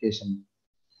Publication.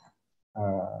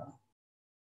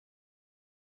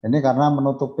 Ini karena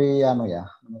menutupi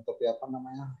menutupi apa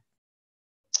namanya,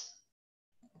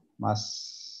 Mas.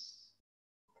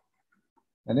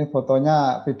 Ini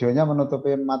fotonya, videonya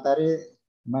menutupi materi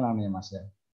gimana nih Mas ya?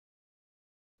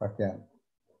 Bagian.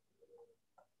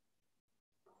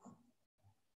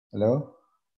 Halo.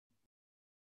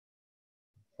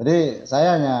 Jadi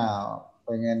saya hanya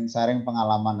pengen sharing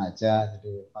pengalaman aja,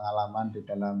 jadi pengalaman di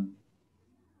dalam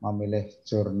memilih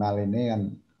jurnal ini kan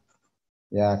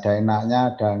ya ada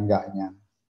enaknya, ada enggaknya.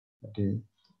 Jadi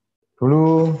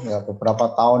dulu ya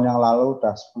beberapa tahun yang lalu,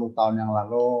 udah 10 tahun yang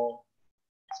lalu,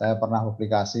 saya pernah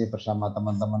publikasi bersama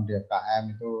teman-teman di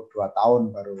FKM itu 2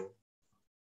 tahun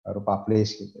baru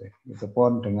publish gitu. Itu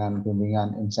pun dengan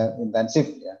bimbingan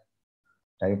intensif ya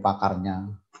dari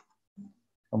pakarnya.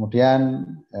 Kemudian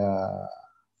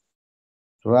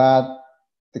 2-3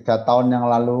 tahun yang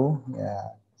lalu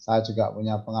ya saya juga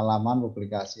punya pengalaman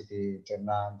publikasi di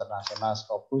jurnal internasional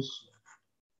Scopus.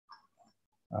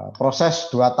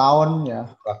 Proses 2 tahun ya,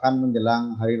 bahkan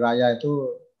menjelang hari raya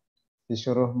itu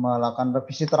disuruh melakukan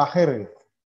revisi terakhir gitu.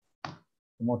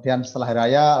 Kemudian setelah hari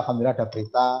raya alhamdulillah ada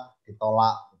berita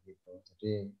ditolak gitu.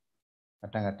 Jadi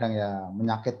kadang-kadang ya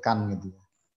menyakitkan gitu.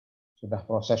 Sudah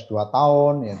proses 2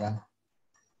 tahun ya kan.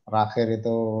 Terakhir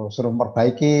itu suruh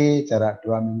memperbaiki jarak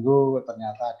 2 minggu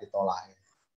ternyata ditolak.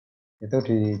 Itu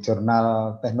di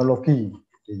jurnal teknologi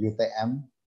di UTM.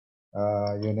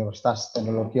 Universitas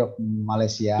Teknologi of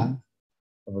Malaysia.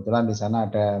 Kebetulan di sana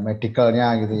ada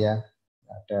medicalnya gitu ya,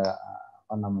 ada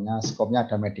apa namanya, skopnya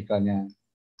ada medicalnya.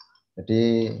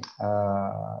 Jadi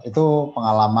itu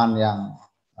pengalaman yang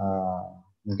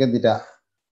mungkin tidak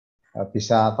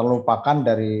bisa terlupakan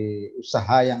dari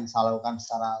usaha yang saya lakukan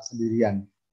secara sendirian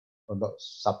untuk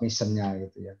submissionnya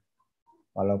gitu ya.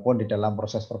 Walaupun di dalam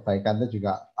proses perbaikan itu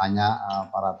juga tanya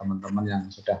para teman-teman yang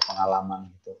sudah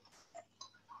pengalaman gitu.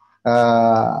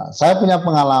 Saya punya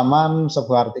pengalaman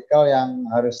sebuah artikel yang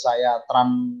harus saya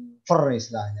transfer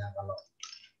istilahnya, kalau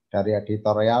dari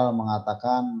editorial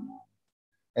mengatakan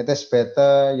it is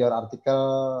better your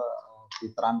article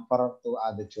di transfer to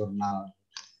other journal.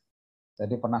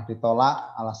 Jadi pernah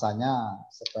ditolak, alasannya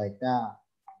sebaiknya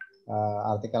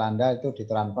artikel Anda itu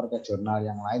ditransfer ke jurnal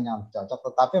yang lain yang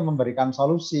cocok, tetapi memberikan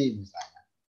solusi misalnya.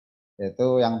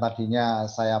 Yaitu yang tadinya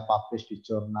saya publish di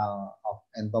Journal of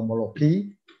Entomology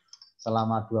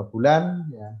selama 2 bulan,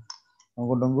 ya,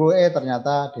 nunggu-nunggu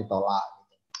ternyata ditolak.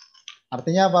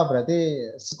 Artinya apa? Berarti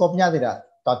skopnya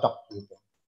tidak cocok gitu.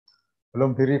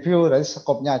 Belum direview, dari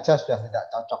skopnya aja sudah tidak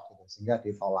cocok gitu, sehingga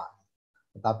ditolak.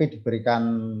 Tetapi diberikan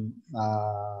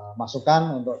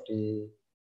masukan untuk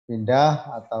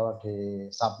dipindah atau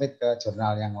disubmit ke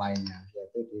jurnal yang lainnya,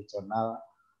 yaitu di jurnal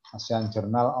Asian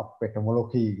Journal of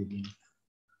Pedology gitu.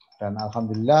 Dan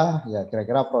alhamdulillah ya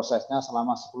kira-kira prosesnya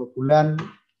selama 10 bulan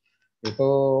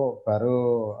itu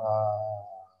baru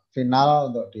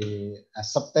final untuk di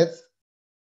accepted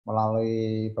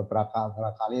melalui beberapa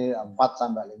kali 4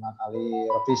 sampai 5 kali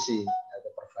revisi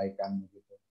atau perbaikan gitu.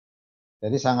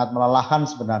 Jadi sangat melelahkan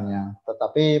sebenarnya,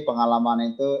 tetapi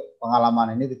pengalaman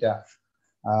ini tidak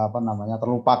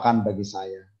terlupakan bagi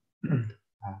saya.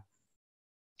 Nah,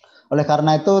 oleh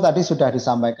karena itu tadi sudah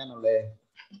disampaikan oleh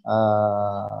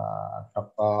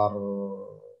Dr.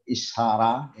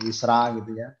 Issara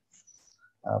gitu ya.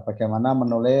 Bagaimana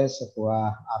menulis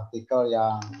sebuah artikel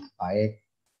yang baik.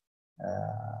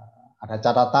 Ada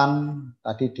catatan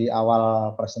tadi di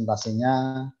awal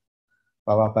presentasinya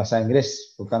bahwa bahasa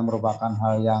Inggris bukan merupakan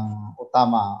hal yang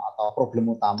utama atau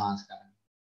problem utama sekarang.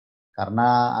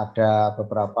 Karena ada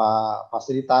beberapa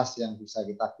fasilitas yang bisa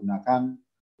kita gunakan,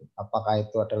 apakah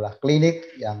itu adalah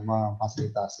klinik yang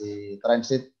memfasilitasi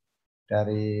transit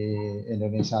dari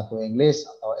Indonesia to English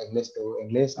atau English to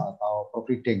English atau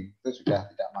proofreading, itu sudah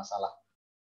tidak masalah.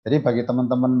 Jadi bagi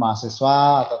teman-teman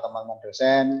mahasiswa atau teman-teman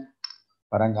dosen,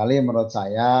 barangkali menurut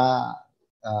saya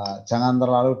jangan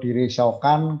terlalu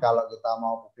dirisaukan kalau kita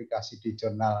mau publikasi di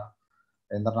jurnal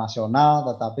internasional,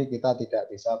 tetapi kita tidak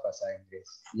bisa bahasa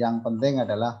Inggris. Yang penting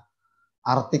adalah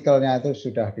artikelnya itu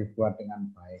sudah dibuat dengan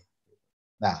baik.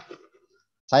 Nah,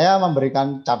 saya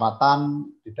memberikan catatan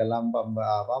di dalam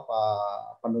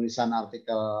penulisan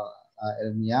artikel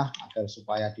ilmiah agar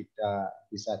supaya tidak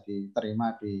bisa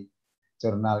diterima di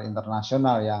jurnal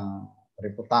internasional yang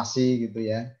bereputasi gitu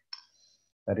ya.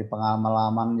 Dari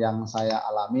pengalaman yang saya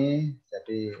alami,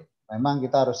 jadi memang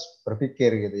kita harus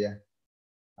berpikir gitu ya.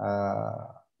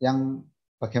 Yang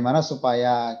bagaimana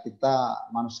supaya kita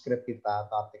manuskrip kita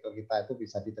atau artikel kita itu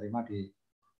bisa diterima di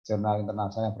jurnal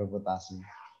internasional yang bereputasi.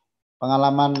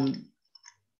 Pengalaman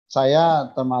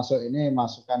saya termasuk ini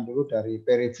masukan dulu dari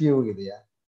peer review gitu ya.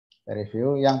 Peer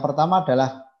review yang pertama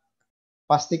adalah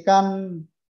pastikan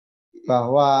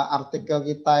bahwa artikel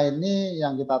kita ini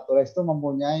yang kita tulis itu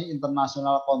mempunyai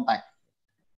international context.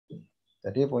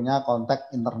 Jadi punya konteks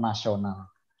internasional.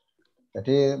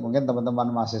 Jadi mungkin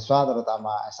teman-teman mahasiswa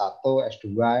terutama S1,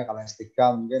 S2, kalau S3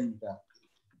 mungkin udah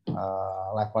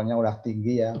levelnya udah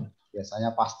tinggi ya.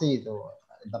 Biasanya pasti itu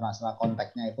internasional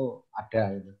konteksnya itu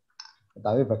ada gitu.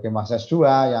 Tetapi bagi mahasiswa S2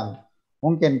 yang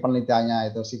mungkin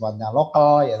penelitiannya itu sifatnya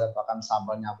lokal ya, bahkan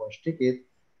sampelnya pun sedikit,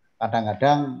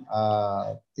 kadang-kadang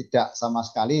tidak sama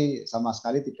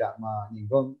sekali tidak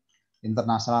menyinggung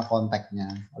internasional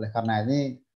konteksnya. Oleh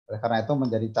karena itu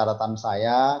menjadi catatan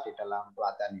saya di dalam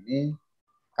pelatihan ini,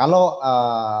 kalau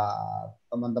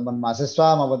teman-teman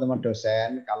mahasiswa maupun teman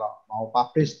dosen kalau mau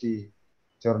publish di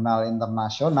jurnal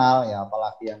internasional ya,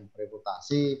 apalagi yang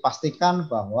bereputasi, pastikan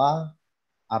bahwa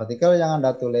artikel yang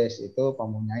Anda tulis itu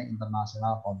mempunyai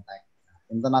internasional konteks.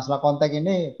 Internasional konteks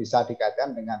ini bisa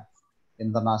dikaitkan dengan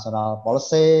international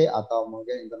policy atau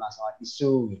mungkin international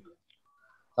issue gitu.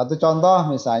 Satu contoh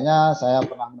misalnya saya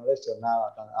pernah menulis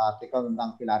jurnal artikel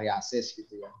tentang filariasis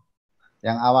gitu ya.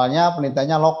 Yang awalnya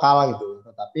penelitiannya lokal gitu,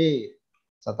 tetapi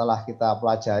setelah kita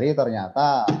pelajari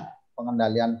ternyata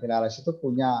pengendalian filariasis itu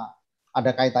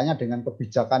ada kaitannya dengan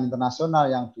kebijakan internasional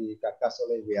yang digagas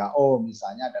oleh WHO,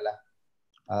 misalnya adalah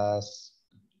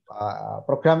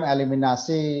program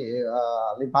eliminasi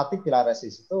limpatik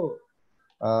filariasis itu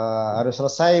harus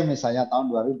selesai misalnya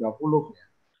tahun 2020 ya.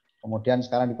 Kemudian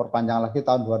sekarang diperpanjang lagi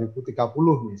tahun 2030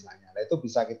 misalnya. Nah, itu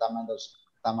bisa kita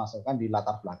masukkan di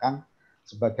latar belakang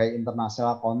sebagai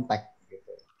internasional kontek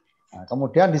gitu. Nah,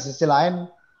 kemudian di sisi lain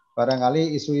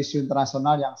barangkali isu-isu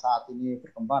internasional yang saat ini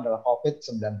berkembang adalah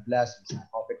COVID-19 misalnya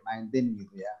COVID-19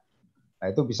 gitu ya. Nah,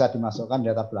 itu bisa dimasukkan di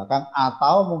latar belakang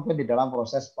atau mungkin di dalam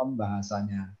proses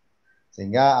pembahasannya.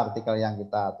 Sehingga artikel yang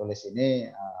kita tulis ini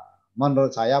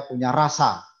menurut saya punya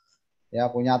rasa,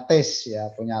 ya punya taste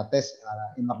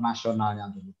internasionalnya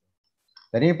begitu.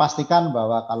 Jadi pastikan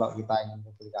bahwa kalau kita ingin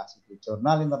publikasi di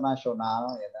jurnal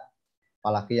internasional, ya,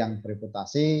 apalagi yang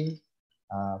bereputasi,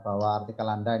 bahwa artikel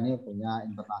Anda ini punya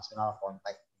internasional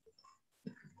kontek.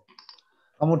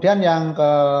 Kemudian yang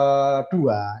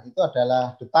kedua itu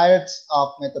adalah details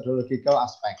of methodological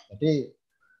aspect. Jadi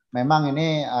memang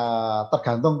ini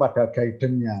tergantung pada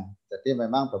guidance-nya. Jadi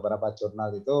memang beberapa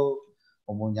jurnal itu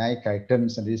mempunyai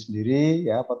guidance sendiri-sendiri,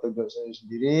 ya petunjuk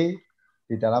sendiri-sendiri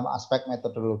di dalam aspek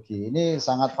metodologi. Ini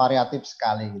sangat variatif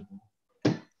sekali gitu.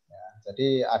 Ya,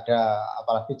 jadi ada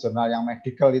apalagi jurnal yang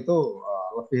medical itu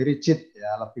lebih rigid,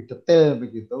 ya lebih detail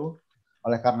begitu.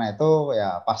 Oleh karena itu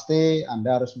ya pasti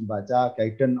Anda harus membaca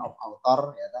guidance of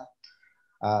author, ya.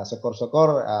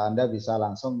 Syukur-syukur Anda bisa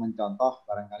langsung mencontoh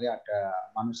barangkali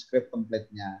ada manuskrip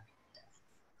template-nya.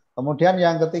 Kemudian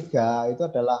yang ketiga itu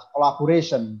adalah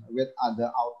collaboration with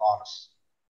other authors.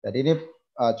 Jadi ini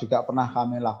juga pernah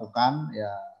kami lakukan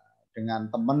ya dengan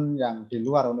teman yang di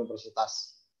luar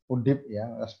Universitas UNDIP ya,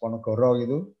 Diponegoro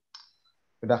gitu.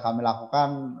 Sudah kami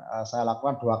lakukan, saya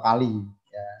lakukan 2 kali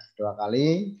ya, 2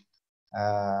 kali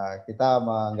kita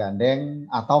menggandeng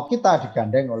atau kita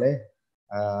digandeng oleh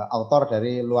autor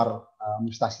dari luar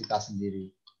universitas kita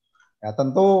sendiri. Ya,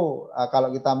 tentu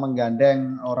kalau kita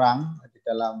menggandeng orang di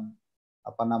dalam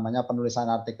penulisan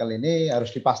artikel ini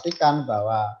harus dipastikan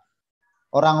bahwa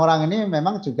orang-orang ini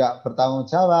memang juga bertanggung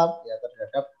jawab ya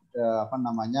terhadap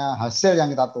hasil yang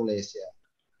kita tulis ya.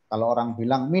 Kalau orang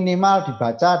bilang minimal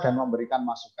dibaca dan memberikan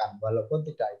masukan walaupun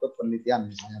tidak ikut penelitian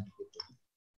misalnya begitu.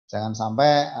 Jangan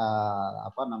sampai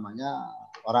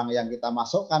orang yang kita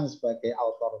masukkan sebagai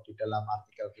autor di dalam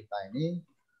artikel kita ini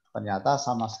ternyata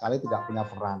sama sekali tidak punya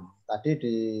peran. Tadi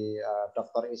di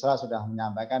Dr. Issara sudah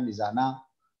menyampaikan di sana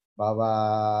bahwa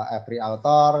every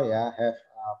author ya have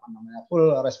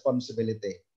full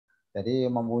responsibility. Jadi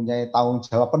mempunyai tanggung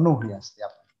jawab penuh ya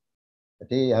setiap.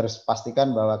 Jadi harus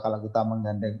pastikan bahwa kalau kita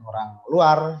menggandeng orang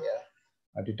luar ya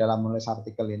di dalam menulis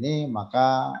artikel ini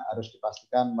maka harus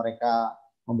dipastikan mereka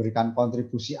memberikan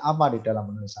kontribusi apa di dalam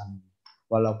penulisan.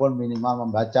 Walaupun minimal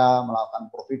membaca,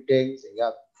 melakukan proofreading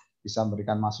sehingga bisa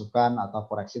memberikan masukan atau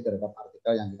koreksi terhadap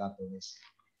artikel yang kita tulis.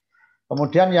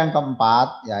 Kemudian yang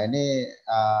keempat, ya ini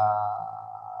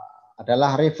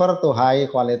adalah refer to high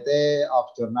quality of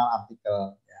journal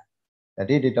article. Ya.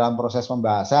 Jadi di dalam proses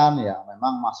pembahasan, ya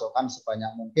memang masukkan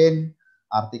sebanyak mungkin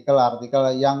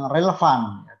artikel-artikel yang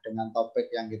relevan ya, dengan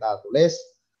topik yang kita tulis,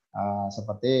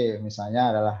 seperti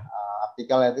misalnya adalah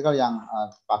artikel-artikel yang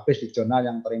publish di jurnal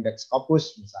yang terindeks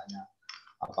Scopus misalnya.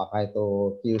 Apakah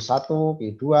itu Q1,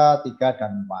 Q2, 3,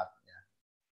 dan 4. Ya.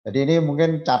 Jadi ini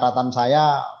mungkin catatan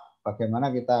saya bagaimana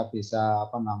kita bisa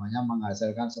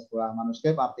menghasilkan sebuah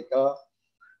manuskrip artikel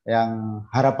yang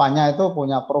harapannya itu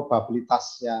punya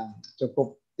probabilitas yang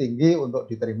cukup tinggi untuk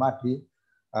diterima di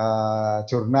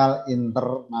jurnal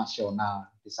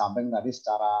internasional. Di samping tadi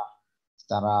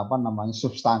secara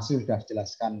substansi sudah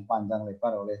dijelaskan panjang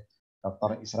lebar oleh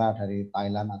Dr. Issara dari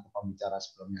Thailand atau pembicara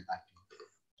sebelumnya tadi.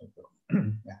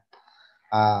 Ya.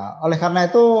 Oleh karena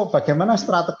itu bagaimana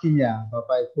strateginya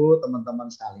Bapak Ibu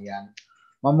teman-teman sekalian,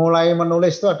 memulai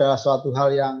menulis itu adalah suatu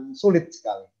hal yang sulit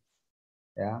sekali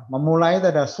ya, memulai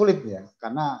itu adalah sulit ya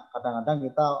karena kadang-kadang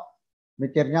kita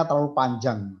mikirnya terlalu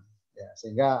panjang ya,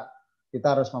 sehingga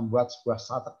kita harus membuat sebuah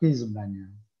strategi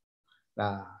sebenarnya.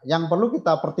 Nah yang perlu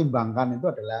kita pertimbangkan itu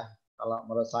adalah kalau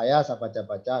menurut saya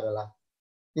baca-baca adalah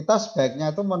kita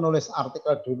sebaiknya itu menulis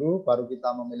artikel dulu baru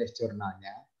kita memilih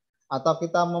jurnalnya. Atau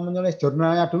kita mau menulis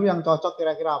jurnalnya dulu yang cocok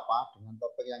kira-kira apa dengan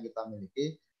topik yang kita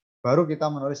miliki, baru kita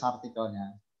menulis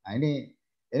artikelnya. Nah ini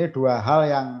 2 hal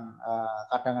yang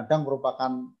kadang-kadang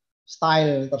merupakan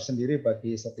style tersendiri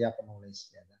bagi setiap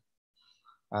penulis.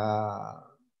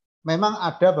 Memang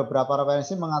ada beberapa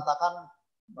referensi mengatakan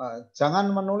jangan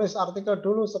menulis artikel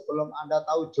dulu sebelum Anda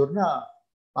tahu jurnal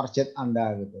target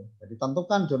Anda gitu. Jadi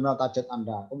tentukan jurnal target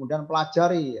Anda, kemudian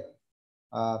pelajari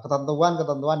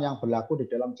ketentuan-ketentuan yang berlaku di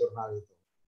dalam jurnal itu.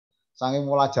 Saking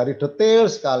pelajari detail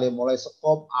sekali, mulai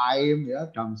skop, aim, ya,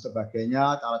 dan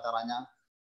sebagainya, cara-caranya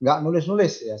nggak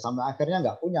nulis-nulis ya, sampai akhirnya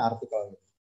nggak punya artikel.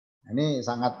 Ini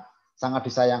sangat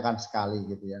disayangkan sekali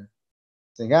gitu ya.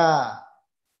 Sehingga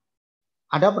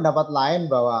ada pendapat lain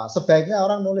bahwa sebaiknya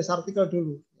orang nulis artikel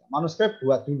dulu, manuskrip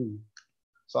buat dulu.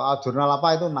 Soal jurnal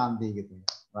apa itu nanti gitu.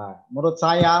 Nah, menurut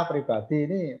saya pribadi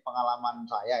ini pengalaman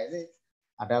saya ini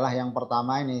adalah yang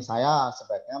pertama ini saya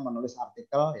sebaiknya menulis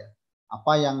artikel ya.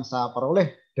 Apa yang saya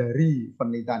peroleh dari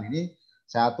penelitian ini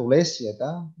saya tulis ya.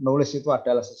 Nulis itu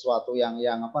adalah sesuatu yang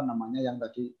apa namanya yang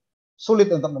tadi sulit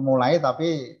untuk memulai,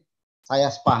 tapi saya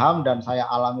paham dan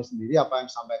saya alami sendiri apa yang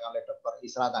disampaikan oleh Dr.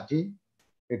 Issara tadi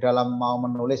di dalam mau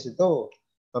menulis itu,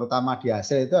 terutama di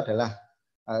hasil itu adalah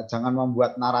jangan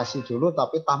membuat narasi dulu,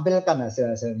 tapi tampilkan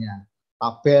hasil-hasilnya,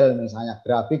 tabel misalnya,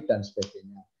 grafik dan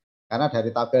sebagainya. Karena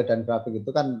dari tabel dan grafik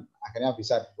itu kan akhirnya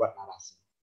bisa dibuat narasi.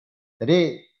 Jadi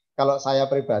kalau saya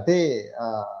pribadi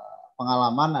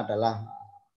pengalaman adalah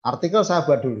artikel saya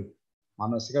buat dulu,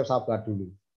 manuskrip saya buat dulu.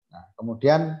 Nah,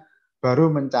 kemudian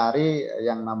baru mencari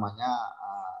yang namanya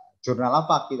jurnal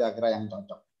apa kira-kira yang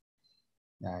cocok.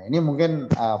 Nah, ini mungkin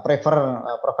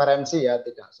preferensi ya,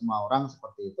 tidak semua orang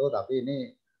seperti itu, tapi ini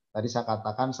tadi saya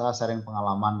katakan saya sharing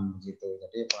pengalaman begitu.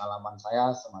 Jadi pengalaman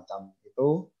saya semacam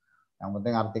itu. Yang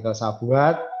penting artikel saya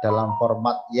buat dalam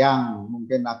format yang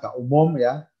mungkin agak umum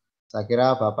ya. Saya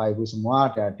kira Bapak Ibu semua,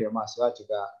 adik-adik mahasiswa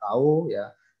juga tahu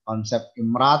ya konsep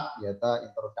IMRAT, yaitu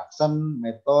Introduction,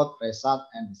 Method, Result,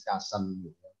 and Discussion.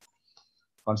 Gitu.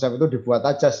 Konsep itu dibuat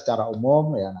aja secara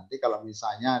umum ya, nanti kalau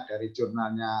misalnya dari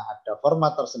jurnalnya ada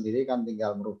format tersendiri kan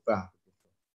tinggal merubah.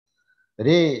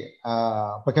 Jadi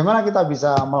bagaimana kita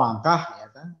bisa melangkah ya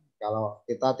kan, kalau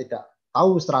kita tidak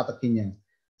tahu strateginya,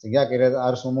 sehingga kita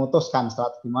harus memutuskan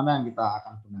strategi mana yang kita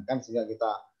akan gunakan sehingga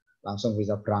kita langsung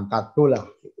bisa berangkat lah,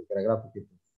 gitu, kira-kira begitu.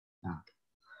 Nah,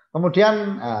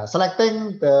 kemudian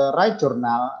selecting the right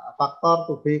journal factor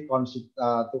to be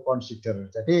consider.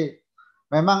 Jadi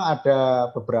memang ada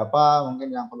beberapa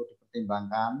mungkin yang perlu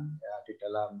dipertimbangkan ya, di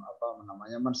dalam apa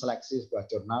namanya menseleksi sebuah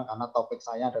jurnal, karena topik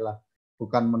saya adalah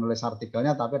bukan menulis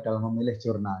artikelnya tapi adalah memilih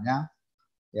jurnalnya.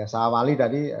 Ya saya awali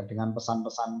tadi dengan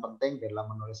pesan-pesan penting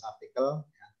dalam menulis artikel.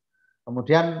 Ya.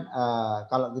 Kemudian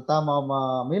kalau kita mau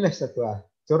memilih sebuah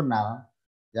jurnal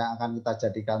yang akan kita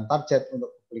jadikan target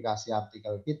untuk publikasi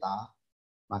artikel kita,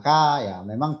 maka ya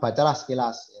memang bacalah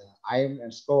sekilas ya, aim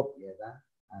and scope ya kan.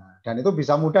 Dan itu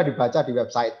bisa mudah dibaca di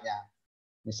websitenya.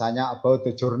 Misalnya about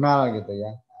the journal gitu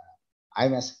ya.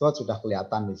 IMS code sudah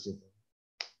kelihatan di situ.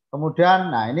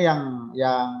 Kemudian, nah ini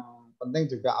yang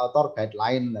penting juga author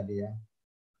guideline tadi ya.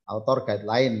 Author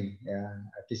guideline ya.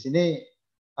 Di sini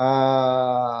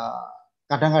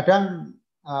kadang-kadang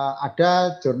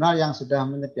ada jurnal yang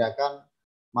sudah menyediakan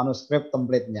manuskrip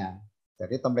template-nya.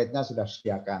 Jadi template-nya sudah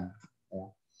disediakan. Ya.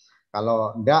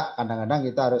 Kalau enggak, kadang-kadang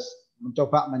kita harus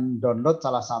mencoba mendownload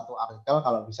salah satu artikel,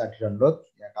 kalau bisa di-download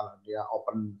ya, kalau dia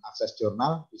open access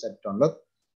jurnal bisa di-download,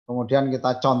 kemudian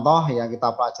kita contoh ya,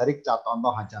 kita pelajari, kita contoh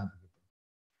aja begitu.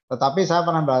 Tetapi saya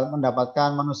pernah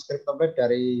mendapatkan manuskrip template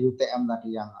dari UTM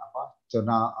tadi, yang apa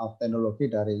Journal of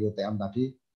Technology dari UTM tadi,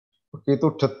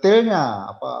 begitu detailnya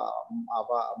apa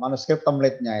manuskrip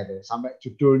template-nya itu, sampai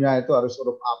judulnya itu harus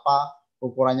huruf apa,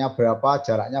 ukurannya berapa,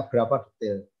 jaraknya berapa,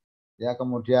 detail. Ya,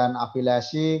 kemudian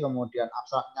afiliasi, kemudian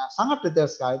abstraknya sangat detail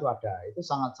sekali itu ada, itu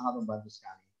sangat-sangat membantu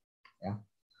sekali. Ya.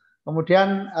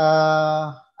 Kemudian,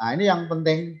 nah ini yang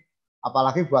penting,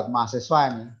 apalagi buat mahasiswa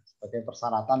ini sebagai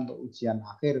persyaratan untuk ujian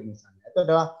akhir misalnya, itu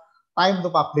adalah time to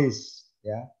publish.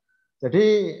 Ya.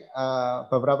 Jadi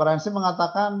beberapa referensi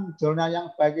mengatakan jurnal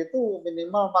yang baik itu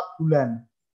minimal 4 bulan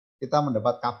kita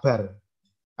mendapat kabar.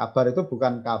 Kabar itu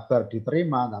bukan kabar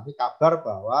diterima, tapi kabar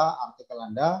bahwa artikel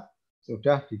Anda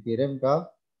sudah dikirim ke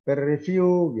peer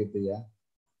review gitu ya.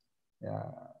 Ya,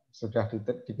 sudah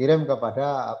dikirim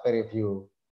kepada peer review.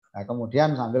 Nah,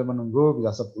 kemudian sambil menunggu bisa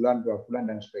sebulan, 2 bulan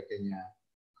dan sebagainya.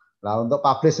 Nah, untuk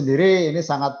publish sendiri ini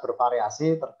sangat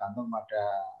bervariasi tergantung pada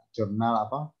jurnal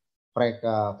apa,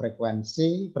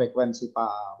 frekuensi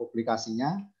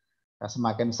publikasinya. Nah,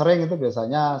 semakin sering itu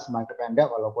biasanya semakin pendek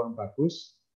walaupun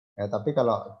bagus. Ya, tapi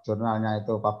kalau jurnalnya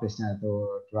itu publishnya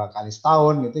itu 2 kali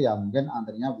setahun gitu ya, mungkin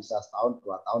antrinya bisa setahun,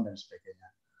 2 tahun dan sebagainya.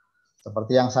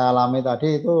 Seperti yang saya alami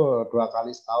tadi itu 2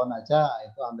 kali setahun aja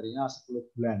itu antrinya 10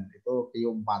 bulan, itu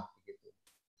Q4 gitu.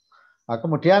 Nah,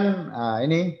 kemudian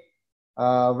ini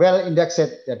well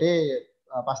indexed, jadi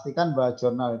pastikan bahwa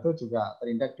jurnal itu juga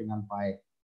terindeks dengan baik.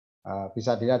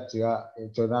 Bisa dilihat juga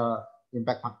jurnal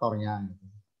impact faktornya. Gitu.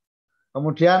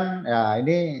 Kemudian ya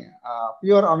ini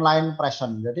pure online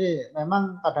present. Jadi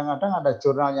memang kadang-kadang ada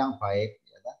jurnal yang baik,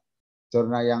 ya,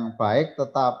 jurnal yang baik,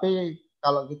 tetapi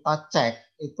kalau kita cek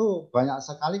itu banyak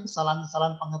sekali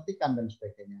kesalahan-kesalahan pengetikan dan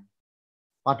sebagainya.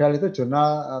 Padahal itu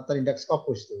jurnal terindeks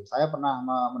Scopus tuh. Saya pernah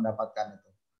mendapatkan itu.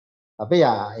 Tapi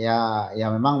ya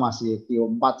memang masih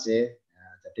Q4 sih. Ya,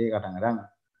 jadi kadang-kadang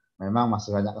memang masih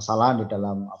banyak kesalahan di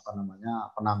dalam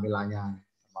penampilannya,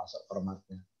 termasuk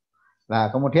formatnya.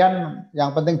 Nah, kemudian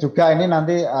yang penting juga ini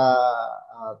nanti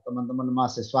teman-teman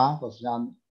mahasiswa khususnya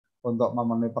untuk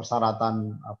memenuhi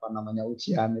persyaratan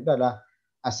ujian itu adalah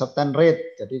acceptance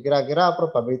rate. Jadi kira-kira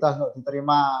probabilitas untuk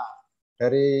diterima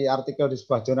dari artikel di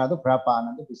sebuah jurnal itu berapa,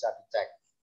 nanti bisa dicek.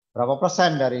 Berapa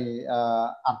persen dari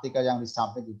artikel yang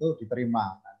disubmit itu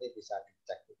diterima, nanti bisa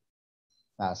dicek.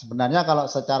 Nah, sebenarnya kalau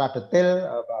secara detail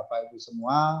Bapak Ibu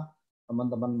semua,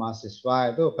 teman-teman mahasiswa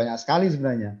itu banyak sekali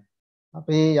sebenarnya.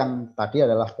 Tapi yang tadi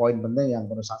adalah poin penting yang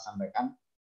perlu saya sampaikan.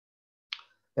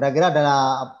 Kira-kira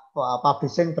adalah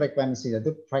publishing frekuensi,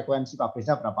 yaitu frekuensi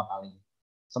publishnya berapa kali.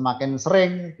 Semakin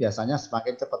sering, biasanya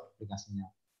semakin cepat publikasinya.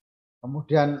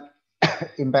 Kemudian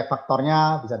impact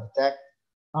faktornya bisa dicek,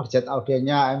 target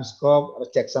audiennya, M-scope,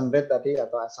 rejection rate tadi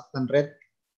atau acceptance rate,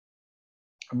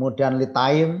 kemudian lead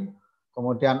time,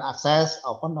 kemudian akses,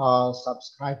 open house,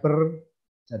 subscriber,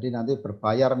 jadi nanti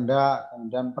berbayar enggak,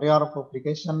 kemudian prior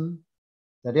publication.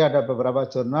 Jadi ada beberapa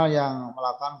jurnal yang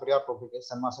melakukan prior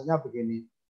publication, maksudnya begini,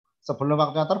 sebelum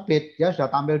waktunya terbit, dia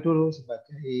sudah tampil dulu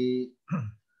sebagai,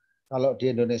 kalau di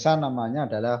Indonesia namanya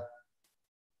adalah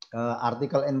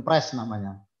artikel in press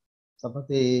namanya.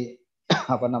 Seperti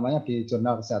di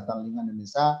Jurnal Kesehatan Lingkungan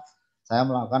Indonesia, saya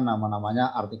melakukan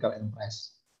namanya artikel in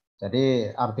press. Jadi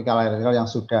artikel-artikel yang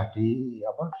sudah di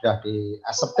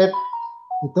accepted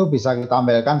itu bisa kita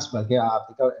tampilkan sebagai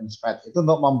artikel in spread. Itu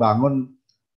untuk membangun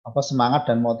semangat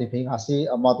dan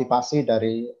motivasi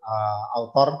dari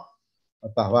author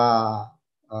bahwa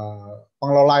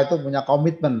pengelola itu punya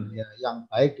komitmen yang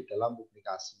baik di dalam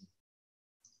publikasi.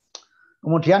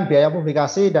 Kemudian biaya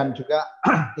publikasi dan juga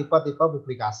tipe-tipe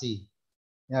publikasi.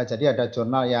 Ya, jadi ada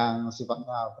jurnal yang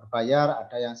sifatnya berbayar,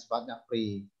 ada yang sifatnya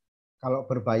free. Kalau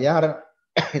berbayar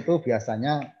itu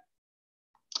biasanya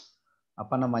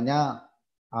open,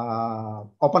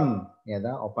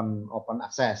 open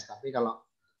access. Tapi kalau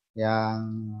yang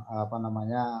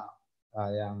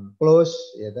yang close,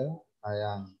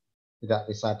 yang tidak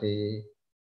bisa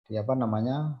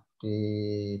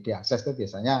diakses itu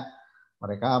biasanya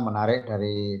mereka menarik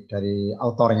dari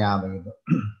autornya begitu.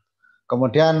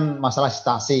 Kemudian masalah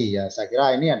citasi, ya saya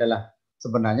kira ini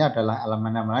sebenarnya adalah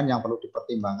elemen-elemen yang perlu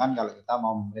dipertimbangkan kalau kita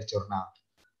mau menulis jurnal.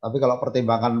 Tapi kalau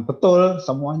pertimbangan betul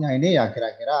semuanya ini ya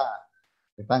kira-kira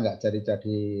kita nggak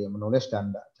jadi menulis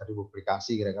dan nggak jadi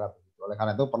publikasi kira-kira begitu. Oleh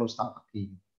karena itu perlu strategi.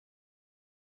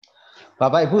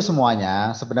 Bapak Ibu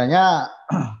semuanya, sebenarnya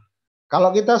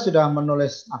kalau kita sudah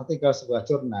menulis artikel sebuah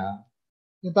jurnal,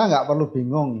 kita nggak perlu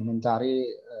bingung mencari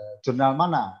jurnal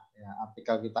mana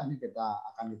artikel kita ini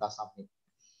akan kita submit.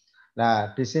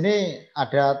 Nah, di sini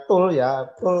ada tool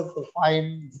to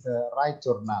find the right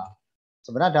journal.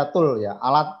 Sebenarnya ada tool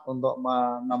alat untuk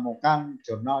menemukan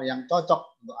jurnal yang cocok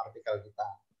untuk artikel kita.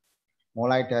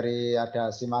 Mulai dari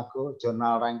ada Simago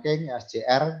Journal Ranking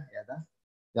SJR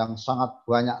yang sangat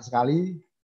banyak sekali.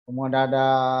 Kemudian ada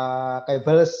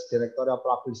Cables Directorial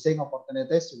Publishing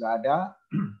Opportunities juga ada.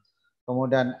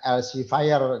 Kemudian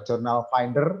Elsevier Journal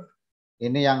Finder.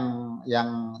 Ini yang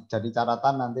jadi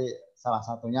catatan nanti salah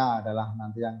satunya adalah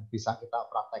nanti yang bisa kita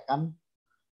praktekkan.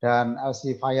 Dan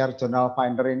Elsevier Journal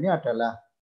Finder ini adalah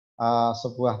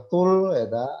sebuah tool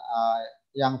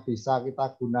yang bisa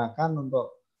kita gunakan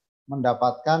untuk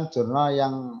mendapatkan jurnal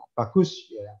yang bagus,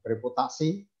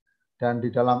 bereputasi, dan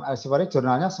di dalam Elsevier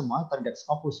jurnalnya semua terindeks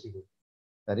Scopus gitu.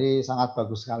 Jadi sangat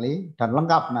bagus sekali dan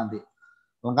lengkap nanti.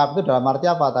 Lengkap itu dalam arti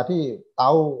apa? Tadi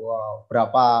tahu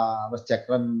berapa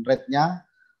rejection rate-nya,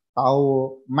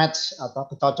 tahu match atau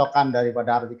kecocokan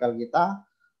daripada artikel kita,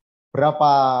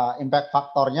 berapa impact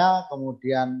faktornya,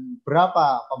 kemudian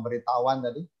berapa pemberitahuan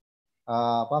tadi,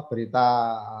 berita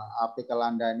artikel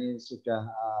Anda ini sudah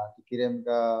dikirim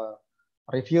ke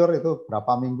reviewer itu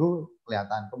berapa minggu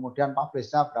kelihatan, kemudian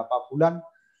publish-nya berapa bulan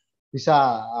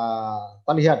bisa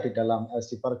terlihat di dalam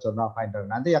Elsevier Journal Finder.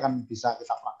 Nanti akan bisa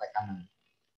kita praktekkan.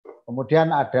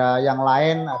 Kemudian ada yang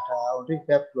lain, ada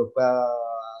Unread Global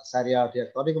Serial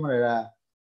Directory, kemudian ada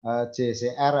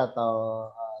JCR atau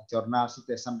Journal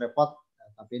Citation Report,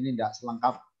 tapi ini tidak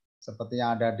selengkap seperti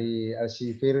yang ada di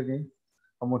Elsevier ini.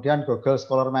 Kemudian Google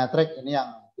Scholar Metric ini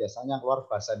yang biasanya keluar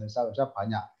bahasa Indonesia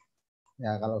banyak.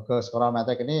 Ya, kalau Google Scholar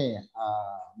Metric ini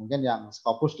mungkin yang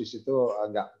Scopus di situ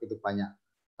enggak begitu banyak.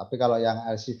 Tapi kalau yang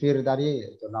Elsevier tadi,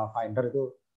 Journal Finder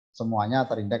itu semuanya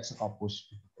terindeks Scopus.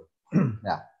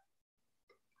 Ya.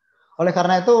 Oleh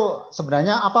karena itu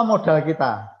sebenarnya apa modal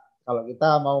kita kalau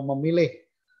kita mau memilih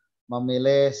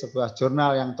sebuah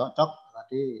jurnal yang cocok?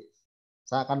 Tadi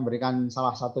saya akan berikan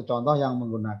salah satu contoh yang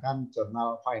menggunakan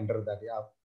Journal Finder tadi,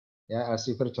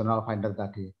 Elsevier Journal Finder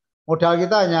tadi. Modal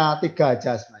kita hanya 3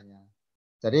 aja sebenarnya.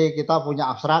 Jadi kita punya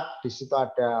abstrak, di situ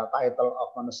ada title of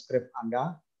manuscript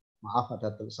Anda. Maaf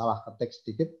ada salah ketik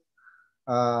sedikit.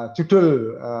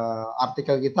 Judul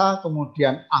artikel kita,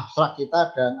 kemudian abstrak kita,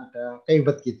 dan ada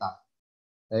keyword kita.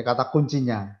 Jadi kata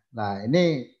kuncinya. Nah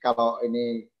ini kalau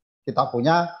ini kita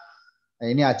punya,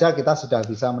 ini aja kita sudah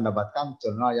bisa mendapatkan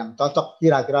jurnal yang cocok,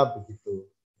 kira-kira begitu.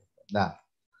 Nah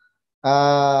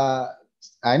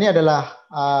ini adalah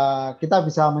kita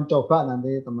bisa mencoba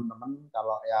nanti teman-teman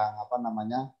kalau yang apa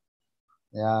namanya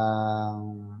yang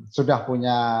sudah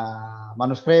punya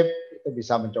manuskrip itu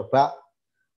bisa mencoba.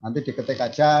 Nanti diketik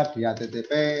aja di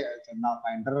http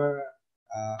journalfinder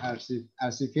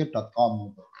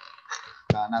elsevier.com.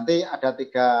 Nah, nanti ada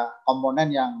 3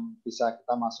 komponen yang bisa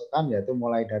kita masukkan, yaitu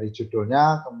mulai dari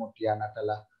judulnya, kemudian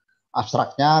adalah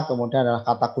abstraknya, kemudian adalah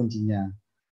kata kuncinya.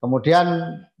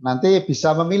 Kemudian nanti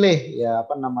bisa memilih ya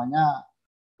apa namanya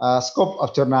scope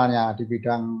of jurnalnya di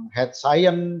bidang head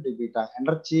science, di bidang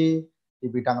energi, di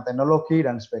bidang teknologi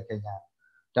dan sebagainya.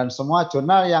 Dan semua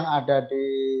jurnal yang ada di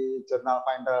Journal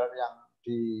Finder yang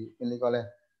dimiliki oleh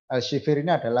Elsevier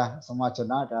ini adalah semua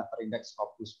jurnal adalah terindeks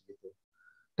Scopus begitu.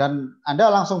 Dan Anda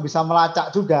langsung bisa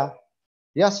melacak juga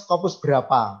ya Scopus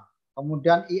berapa,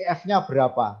 kemudian IF-nya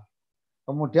berapa,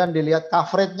 kemudian dilihat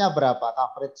coverage-nya berapa,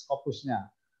 coverage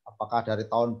Scopusnya. Apakah dari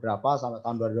tahun berapa sampai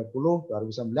tahun 2020,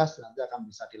 2019 nanti akan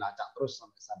bisa dilacak terus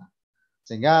sampai sana.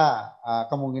 Sehingga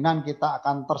kemungkinan kita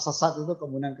akan tersesat itu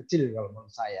kemungkinan kecil kalau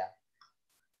menurut saya.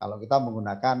 Kalau kita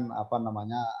menggunakan apa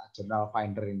namanya Journal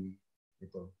Finder ini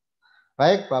gitu.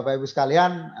 Baik Bapak Ibu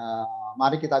sekalian,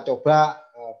 mari kita coba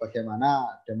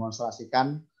bagaimana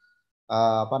demonstrasikan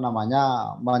apa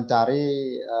namanya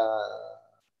mencari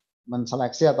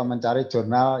menseleksi atau mencari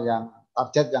jurnal yang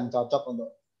target yang cocok untuk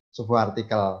sebuah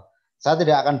artikel. Saya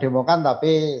tidak akan demokan,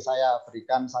 tapi saya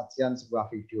berikan sajian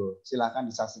sebuah video. Silakan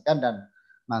disaksikan dan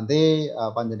nanti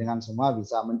panjenengan semua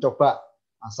bisa mencoba.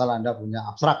 Asal Anda punya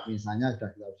abstrak misalnya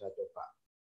sudah kita bisa coba.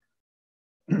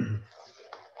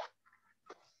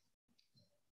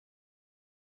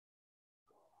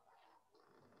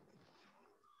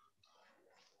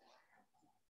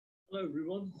 Hello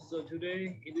everyone. So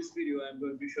today in this video I'm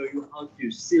going to show you how to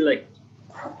select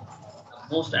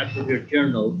most appropriate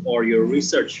journal for your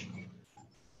research,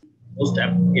 most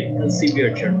appropriate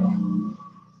Elsevier journal.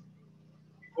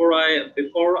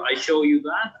 Before I show you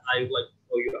that, I would like to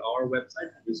show you our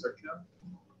website, Researcher.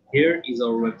 Here is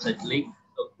our website link,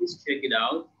 so please check it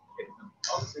out. Check the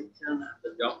blog section and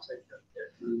the job section.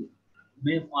 There you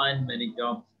may find many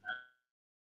jobs.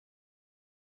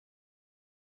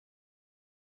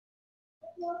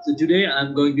 So today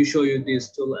I'm going to show you this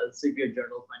tool, Elsevier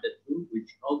Journal Finder tool,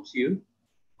 which helps you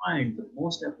find the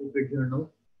most appropriate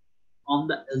journal on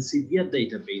the Elsevier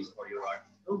database for your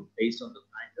article based on the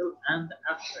title and the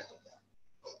abstract.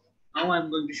 Now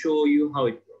I'm going to show you how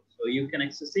it works. So you can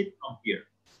access it from here.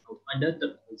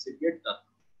 Finder.elsevier.com.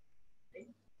 Okay.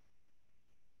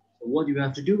 So what you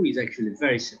have to do is actually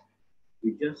very simple.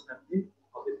 You just have to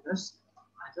copy paste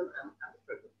title and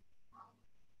abstract.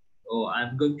 So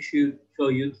I'm going to show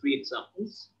you 3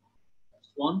 examples.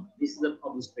 First one, this is a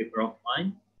published paper of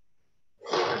mine.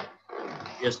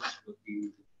 Just so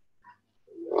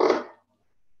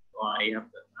I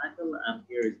have the title and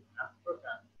here is the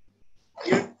abstract.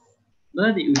 Here,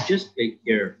 then you just click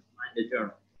here, find the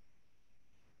journal.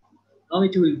 Now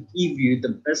it will give you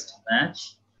the best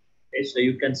match. Okay, so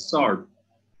you can sort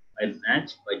by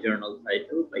match, by journal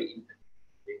title, by impact.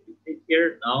 If you click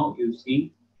here, now you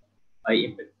see by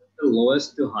impact.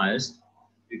 Lowest to highest.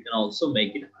 You can also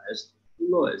make it highest to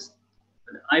lowest,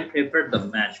 but I prefer the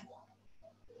match one.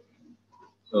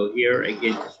 So here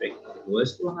again, check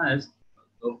lowest to highest,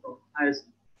 go from highest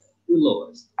to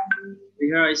lowest. So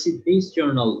here I see this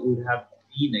journal would have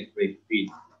been a great fit.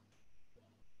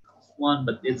 This one,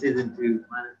 but this isn't to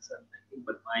finance something,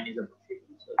 but mine is a fit.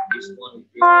 So this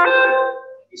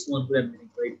one would have been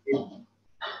a great fit,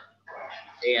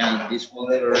 and this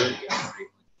one for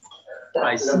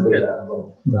I see that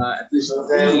at least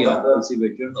 3 of the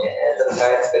Elsevier journals.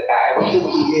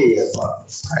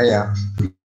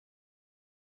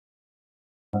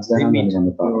 Limit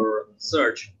your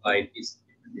search by this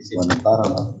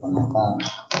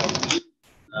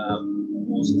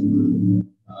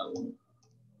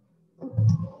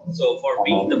so for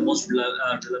me, the most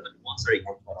relevant ones are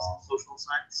social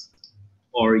science.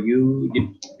 Or you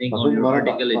think on your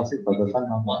article it's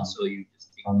one, so you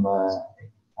just think.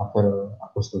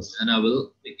 And I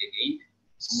will click again,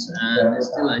 and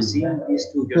still I see these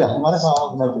 2 journals.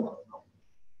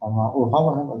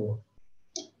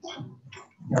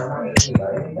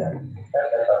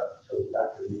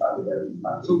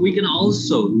 So we can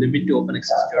also limit to open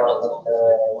access journals if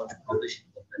you want to publish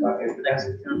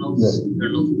exit journals,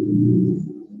 journal.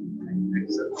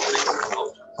 Exit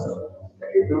option. So,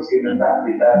 Itu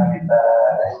kita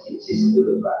isi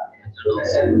dulu Pak. So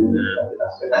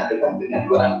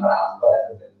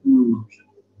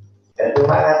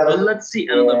let's see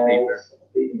another paper.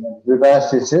 Kita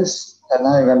sisis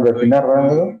karena dengan webinar orang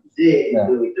itu.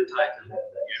 The title here.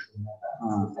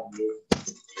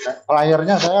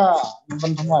 Layarnya saya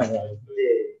nyimpen semua ya.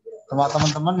 Semua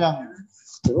teman-teman yang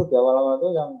dulu di awal-awal itu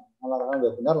yang melakukan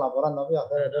webinar laporan tapi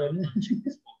ada ini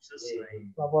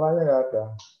laporannya nggak ada.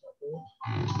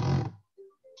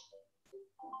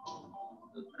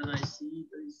 And I see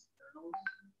these journals.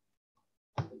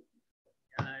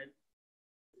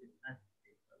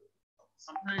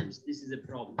 Sometimes this is a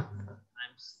problem.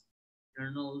 Sometimes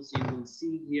journals you will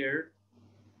see here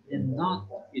and not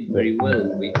fit very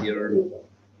well with your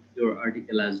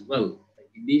article as well. Like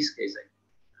in this case, I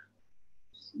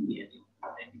see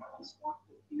this one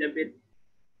a bit,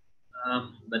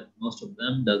 but most of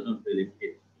them does not really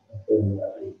fit.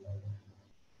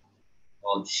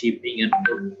 About shipping and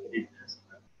business.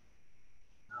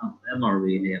 Them are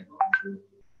really about.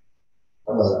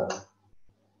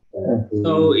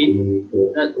 So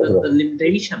the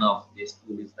limitation of this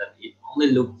tool is that it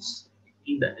only looks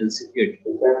in the LCP.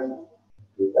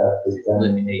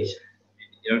 Limitation.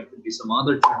 There could be some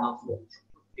other journals.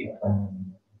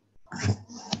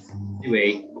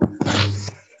 Anyway.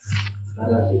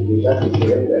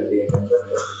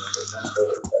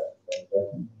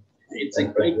 It's a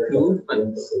great tool, but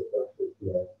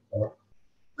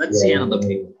let's see another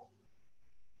paper.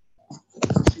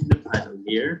 See the title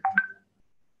here.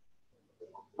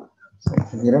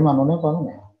 Kira manunya apa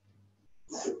nih?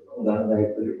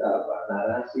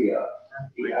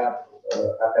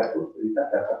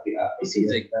 This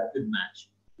is a good match.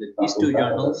 These two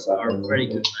journals are very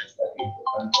good match.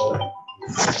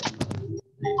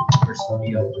 First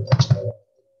video.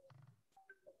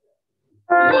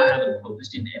 Although I haven't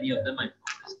published in any of them, I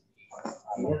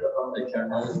published the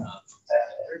journal.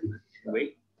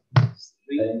 Wait,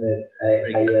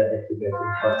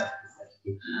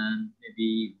 and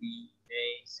maybe we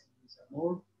may see some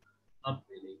more. Not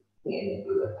really.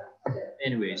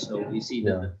 Anyway, so we see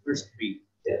that the first three.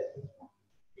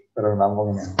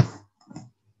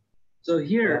 So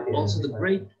here also the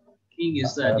great thing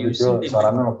is that you see the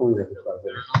journal,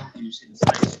 you see the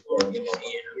size score, you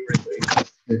see everything.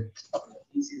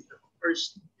 This is the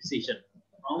first decision,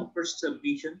 from first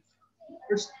submission,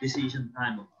 first decision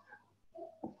time.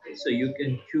 Okay, so you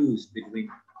can choose between.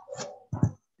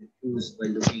 Choose by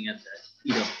looking at the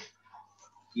speed of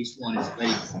this one is very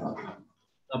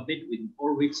submit within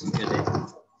 4 weeks you get a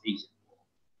decision.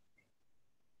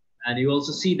 And you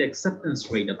also see the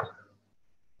acceptance rate of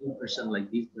 2%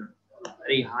 like this,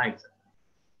 very high acceptance.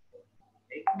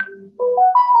 Okay.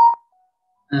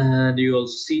 And you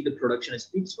also see the production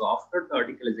speed. So after the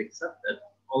article is accepted,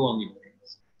 how long it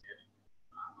takes.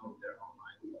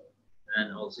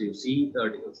 And also you see the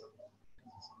articles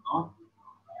not.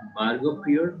 Embargo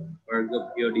period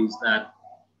is that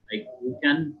like you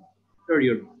can after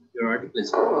your article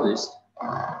is published,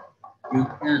 you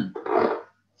can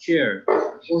share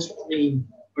post-claim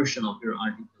version of your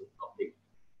article public.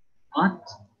 But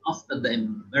after the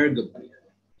embargo period,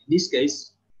 in this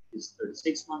case, it's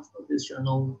 36 months for this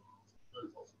journal,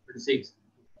 36.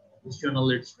 This journal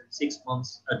it's 26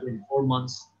 months, 24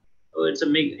 months. So it's a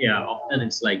mix. Yeah, often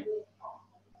it's like a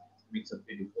mix of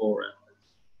 24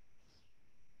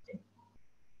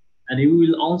 and you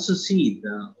will also see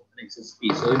the open access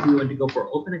fee. So if you want to go for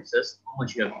open access, how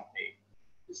much you have to pay?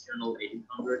 This journal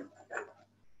 1800,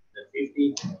 the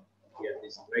 50, yeah,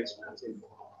 this is very expensive,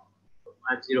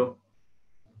 50, and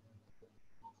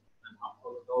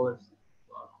 $1,000,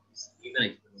 it's even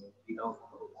expensive, $3,000.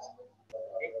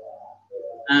 Okay.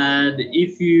 And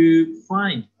if you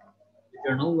find the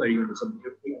journal where you want to submit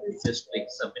your paper, you just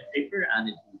click submit paper and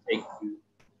it will take you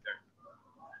to the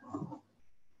journal.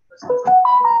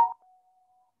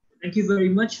 Thank you very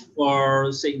much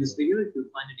for seeing this video. If you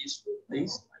find it useful,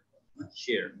 please like,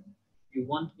 share. If you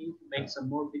want me to make some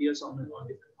more videos on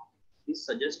different topics, please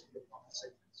suggest in the comment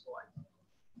section. So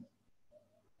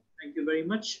thank you very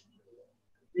much.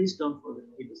 Please don't forget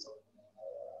to hit the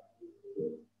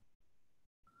subscribe.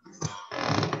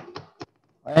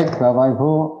 Baik, Bapak Ibu,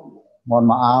 mohon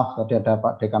maaf tadi ada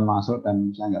Pak Dekan masuk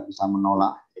dan saya nggak bisa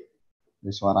menolak.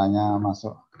 Jadi suaranya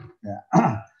masuk. Ya.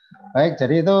 Baik,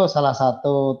 jadi itu salah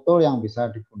satu tool yang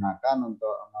bisa digunakan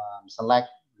untuk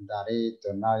select dari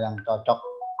jurnal yang cocok.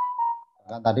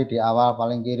 Kan tadi di awal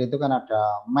paling kiri itu kan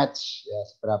ada match ya,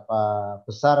 seberapa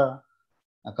besar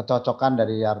kecocokan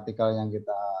dari artikel yang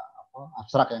kita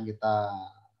abstrak yang kita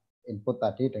input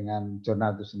tadi dengan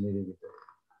jurnal itu sendiri gitu.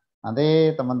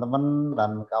 Nanti teman-teman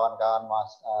dan kawan-kawan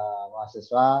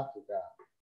mahasiswa juga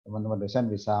teman-teman dosen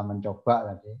bisa mencoba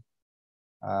tadi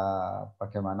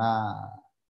bagaimana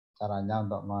caranya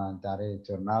untuk mencari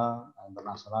jurnal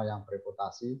internasional yang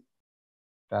bereputasi.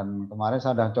 Dan kemarin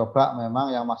saya sudah coba memang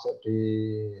yang masuk di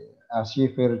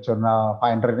Elsevier Journal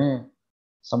Finder ini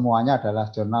semuanya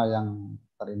adalah jurnal yang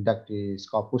terindeks di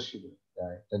Scopus gitu. Ya,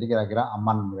 jadi kira-kira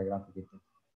aman, kira-kira begitu.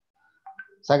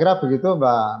 Saya kira begitu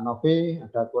Mbak Novi,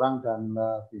 ada kurang dan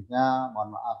lebihnya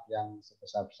mohon maaf yang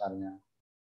sebesar-besarnya.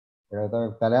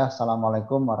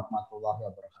 Assalamualaikum warahmatullahi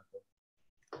wabarakatuh.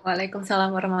 Waalaikumsalam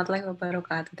warahmatullahi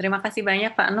wabarakatuh. Terima kasih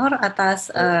banyak Pak Nur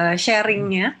atas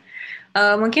sharingnya.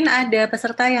 Mungkin ada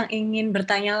peserta yang ingin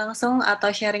bertanya langsung atau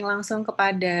sharing langsung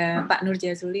kepada Pak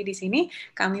Nurjazuli di sini.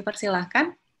 Kami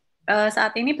persilahkan.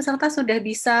 Saat ini peserta sudah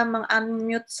bisa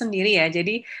meng-unmute sendiri ya,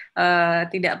 jadi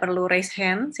tidak perlu raise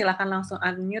hand, silakan langsung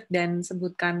unmute dan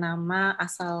sebutkan nama,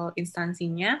 asal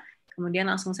instansinya, kemudian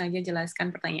langsung saja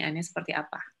jelaskan pertanyaannya seperti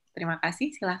apa. Terima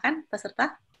kasih, silakan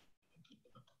peserta.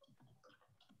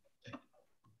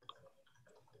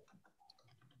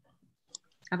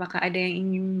 Apakah ada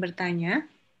yang ingin bertanya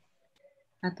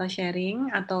atau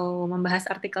sharing atau membahas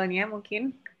artikelnya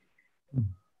mungkin?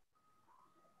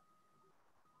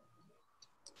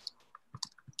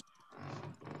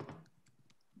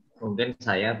 Mungkin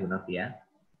saya, Bu Novia.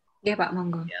 Ya Pak,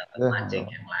 monggo. Ya, mancing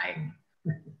yang lain.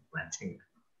 Mancing.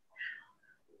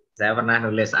 Saya pernah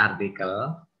nulis artikel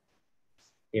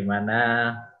di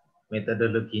mana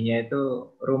metodologinya itu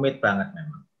rumit banget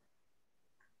memang.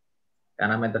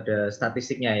 Karena metode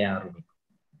statistiknya yang rumit.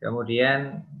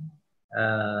 Kemudian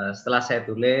setelah saya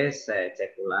tulis, saya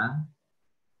cek ulang.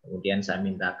 Kemudian saya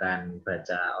mintakan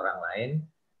baca orang lain.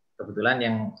 Kebetulan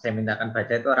yang saya mintakan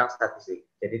baca itu orang statistik,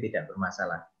 jadi tidak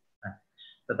bermasalah.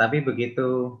 Tetapi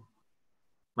begitu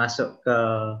masuk ke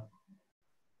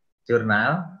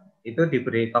jurnal, itu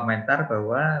diberi komentar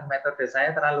bahwa metode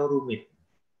saya terlalu rumit.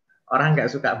 Orang nggak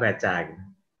suka baca. Gitu.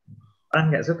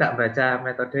 Orang nggak suka baca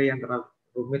metode yang terlalu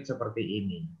rumit seperti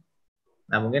ini.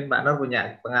 Nah mungkin Pak Nur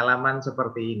punya pengalaman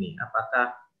seperti ini.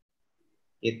 Apakah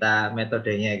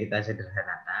metodenya kita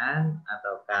sederhanakan,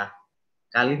 ataukah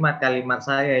kalimat-kalimat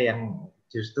saya yang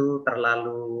justru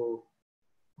terlalu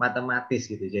matematis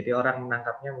gitu, jadi orang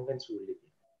menangkapnya mungkin sulit.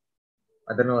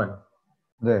 Pak Nur.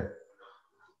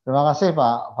 Terima kasih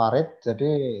Pak Farid.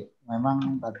 Jadi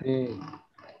memang tadi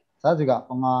saya juga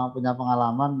punya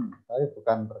pengalaman, tapi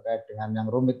bukan terkait dengan yang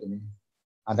rumit ini.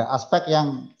 Ada aspek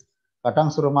yang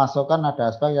kadang suruh masukkan, ada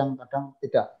aspek yang kadang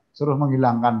tidak, suruh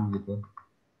menghilangkan gitu.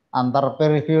 Antar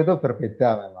peer review itu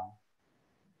berbeda memang.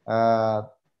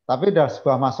 Tapi ada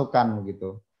sebuah masukan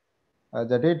gitu.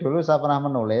 Jadi dulu saya pernah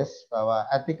menulis bahwa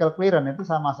ethical clearance itu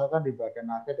saya masukkan di bagian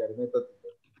akhir dari metode.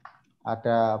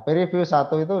 Ada peer review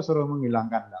satu itu suruh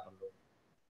menghilangkan, enggak perlu.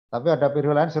 Tapi ada peer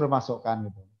review lain suruh masukkan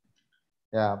gitu.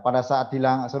 Ya, pada saat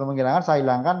suruh menghilangkan, saya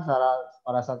hilangkan,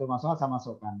 pada saat itu masukkan, saya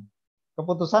masukkan.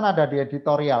 Keputusan ada di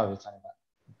editorial misalnya Pak.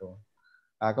 Gitu.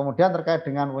 Nah, kemudian terkait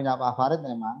dengan punya Pak Farid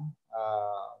memang,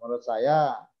 menurut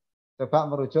saya coba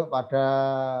merujuk pada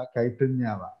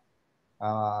guidance-nya Pak.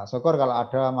 Syukur kalau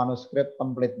ada manuskrip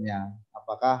template-nya.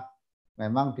 Apakah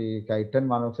memang di guidance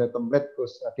manuskrip template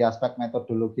di aspek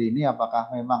metodologi ini apakah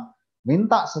memang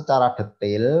minta secara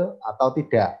detail atau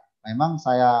tidak? Memang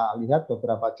saya lihat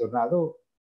beberapa jurnal itu,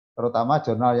 terutama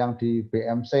jurnal yang di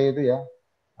BMC itu ya,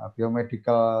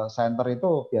 Biomedical Center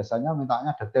itu biasanya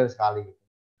mintanya detail sekali.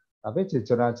 Tapi di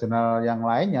jurnal-jurnal yang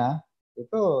lainnya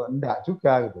itu enggak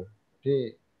juga gitu. Jadi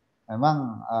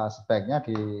memang sebaiknya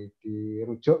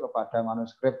dirujuk kepada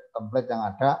manuskrip template yang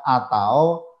ada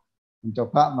atau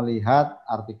mencoba melihat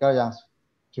artikel yang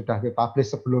sudah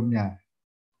dipublish sebelumnya.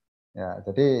 Ya,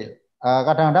 jadi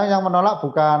kadang-kadang yang menolak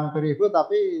bukan peer review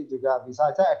tapi juga bisa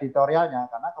saja editorialnya,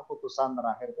 karena keputusan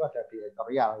terakhir itu ada di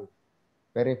editorial.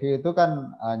 Peer review itu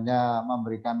kan hanya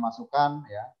memberikan masukan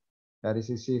ya dari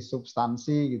sisi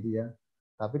substansi gitu ya.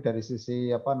 Tapi dari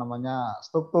sisi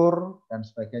struktur dan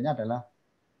sebagainya adalah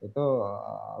itu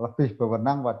lebih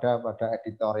berwenang pada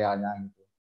editorialnya gitu.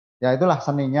 Ya itulah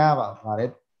seninya Pak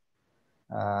Farid.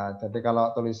 Jadi kalau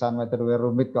tulisan metode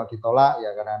rumit kok ditolak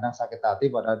ya kadang-kadang sakit hati,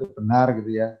 padahal itu benar gitu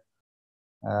ya.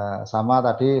 Sama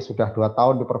tadi sudah 2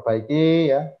 tahun diperbaiki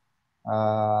ya,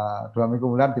 2 minggu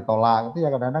kemudian ditolak, itu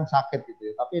ya kadang-kadang sakit gitu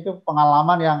ya. Tapi itu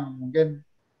pengalaman yang mungkin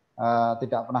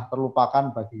tidak pernah terlupakan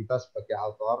bagi kita sebagai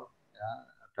autor ya,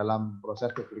 dalam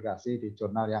proses publikasi di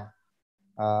jurnal yang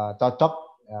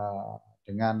cocok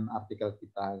dengan artikel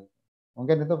kita.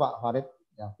 Mungkin itu Pak Farid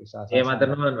yang bisa saya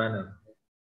sampaikan.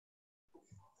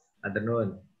 Matur nuwun.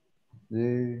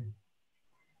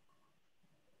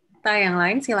 peserta yang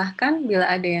lain, silahkan bila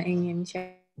ada yang ingin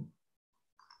share.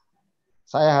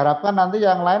 Saya harapkan nanti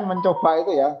yang lain mencoba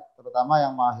itu ya, terutama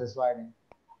yang mahasiswa ini.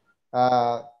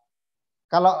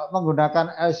 Kalau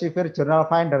menggunakan Elsevier Journal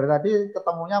Finder tadi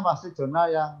ketemunya pasti jurnal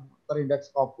yang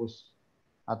terindeks Scopus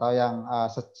atau yang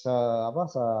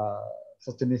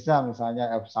sejenisnya misalnya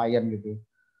F-Science gitu.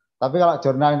 Tapi kalau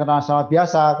jurnal internasional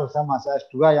biasa, khususnya mahasiswa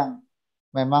S2 yang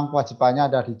memang kewajibannya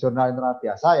ada di jurnal internasional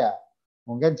biasa ya,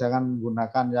 mungkin jangan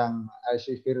menggunakan yang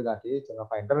Elsevier tadi, Journal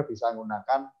Finder, bisa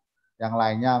menggunakan yang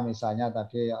lainnya, misalnya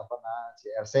tadi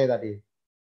JRC tadi.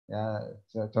 Ya,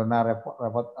 jurnal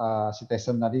report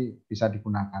citizen tadi bisa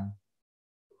digunakan.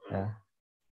 Ya.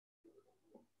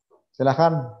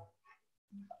 Silakan.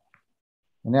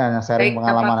 Ini hanya sharing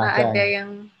pengalaman apakah aja. Ada yang,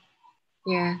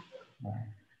 ya.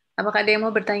 Apakah ada yang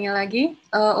mau bertanya lagi?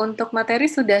 Untuk materi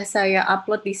sudah saya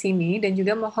upload di sini dan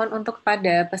juga mohon untuk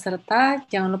pada peserta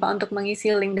jangan lupa untuk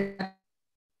mengisi link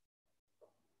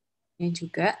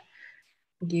juga.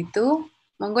 Begitu.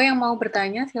 Monggo yang mau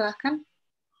bertanya silahkan.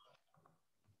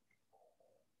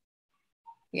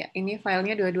 Ya, ini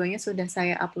filenya dua-duanya sudah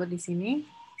saya upload di sini.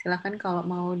 Silahkan kalau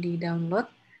mau di-download.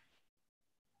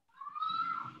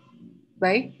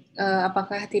 Baik,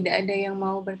 apakah tidak ada yang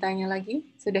mau bertanya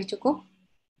lagi? Sudah cukup?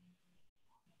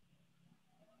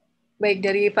 Baik,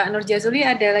 dari Pak Nurjazuli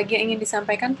ada lagi yang ingin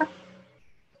disampaikan, Pak?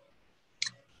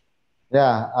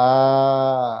 Ya,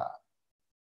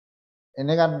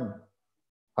 ini kan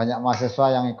banyak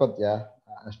mahasiswa yang ikut ya,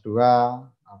 S2,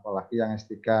 apalagi yang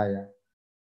S3 ya.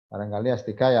 Barangkali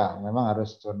S3 ya memang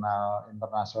harus jurnal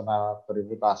internasional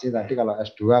bereputasi. Tadi kalau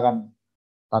S2 kan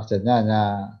targetnya hanya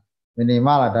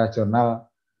minimal ada jurnal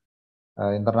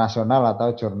internasional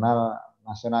atau jurnal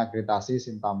nasional akreditasi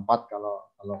Sinta 4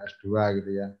 kalau S2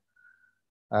 gitu ya.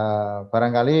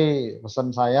 Barangkali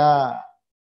pesan saya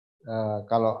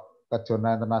kalau ke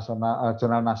jurnal internasional,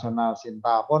 jurnal nasional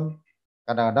Sinta pun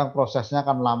kadang-kadang prosesnya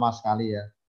kan lama sekali ya.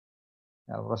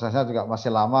 Prosesnya juga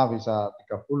masih lama, bisa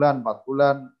 3 bulan, 4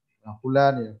 bulan, 5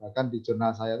 bulan ya. Bahkan di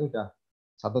jurnal saya itu sudah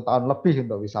 1 tahun lebih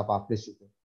untuk bisa publish itu.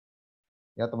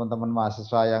 Ya teman-teman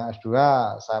mahasiswa yang S2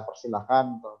 saya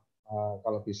persilahkan untuk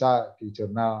kalau bisa di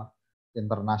jurnal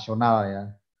internasional ya.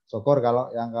 Syukur kalau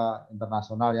yang ke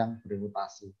internasional yang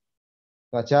bereputasi.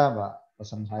 Itu aja Mbak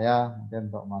pesan saya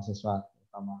mungkin untuk mahasiswa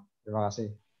utama. Terima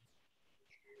kasih.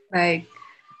 Baik.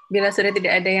 Bila sudah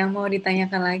tidak ada yang mau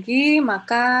ditanyakan lagi,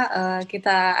 maka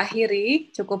kita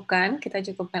cukupkan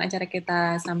acara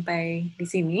kita sampai di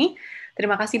sini.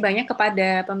 Terima kasih banyak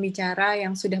kepada pembicara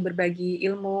yang sudah berbagi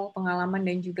ilmu, pengalaman,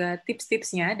 dan juga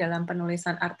tips-tipsnya dalam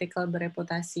penulisan artikel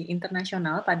bereputasi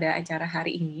internasional pada acara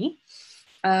hari ini.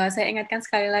 Saya ingatkan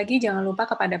sekali lagi, jangan lupa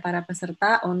kepada para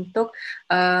peserta untuk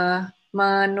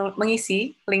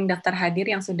mengisi link daftar hadir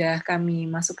yang sudah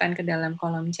kami masukkan ke dalam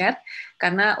kolom chat,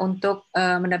 karena untuk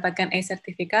mendapatkan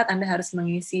e-sertifikat Anda harus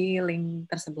mengisi link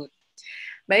tersebut.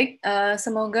 Baik,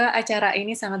 semoga acara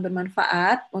ini sangat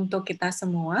bermanfaat untuk kita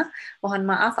semua.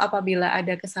 Mohon maaf apabila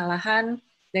ada kesalahan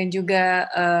dan juga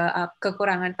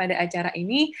kekurangan pada acara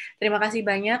ini. Terima kasih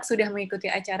banyak sudah mengikuti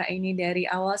acara ini dari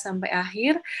awal sampai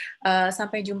akhir.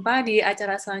 Sampai jumpa di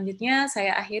acara selanjutnya.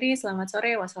 Saya akhiri. Selamat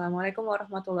sore. Wassalamualaikum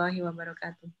warahmatullahi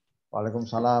wabarakatuh.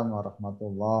 Waalaikumsalam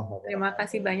warahmatullahi wabarakatuh. Terima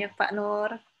kasih banyak Pak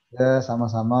Nur. Ya,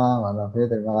 sama-sama Mbak Novi.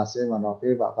 Terima kasih Mbak Novi,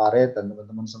 Pak Farid, dan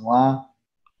teman-teman semua,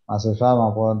 mahasiswa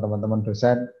maupun teman-teman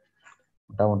dosen.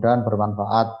 Mudah-mudahan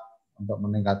bermanfaat untuk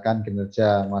meningkatkan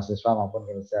kinerja mahasiswa maupun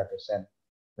kinerja dosen.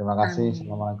 Terima kasih. Amin.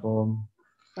 Assalamualaikum.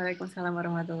 Waalaikumsalam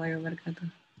warahmatullahi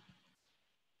wabarakatuh.